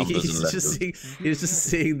looking? Yeah, he's just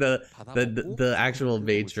seeing the actual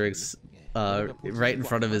Matrix right in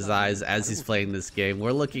front of his eyes as he's playing this game.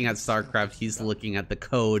 We're looking at StarCraft. He's looking at the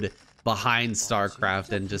code behind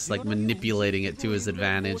StarCraft and just like manipulating it to his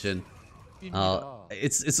advantage. And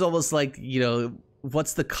it's almost like, you know,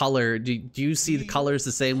 what's the color? Do you see the colors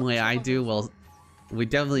the same way I do? Well, we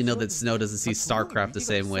definitely know that Snow doesn't see StarCraft the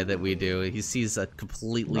same way that we do. He sees a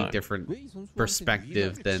completely different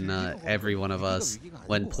perspective than every one of us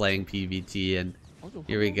when playing PvT. And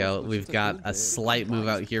here we go. We've got a slight move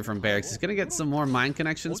out here from Barracks. He's going to get some more mine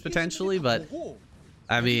connections potentially, but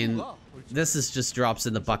I mean, this is just drops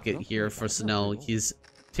in the bucket here for Snow. He's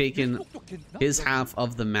taken his half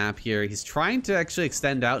of the map here. He's trying to actually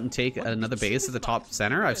extend out and take another base at the top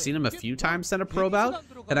center. I've seen him a few times send a probe out,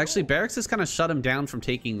 and actually Barracks has kind of shut him down from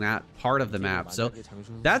taking that part of the map. So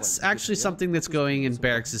that's actually something that's going in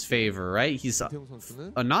Barracks' favor, right? He's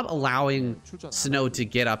not allowing Snow to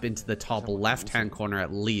get up into the top left-hand corner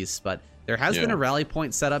at least, but there has been a rally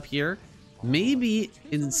point set up here. Maybe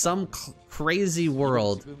in some crazy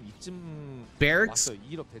world, Barracks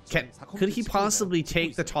could he possibly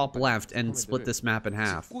take the top left and split this map in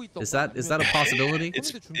half? Is that a possibility?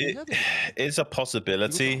 It's a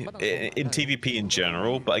possibility in TVP in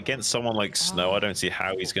general, but against someone like Snow, I don't see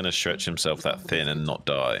how he's going to stretch himself that thin and not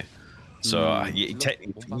die. So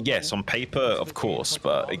yes, on paper, of course,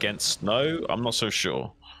 but against Snow, I'm not so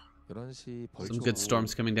sure. Some good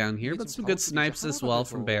storms coming down here, but some good snipes as well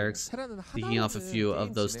from Barracks, taking off a few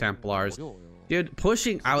of those Templars. Dude,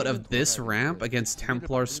 pushing out of this ramp against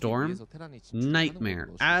Templar Storm, nightmare.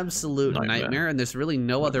 Absolute nightmare, and there's really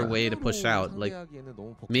no other way to push out. Like,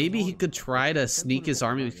 maybe he could try to sneak his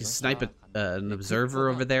army, he could snipe an observer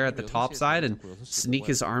over there at the top side and sneak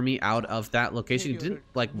his army out of that location. He didn't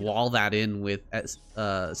like wall that in with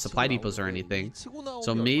supply depots or anything,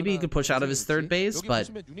 so maybe he could push out of his third base. But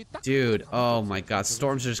dude, oh my god,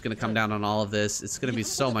 storms are just gonna come down on all of this. It's gonna be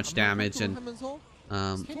so much damage, and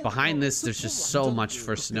behind this there's just so much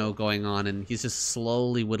for Snow going on, and he's just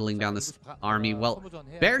slowly whittling down this army. Well,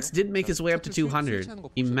 Barracks did make his way up to 200.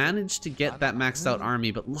 He managed to get that maxed out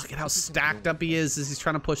army, but look at how stacked up he is as he's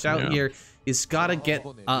trying to push out here. He's got to get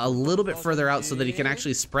a little bit further out so that he can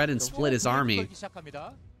actually spread and split his army.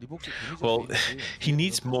 Well, he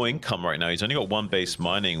needs more income right now. He's only got one base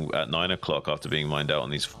mining at 9 o'clock after being mined out on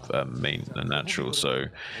these main and natural. So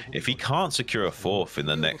if he can't secure a fourth in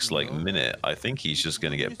the next like minute, I think he's just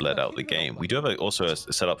going to get bled out the game. We do have also a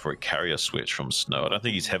setup for a carrier switch from Snow. I don't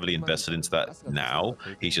think he's heavily invested into that now.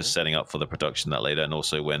 He's just setting up for the production that later. And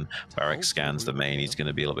also when Barrack scans the main, he's going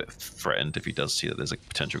to be a little bit threatened if he does see that there's a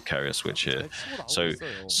potential carrier switch here. So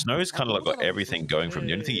Snow's kind of like got everything going from.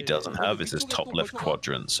 The only thing he doesn't have is this top left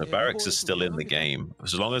quadrant. So Barracks is still in the game.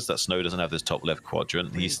 As long as that Snow doesn't have this top left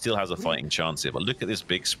quadrant, he still has a fighting chance here. But look at this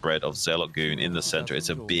big spread of Zealot Goon in the center. It's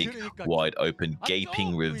a big, wide open,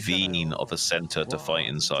 gaping ravine of a center to fight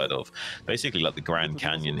inside of. Basically like the Grand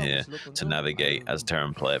Canyon here to navigate as a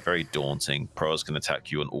Terran player. Very daunting. Pros can attack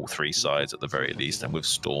you on all three sides at the very least. And with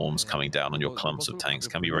storms coming down on your clumps of tanks,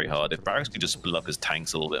 can be very hard. If Barracks could just split up his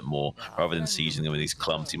tanks a little bit more, rather than sieging them with these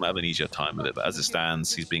clumps, he might have an easier time with it. But as it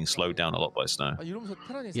stands, he's being slowed down a lot by Snow.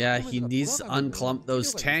 Yeah, he needs to unclump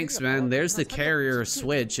those tanks, man. There's the carrier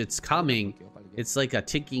switch. It's coming. It's like a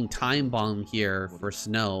ticking time bomb here for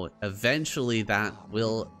Snow. Eventually that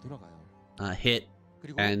will hit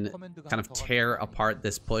and kind of tear apart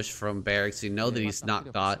this push from Barracks. You know that he's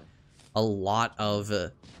not got a lot of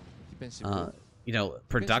you know,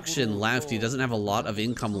 production left. He doesn't have a lot of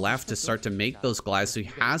income left to start to make those glides, so he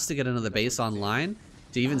has to get another base online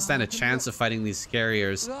to even stand a chance of fighting these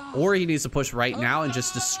carriers, or he needs to push right now and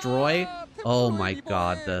just destroy. Oh my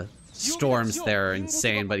god, the storms there are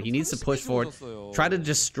insane. But he needs to push forward, try to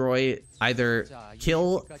destroy, either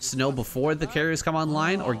kill Snow before the carriers come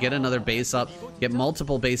online or get another base up, get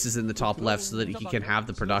multiple bases in the top left so that he can have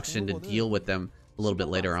the production to deal with them a little bit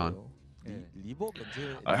later on.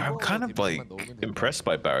 I'm kind of like impressed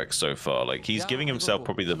by Barracks so far. Like, he's giving himself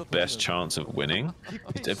probably the best chance of winning.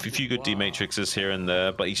 A few good D-matrixes here and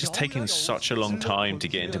there, but he's just taking such a long time to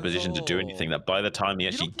get into position to do anything that by the time he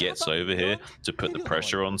actually gets over here to put the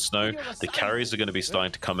pressure on Snow, the carriers are going to be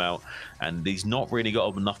starting to come out, and he's not really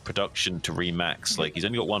got enough production to remax. Like, he's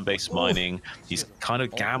only got one base mining. He's kind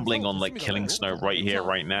of gambling on like killing Snow right here,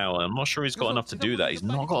 right now, and I'm not sure he's got enough to do that. He's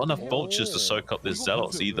not got enough vultures to soak up this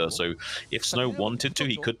Zealots either. So if Snow wanted to,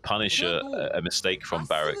 he could punish a mistake from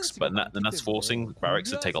Barracks, but then that's forcing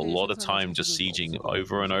Barracks to take a lot of time just sieging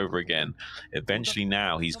over and over again. Eventually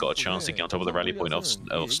now he's got a chance to get on top of the rally point of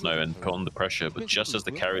Snow and put on the pressure, but just as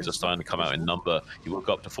the carriers are starting to come out in number, he will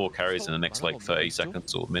go up to 4 carriers in the next like 30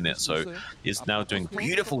 seconds or minute. So he's now doing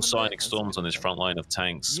beautiful Psionic Storms on his front line of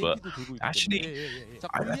tanks. But actually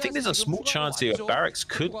I think there's a small chance here Barracks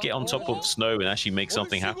could get on top of Snow and actually make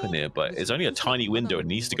something happen here, but it's only a tiny window. It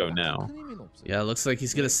needs to go now. Yeah, it looks like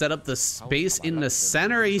he's going to set up the space in the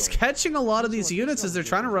center. He's catching a lot of these units as they're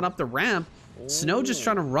trying to run up the ramp. Snow just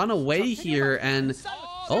trying to run away here, and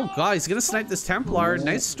oh god, he's going to snipe this Templar.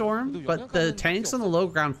 Nice storm, but the tanks on the low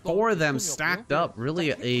ground, 4 of them stacked up.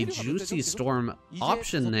 Really a juicy storm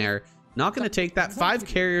option there. Not going to take that. 5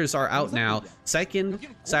 carriers are out now. Second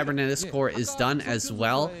Cybernetics Core is done as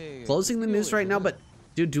well. Closing the news right now, but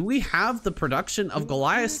dude, do we have the production of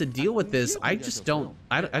Goliath to deal with this? I just don't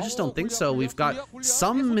think so. We've got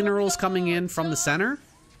some minerals coming in from the center,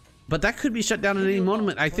 but that could be shut down at any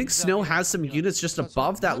moment. I think Snow has some units just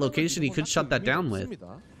above that location he could shut that down with.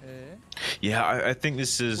 Yeah, I think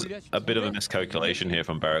this is a bit of a miscalculation here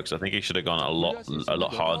from Barracks. I think he should have gone a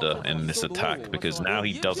lot harder in this attack, because now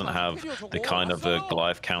he doesn't have the kind of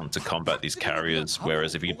Goliath count to combat these carriers,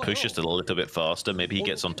 whereas if he pushes it a little bit faster, maybe he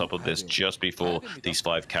gets on top of this just before these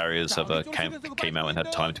 5 carriers have came out and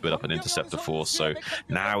had time to build up an interceptor force. So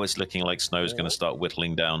now it's looking like Snow's going to start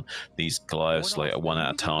whittling down these Goliaths like one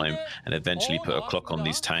at a time and eventually put a clock on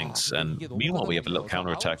these tanks. And meanwhile, we have a little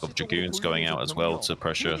counterattack of Dragoons going out as well to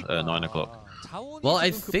pressure 9 o'clock. Well,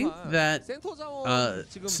 I think that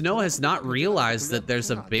Snow has not realized that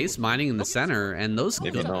there's a base mining in the center, and those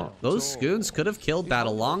goons could have killed that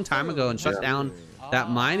a long time ago and shut down that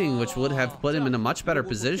mining, which would have put him in a much better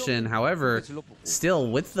position. However, still,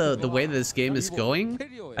 with the way that this game is going,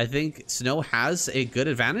 I think Snow has a good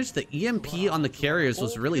advantage. The EMP on the carriers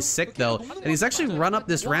was really sick, though, and he's actually run up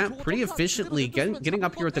this ramp pretty efficiently. Getting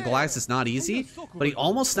up here with the Goliath is not easy, but he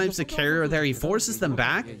almost snipes the carrier there. He forces them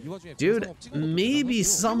back. Dude, maybe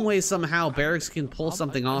some way, somehow, Barracks can pull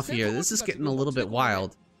something off here. This is getting a little bit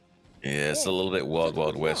wild. Yeah, it's a little bit wild,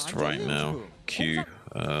 wild west right now. Q,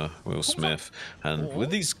 Will Smith, and with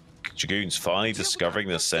these Dragoons finally discovering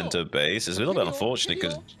the center base, it's a little bit unfortunate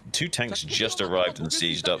because 2 tanks just arrived and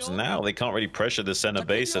sieged up, so now they can't really pressure the center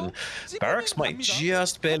base, and Barracks might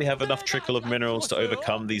just barely have enough trickle of minerals to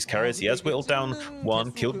overcome these carriers. He has whittled down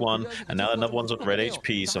 1, killed 1, and now another one's on red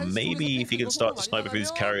HP, so maybe if he can start to snipe through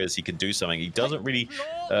these carriers, he can do something. He doesn't really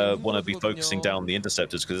want to be focusing down the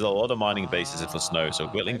interceptors because there's a lot of mining bases for Snow, so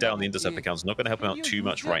whittling down the interceptor count's not going to help him out too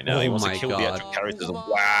much right now. He wants to kill the actual carriers.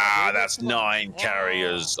 Wow, that's 9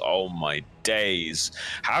 carriers. Oh my days.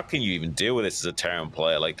 How can you even deal with this as a Terran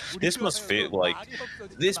player? Like, this must feel like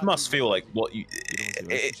what you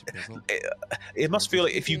it must feel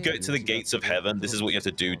like if you go to the gates of heaven, this is what you have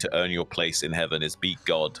to do to earn your place in heaven, is beat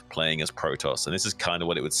God playing as Protoss. And this is kind of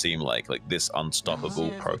what it would seem like this unstoppable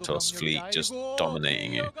Protoss fleet just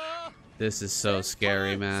dominating you. This is so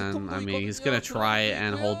scary, man. I mean, he's gonna try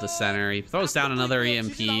and hold the center. He throws down another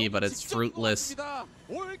EMP, but it's fruitless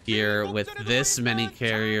here with this many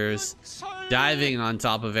carriers diving on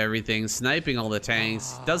top of everything, sniping all the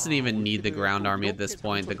tanks. Doesn't even need the ground army at this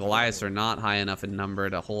point. The Goliaths are not high enough in number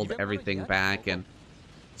to hold everything back, and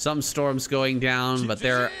some storms going down, but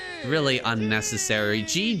they're really unnecessary.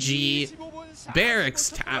 GG.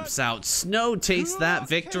 Barracks taps out. Snow takes that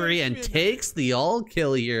victory and takes the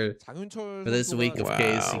all-kill here for this week of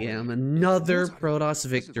KCM. Another Protoss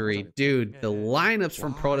victory. Dude, the lineups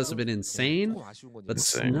from Protoss have been insane, but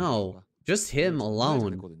Snow, just him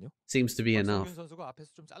alone, seems to be enough.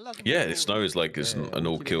 Yeah, Snow is like an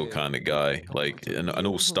all-kill kind of guy, like an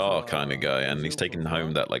all-star kind of guy, and he's taking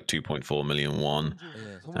home that like 2.4 million won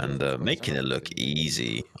and making it look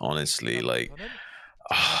easy, honestly. Like,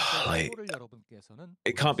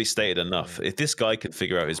 it can't be stated enough. If this guy can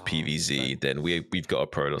figure out his PVZ, then we've got a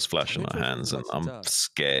Protoss flash in our hands, and I'm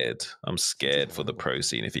scared. I'm scared for the pro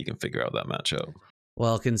scene if he can figure out that matchup.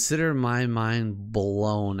 Well, consider my mind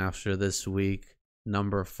blown after this week.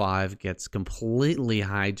 Number 5 gets completely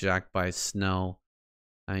hijacked by Snow.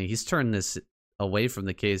 I mean, he's turned this away from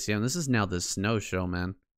the KCM. This is now the Snow show,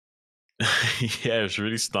 man. Yeah, it's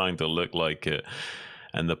really starting to look like it.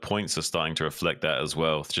 And the points are starting to reflect that as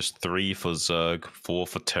well. Just 3 for Zerg, 4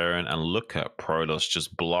 for Terran, and look at Protoss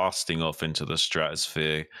just blasting off into the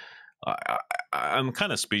stratosphere. I'm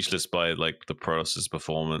kind of speechless by like the Protoss's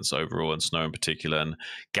performance overall, and Snow in particular, and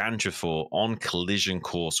Gantrifor on collision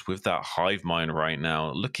course with that hive mind right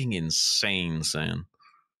now, looking insane, Sam.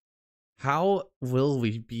 How will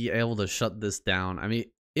we be able to shut this down? I mean,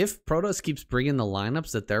 if Protoss keeps bringing the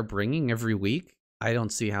lineups that they're bringing every week, I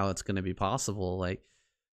don't see how it's going to be possible. Like,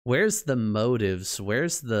 where's the motives?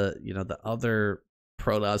 Where's the, the other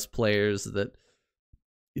Protoss players that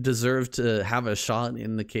deserve to have a shot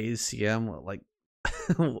in the KCM? Like,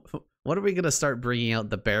 when are we going to start bringing out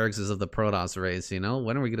the Barracks of the Protoss race, When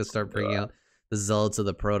are we going to start bringing out the Zealots of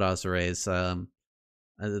the Protoss race?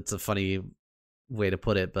 It's a funny way to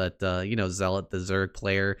put it, but, Zealot, the Zerg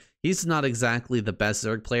player, he's not exactly the best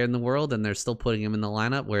Zerg player in the world, and they're still putting him in the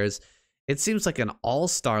lineup, whereas it seems like an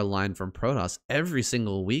all-star line from Protoss every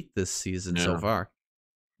single week this season so far.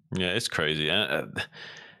 Yeah, it's crazy.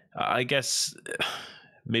 I guess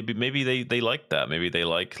maybe they like that. Maybe they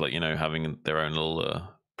like having their own little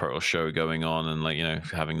Protoss show going on, and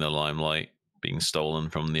having the limelight being stolen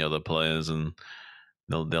from the other players, and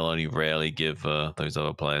they'll only rarely give those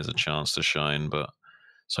other players a chance to shine. But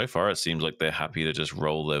so far, it seems like they're happy to just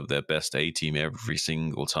roll their best A team every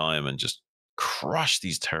single time and just crush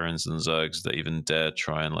these Terrans and Zergs that even dare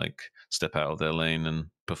try and step out of their lane and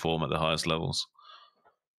perform at the highest levels.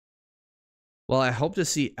 Well, I hope to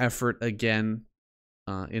see effort again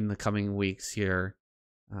in the coming weeks here.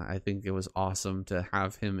 I think it was awesome to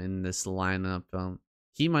have him in this lineup.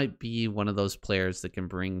 He might be one of those players that can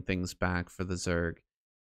bring things back for the Zerg.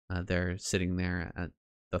 They're sitting there at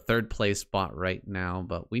the 3rd place spot right now,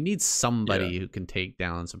 but we need somebody who can take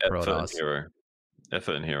down some Protoss.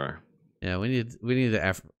 Effort and hero. Yeah, we need the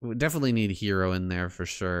effort. We definitely need hero in there for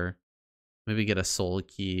sure. Maybe get a soul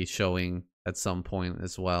key showing at some point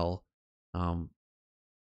as well.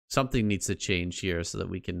 Something needs to change here so that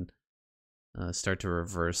we can start to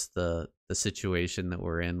reverse the situation that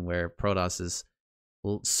we're in, where Protoss is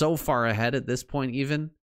so far ahead at this point,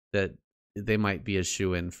 even that they might be a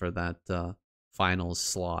shoo-in for that finals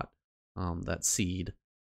slot, that seed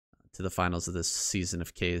to the finals of this season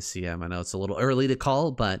of KCM. I know it's a little early to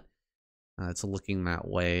call, but it's looking that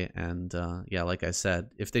way. And yeah, like I said,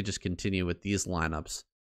 if they just continue with these lineups,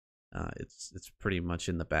 it's pretty much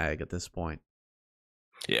in the bag at this point.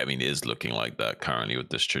 Yeah, I mean, it is looking like that currently with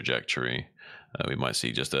this trajectory. We might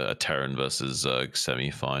see just a Terran versus Zerg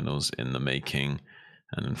semi-finals in the making,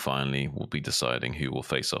 and then finally we'll be deciding who will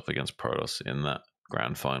face off against Protoss in that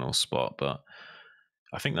grand final spot. But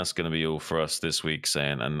I think that's going to be all for us this week,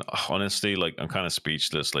 saying. And honestly, like, I'm kind of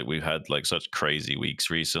speechless. Like, we've had like such crazy weeks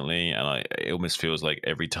recently, and it almost feels like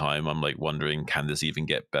every time I'm like wondering, can this even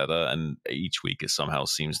get better? And each week it somehow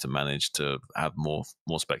seems to manage to have more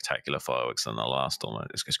spectacular fireworks than the last one.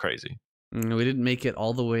 It's crazy. We didn't make it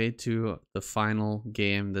all the way to the final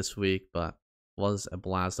game this week, but was a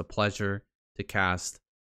blast, a pleasure to cast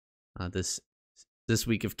this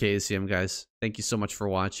week of KCM, guys. Thank you so much for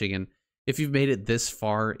watching, and if you've made it this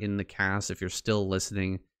far in the cast, if you're still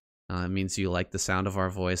listening, it means you like the sound of our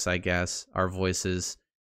voice, I guess, our voices.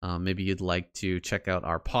 Maybe you'd like to check out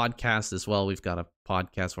our podcast as well. We've got a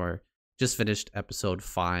podcast where I just finished episode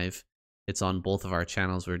 5. It's on both of our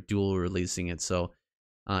channels. We're dual releasing it. So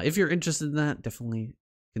if you're interested in that, definitely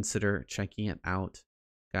consider checking it out.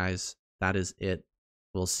 Guys, that is it.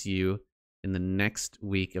 We'll see you in the next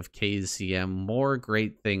week of KCM. More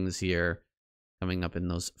great things here coming up in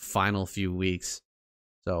those final few weeks.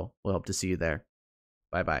 So we'll hope to see you there.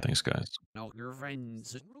 Bye-bye. Thanks, guys. No, your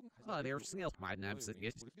friends. Oh, they're snail my name's a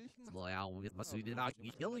gift. Well, with my sweet dog,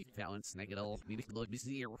 you kill it, found snake it all. Me to look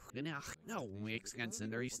busy or no, makes sense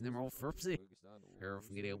and there is no more for psy. Here,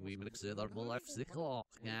 get a wee mix of the left sick law.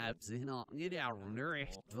 Abs in all, get out,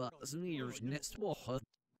 nourished, but some years next war.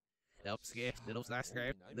 Help scare, little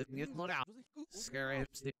scrape, the get look out.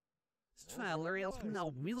 Scrapes. Valerie,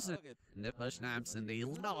 no, music. The push names and the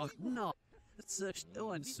no. It's such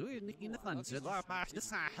doing sweet in the fun to the past the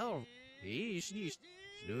sahel. Yeesh.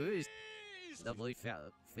 Louis. Doubly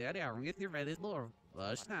fat out, get your ready, Lord.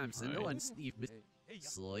 Push names and no one Steve.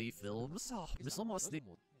 Slowly films off, Miss almost the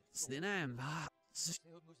Stinam.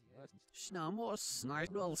 Snamo,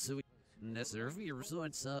 snipe also. Nesser, so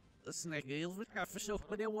it's a snake ale with half a show,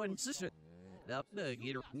 but it won't sit. That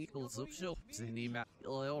buggy Nichols of shops in the map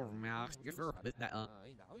or mouth for but that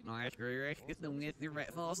I get them get the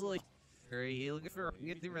red falsely. Hurry look for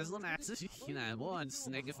get the resident access. You know, one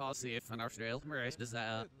snake fall safe on our trail. Where does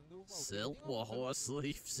that silk or horse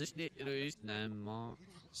leaf such it is no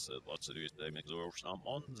Så what to do is they make the over some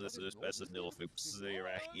on this is best as nil flips there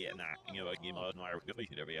yeah nah you know game on our good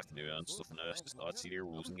every afternoon and stuff and start see their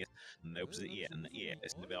rules and get no yeah and yeah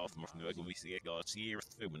it's the bell from we see got see your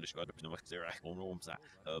film and just got up in the there on rooms that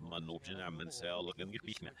man option and sell looking get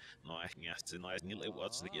beat no I can ask tonight and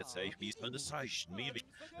what's the get safe beast on the side maybe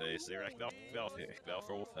is there well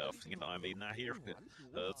for all you know I mean not here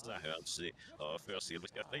that's not how to see first see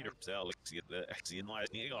look at later sell look see the actually nice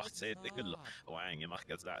you got said they could wang you might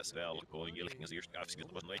get that spell going looking as your scarf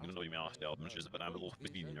get but like no you may ask album just but I'm a little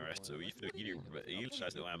bit in the rest so if you he'll try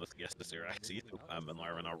to I'm with guess this actually I'm an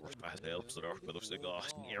iron hour past helps or but of the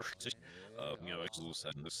got near you know exhaust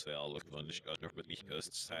and the spell look on the got but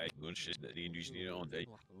because side good shit that you usually don't they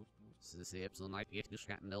the episode night get the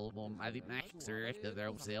scat and album I think next or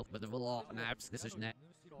their self but the law and apps this is net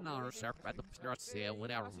no sharp at the start sale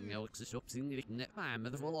whatever you know it's up seeing it net time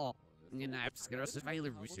with the law in apps get us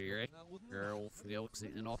available here girl folks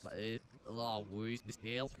sitting off a law ways the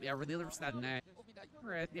scale every the other side net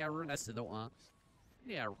right yeah that's the one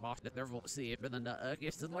yeah off that they're see it but then the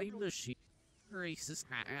guess the way the she racist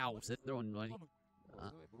house at throwing money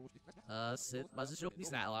sit mas ich nicht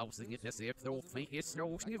style I was thinking this if they'll think it's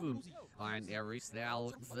no sniffum and every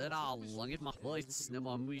style that all long it my voice no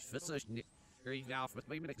more we for such very off with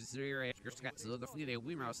me consider your scats of the fleet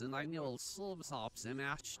we mouse and like the old silver sops and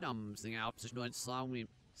our stumps and out just doing song we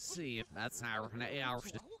see if that's our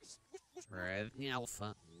right the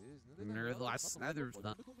alpha near the last other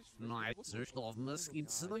night searched off muskin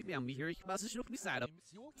sleep and we hear you pass shook beside up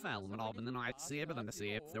fell and all in the night see but then the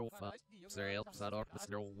see if they're sorry help set up the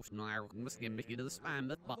snow muskin make it to the spine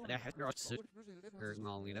but I had got so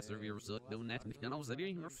only that's a real result doing that and I was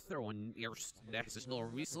doing throwing ears that's just no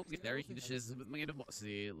result there you can just with me to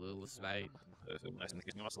see a little spade Nästan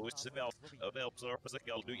ikke masse lyst til vel. Vel så på seg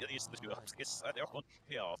all du jeg is det har skis at jeg kon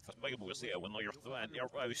ja for meg må se when you're through you're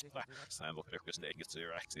roast sand look at det ikke så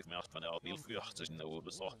active mouth for now bil for så no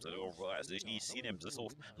det så det over as is see them så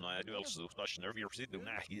no I do also station of your sit now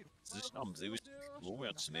så stam så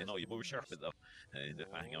Lawrence men no you both sharp it up and the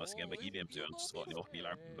hang us again but give him to så det var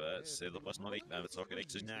bilar så det var snarare inte så att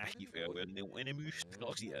det så nej för when en mus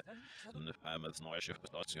klaxia and the snarare chef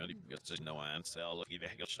station det så no answer look if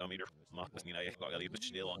jag ska meter Marcus ni jag går lite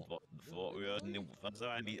still on för nu fan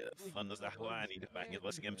så ni fan det där ni det back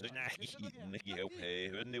was game så nej ni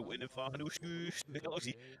okay nu in fan nu det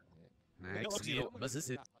klaxia Next, is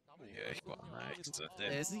it? Ja, ich war nice.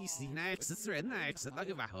 Es ist die nächste Thread, next. Da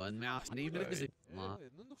gewachen, mehr nicht mehr gesehen.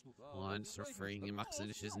 Once refraining in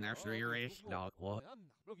Maxinish is nursery rate, dog what?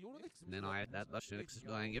 Then I had that should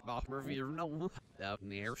explain it off review no out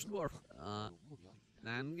near store.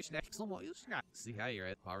 Then geschlecht som vad just ska se här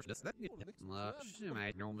ett par det släpp inte. Så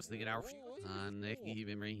mig nog måste get out. And give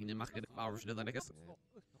him ring in market powers det där gas.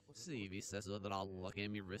 See, vi says that alla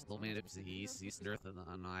kan mi wristle man upp så he sees dirt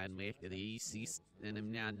and I make it he sees and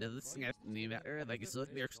him now det snäpp ni vet like så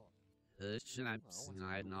där. Should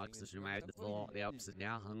I not so should I the the upside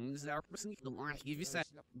down hungs there person the like give you said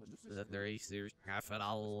that very serious half at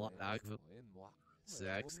all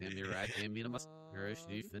sex can be right can be the must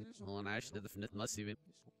Stephen on Ash the finite must even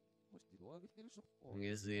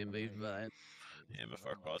is the baby Ja, men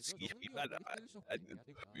för att skippa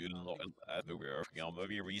vill nog att det är gamla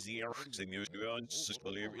vi easier sen ju då så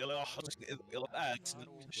skulle jag att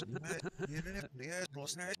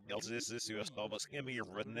jag this you stop us give me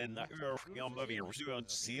written in that gamla vi så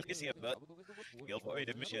see if you but jag får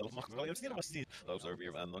det Michelle Mark jag ser måste those are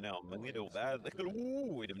here and now men det är det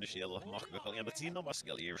skulle det Michelle Mark jag vet inte vad ska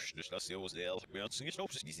jag just att se oss det jag syns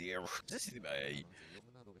också easier det är mig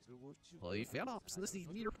well, you fell off, so this is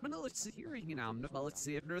near Manilitz hearing, and I'm about to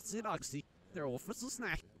say if there's an oxy. They're all for some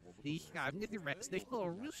snack. The guy with the Rex, they go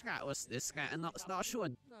real scat was this guy, and that's not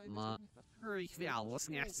showing. Ma, hurry, fell, was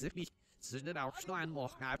next if he said that our Stein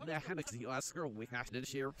walk out there, and it's the Oscar we have to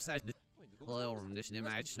share beside. Hello, this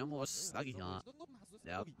image no more sluggy, huh?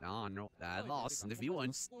 No, that lost, and if you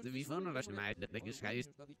want, if you found us, mate, the biggest guy is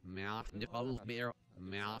mouth, the bubble bear,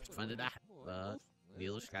 mouth, funded that, but.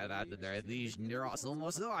 Deals got out there, these near us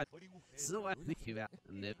almost not. So I think about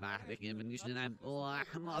the back ammunition and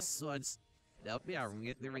must once. They'll be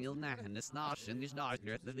get the real knack and the snosh and this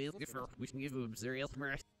doctor at the deal for we can give him serial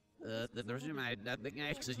mirth. The version might that the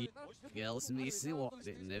actually girls me see what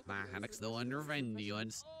in the mechanics though under vendy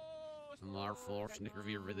ones. More fortunate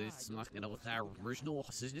review with this smacking out with our original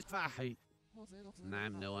sausage fight. And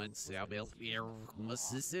I'm no one, so I'll be able to be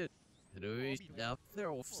must sit. Du ja,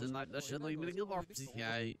 förofsen att det skulle bli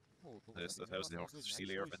gillarpsig. Det är det som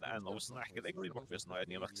Cecilia för den och snackar det går för snart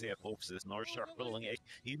ni måste se på så snart sharpling jag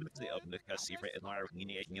even det upp det kan se för en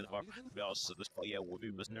ni ingen var väl så det får jag och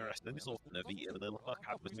vi måste nästan så när vi en liten fuck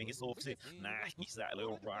up med mig så se nej ni sa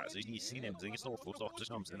little right så ni ser dem så så för så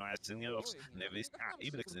som så när sen jag när vi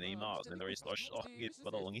even det är not and there is slash it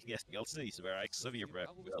but along yes you'll see so very severe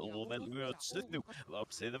little bit weird shit nu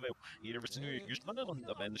up say the either it's new just man on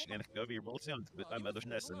the bench and go be roll sound but I'm other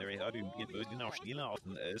nästan där har du get ut i stilen out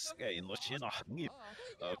in the chin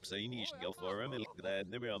up så ni ska få milk där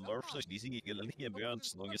det blir nerv så det är inte lika bra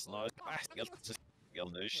som snart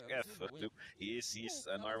jag nu ska för is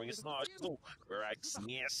en arming snart så correct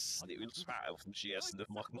yes det vill spara från yes det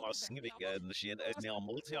måste man snivika den sken är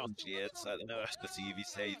normal till jet så den är det vi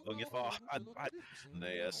säger ungefär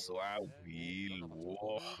nej så vill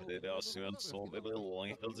det där så det blir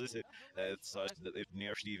långt det är så att det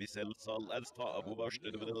när Steve säger så att ta på vars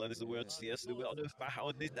det vill det så words yes det vill det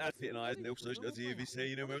how did that fit I know so att vi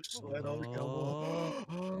säger det måste så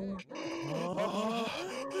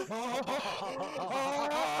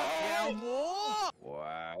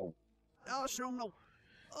wow. Oh, sure no.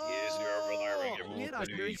 Yes, you're Yeah, that's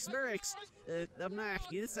very lyrics. I'm not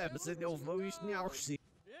this episode of voice now. See,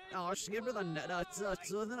 oh, skipper than that's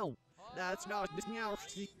no. That's not this now.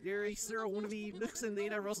 There is there one of the books and they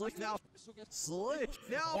never was like that. Slick,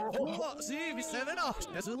 now, see, we set it up.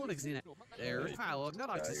 That's what looks in it. There's power, not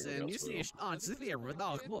oxygen. You see, on severe with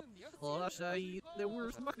dog. Well, I say there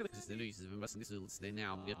were some bucket of the news. We must stay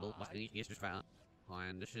now. Get both my things found.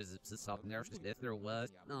 And the shiz is up there. If there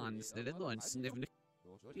was on instead of once,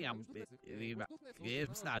 yeah,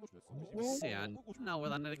 it's not. And now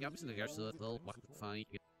with another comes in the gas, so it'll fine.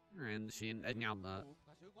 And she and now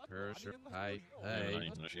her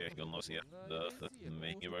hey. Jag kan nog se det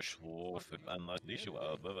mig var svårt för annars det är ju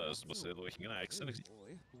över vad så det är ingen accent.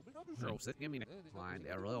 Roset gemine. Find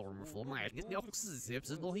a roll full my get the oxes zips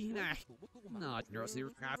the lohina. Not your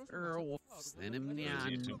craft earl. Then him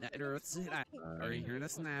nyan that earth's that. Are you hearing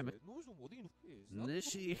us now?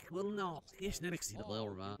 Nishi will not. Yes, next see the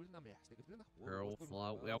blur. Earl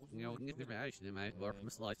fly well, you know, get the reaction in my work,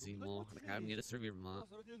 Miss Lighty more. I can't get a survey ma.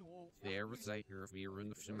 Fair recite her if you're in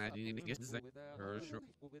the imagining to get to say. Her sure.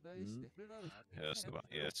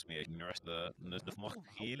 Yes, me ignorant the mock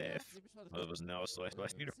he left. That was now so I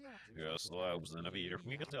Peter. Yes, I was in a beater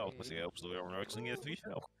from you tell, but I was the roxing it 3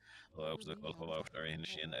 fell. I was the call out there in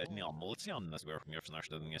Shin at Neon Molitian, that's where from your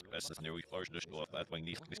snatched in the best as nearly large dish to that when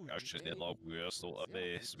these discussions did log we are so a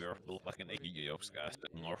base, we are full fucking 80 of gas,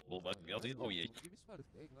 northful but guilty. Oh, yeah.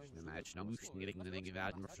 Imagine I'm getting the thing of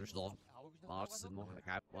Adam for yourself. Lots and more like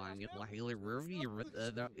I flying it like a review with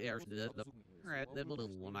the airs the little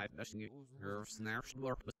one I pushing it her snaps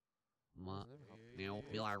work but ma now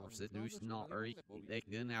feel I was it news not very they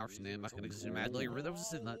can now name I can exist madly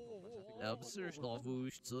rhythms in that absurd love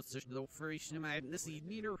so it's just no fresh in my this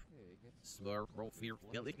meter Svar profil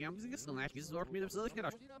geldik yalnız snack is zor bir şey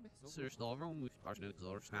kadar. Sırf davran bu başına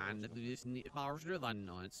zor stand the disney power than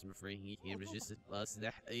nights my free he came just us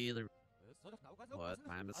that either what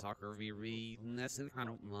time the soccer we read this and kind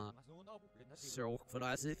of so for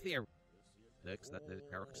us if here looks that the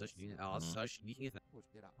character such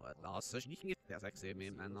what such that's actually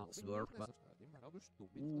and not swerve but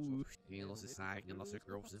you know society and lots of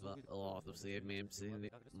groups of a lot of save memes in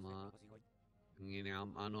it you know,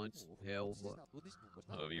 I'm on hell, but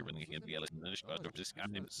wir werden gegen die alles nicht was durch das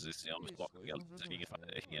kann es ist ja mit Bock Geld deswegen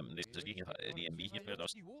nicht deswegen die MB hier für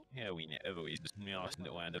das ja we never is this me ask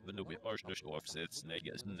no and the we first just offsets and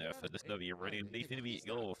get for the stuff you ready definitively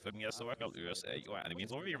go for me so I got USA you I mean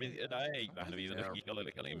so we really I have even if you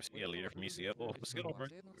like a name skill leader for me see oh skill over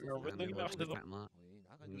you're really not the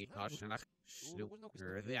you caution nach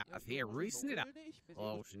ja hier recent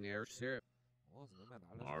oh schnell sir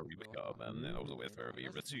we become and then I was with her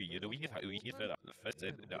but you know we get fed up the fit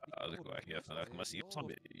it as a here and I must see some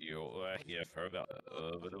you here for about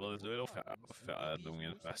but the little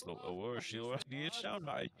doing festival over she was the sound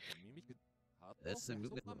by that's a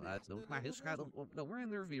good don't my his got the we're in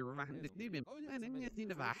there view behind the team and then you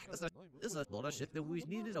think of is a lot of shit that we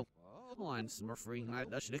needed to on some free night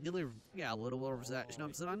that should deliver yeah a little over that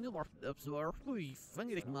I'm saying I knew up so our we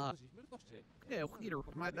funny ma yeah Peter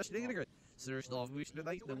my that's good Seriously, we should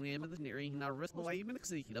like the name of the nearing not risk the way minutes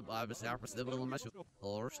the Bible South Civil Mesh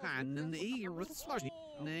or stand in the air with splashy.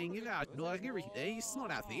 Nang it out, do I hear it? They snot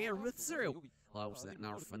out the air with cereal. I was that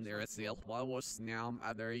now from there at the I was now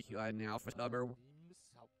other I now for stubber.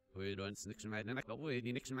 We don't snick my neck away,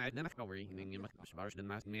 the next night, neck over evening in my sparse and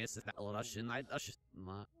my mess at all that shit night.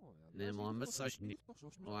 My name on massage.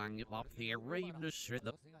 Long up the rave the shit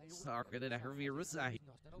up. Starker that I heard you reside.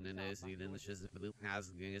 And then I see then the shiz if the has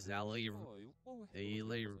against I'll leave. A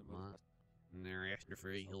later, ma. And they're after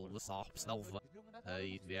free, he'll the soft self.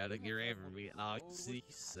 The other gear ever be I see,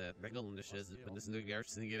 Michael in the shiz, but this new gear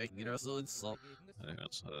thing get us on so.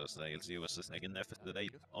 That's I'll see what's this thing that today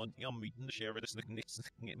on young meeting the share this next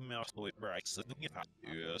mouse with breaks.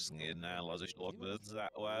 Yes, and now as I thought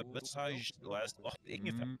that but size last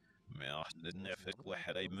ما نفك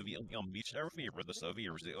واحد أي مبي يوم بيش عرفي برد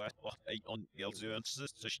سافير زي واحد أي on يلزم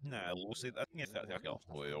تشتنا لوسيد أتني ثلاثة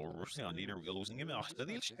وروسيا عندنا لوسين ما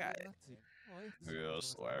أحتدي الشكاية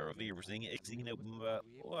يس وعرفي روسين إكسين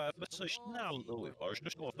but تشتنا لو أرش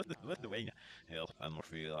نشوف بد وين هل أنا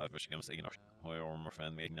في بس كم سيجنا هو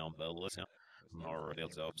مرفان ميجنا بلسنا Maar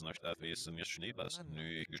dat zelfs nog dat is een niet best.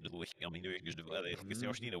 Nu ik dus de lucht kan niet dus de wel ik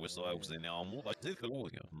zelfs niet was zo was in allemaal wat dit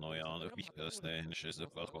gelogen. Nou ja, dat ik dus de is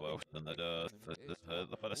ook wel gewoon dan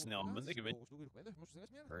de Palestinian ben ik weet.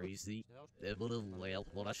 Crazy. The little whale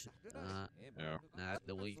what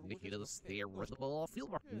the way Nicky does stare with the ball field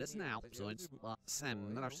work this now. So it's Sam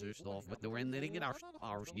and our stuff but they're in there get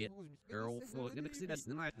our get girl for gonna see that's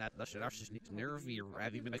the night that should actually nervy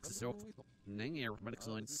rather even so ning air but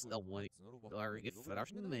so it's the way or get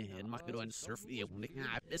fresh in the head ما كانوا نصرف فيه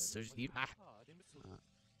ونكنا بس جديد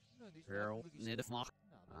girl need a fuck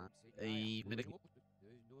اي منك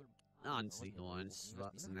نانسي once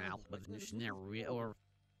that's now but it's never or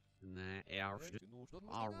na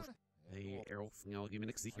hours اي elf nou die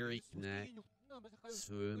منك security na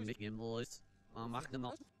so making boys I'm making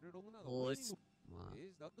up boys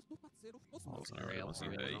Also, I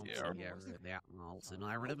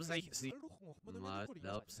read a say, see,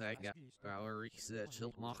 upside got our research,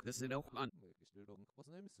 Marcus in Oakman.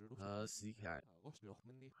 See,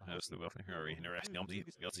 As the wealthy hurry, interesting,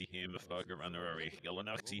 you'll see him, the fogger, and the hurry, yellow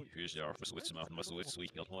naughty, who's the office with some of muscle with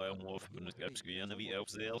sweet, you'll oil wolf, and the gaps green of the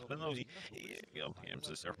elves, the elf, and nosy. You'll him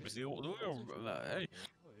to surface the old world.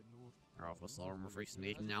 Officer free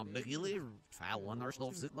making now the gilly foul on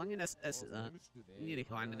ourselves at long as nearly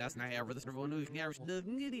finding us now ever the one who cares the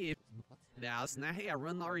giddy. That's now here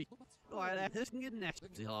run our why that isn't getting next.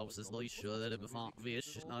 The house is like sure that if a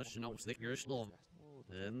fish not no sticker slow.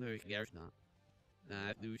 Then there cares not.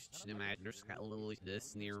 That do matters got a little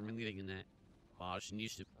this near me getting that. Bosh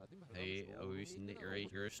needs to hey always in the area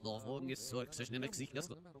here slow and gets so excited next week.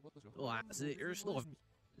 Oh, I see you're slow.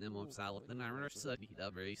 Then I'm silent and I'm study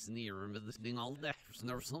that very near remember this thing all day. There's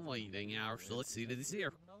never some waiting hours, so let's see that it's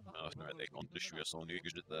here. Snart det kommer til 20 sånn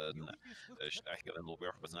uker den sterkere enn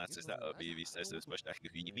noe på snart så det vi visst det er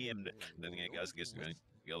sterkere i VM den er ganske sånn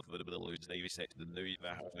galt for det bedre ut det vi sett den nu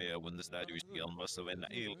med when the start ut galt var så en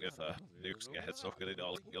ilke for det skal het sokker det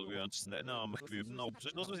all galvøns nærm klubben og så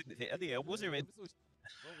det was there.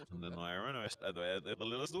 And then Iron West, the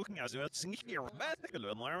little looking as you had singing here, magical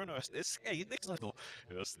and Iron West is a little.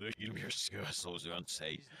 Yes, the Gilmere so you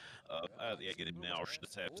say. I get him now, the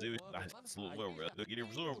tap to that's lower, the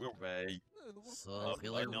Gilmere away. So,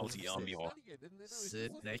 I know the army.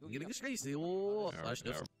 Sit, they can get a crazy. Oh,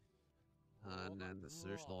 and then the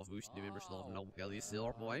search law, who's the member law, no, Kelly,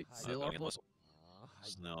 Silver Boy, Silver Boy.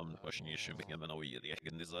 No, I'm questioning you should become an OE. The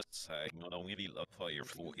second is let's say, not only the love fire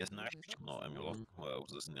for yes, not I'm well,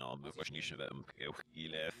 this now, the question you should have he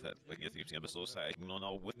left that, but if you're so saying,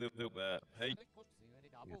 no, with the hey.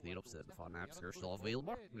 You need upset the fun apps are still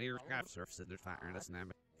available. Near cap surface at their fat and that's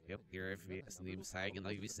name. Yep, here if it's the name sag and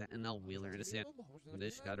like we sent and now wheeler in the sand.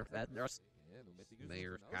 This got her fat nurse.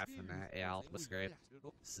 Mayor cap and that al was great.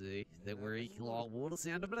 See, they were equal water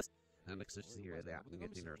sand of us. And next to hear that, we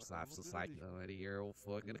get the nurse life society at a year old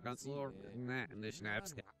fucking console and the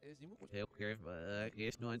snaps. Help care, but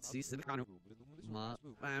guess no one sees the kind of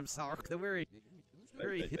I'm sorry, the very.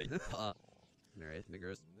 Alright,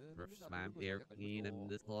 niggers, spam here, and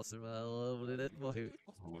this loss of a little bit boy.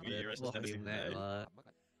 That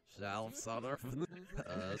Shall Sodorf,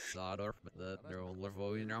 Sodorf, but the neural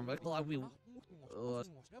Lervoin arm, but I mean,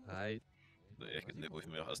 I. Ik kan niet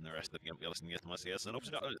meer als een rest dat ik alles niet maar zie en op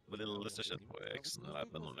zo'n little decision works en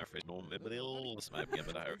ik ben nog even nog met bril dus maar ik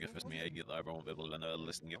heb daar ook even mee get daar gewoon wel een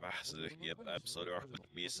listening gewacht dus ik heb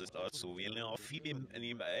absoluut basis dat zo willen of film en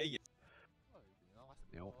in bij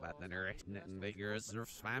no, but then er echt net een beetje er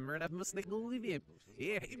zwemmer dat must ik nog lief.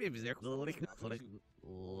 Ja, ik ben zeer gelukkig. Like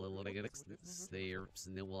stairs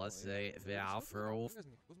and then we'll say Val for off.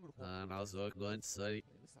 And also going to say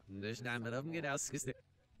this time that I'm gonna ask is the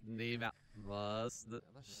name was the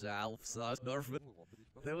South South Norfolk.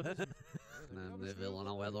 And the villain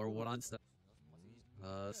on weather what on stuff.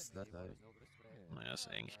 Ja,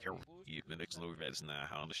 saying hier ben ik zo vet naar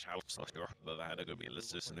aan de schouwslag door. Maar we hadden ook wel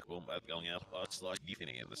eens een kom uit gang heel wat slag die vind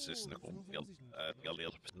ik dat is een kom heel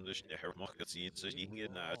heel dus de her mag het zien zo ging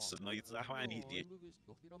naar het nooit zag maar niet die.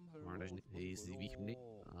 Maar dat is niet easy wie niet.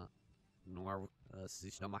 Nor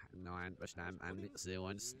system nou en was naam aan zo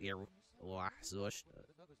een eer wacht zo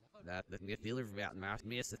dat niet heel veel maar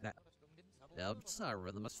meestal dat dat zou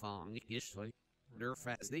er must van ik is zo. They're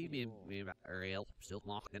fast, they be real, still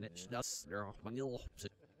knocking it, that's their mangle.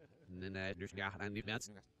 And then there's got an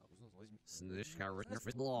event. Snitch got written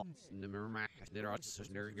for the law. And the mirror, there are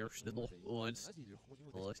just their still ones.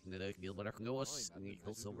 Listen to the deal, but I can go us, and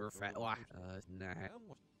equal silver fat. Nah,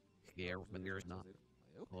 scare when there's not.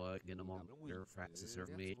 What in a moment, they're fat to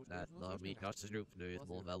serve me, that love me, cost us group, do it,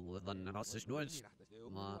 well, with the hostage noise.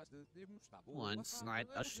 Once night,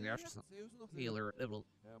 a snare, healer, it will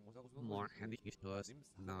more handy to us.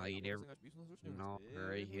 No, you never, no,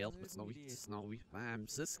 very help, but snowy, I'm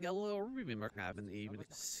Cisco, remember cabin, even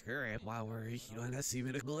scary while we're doing a see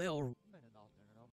me to glow.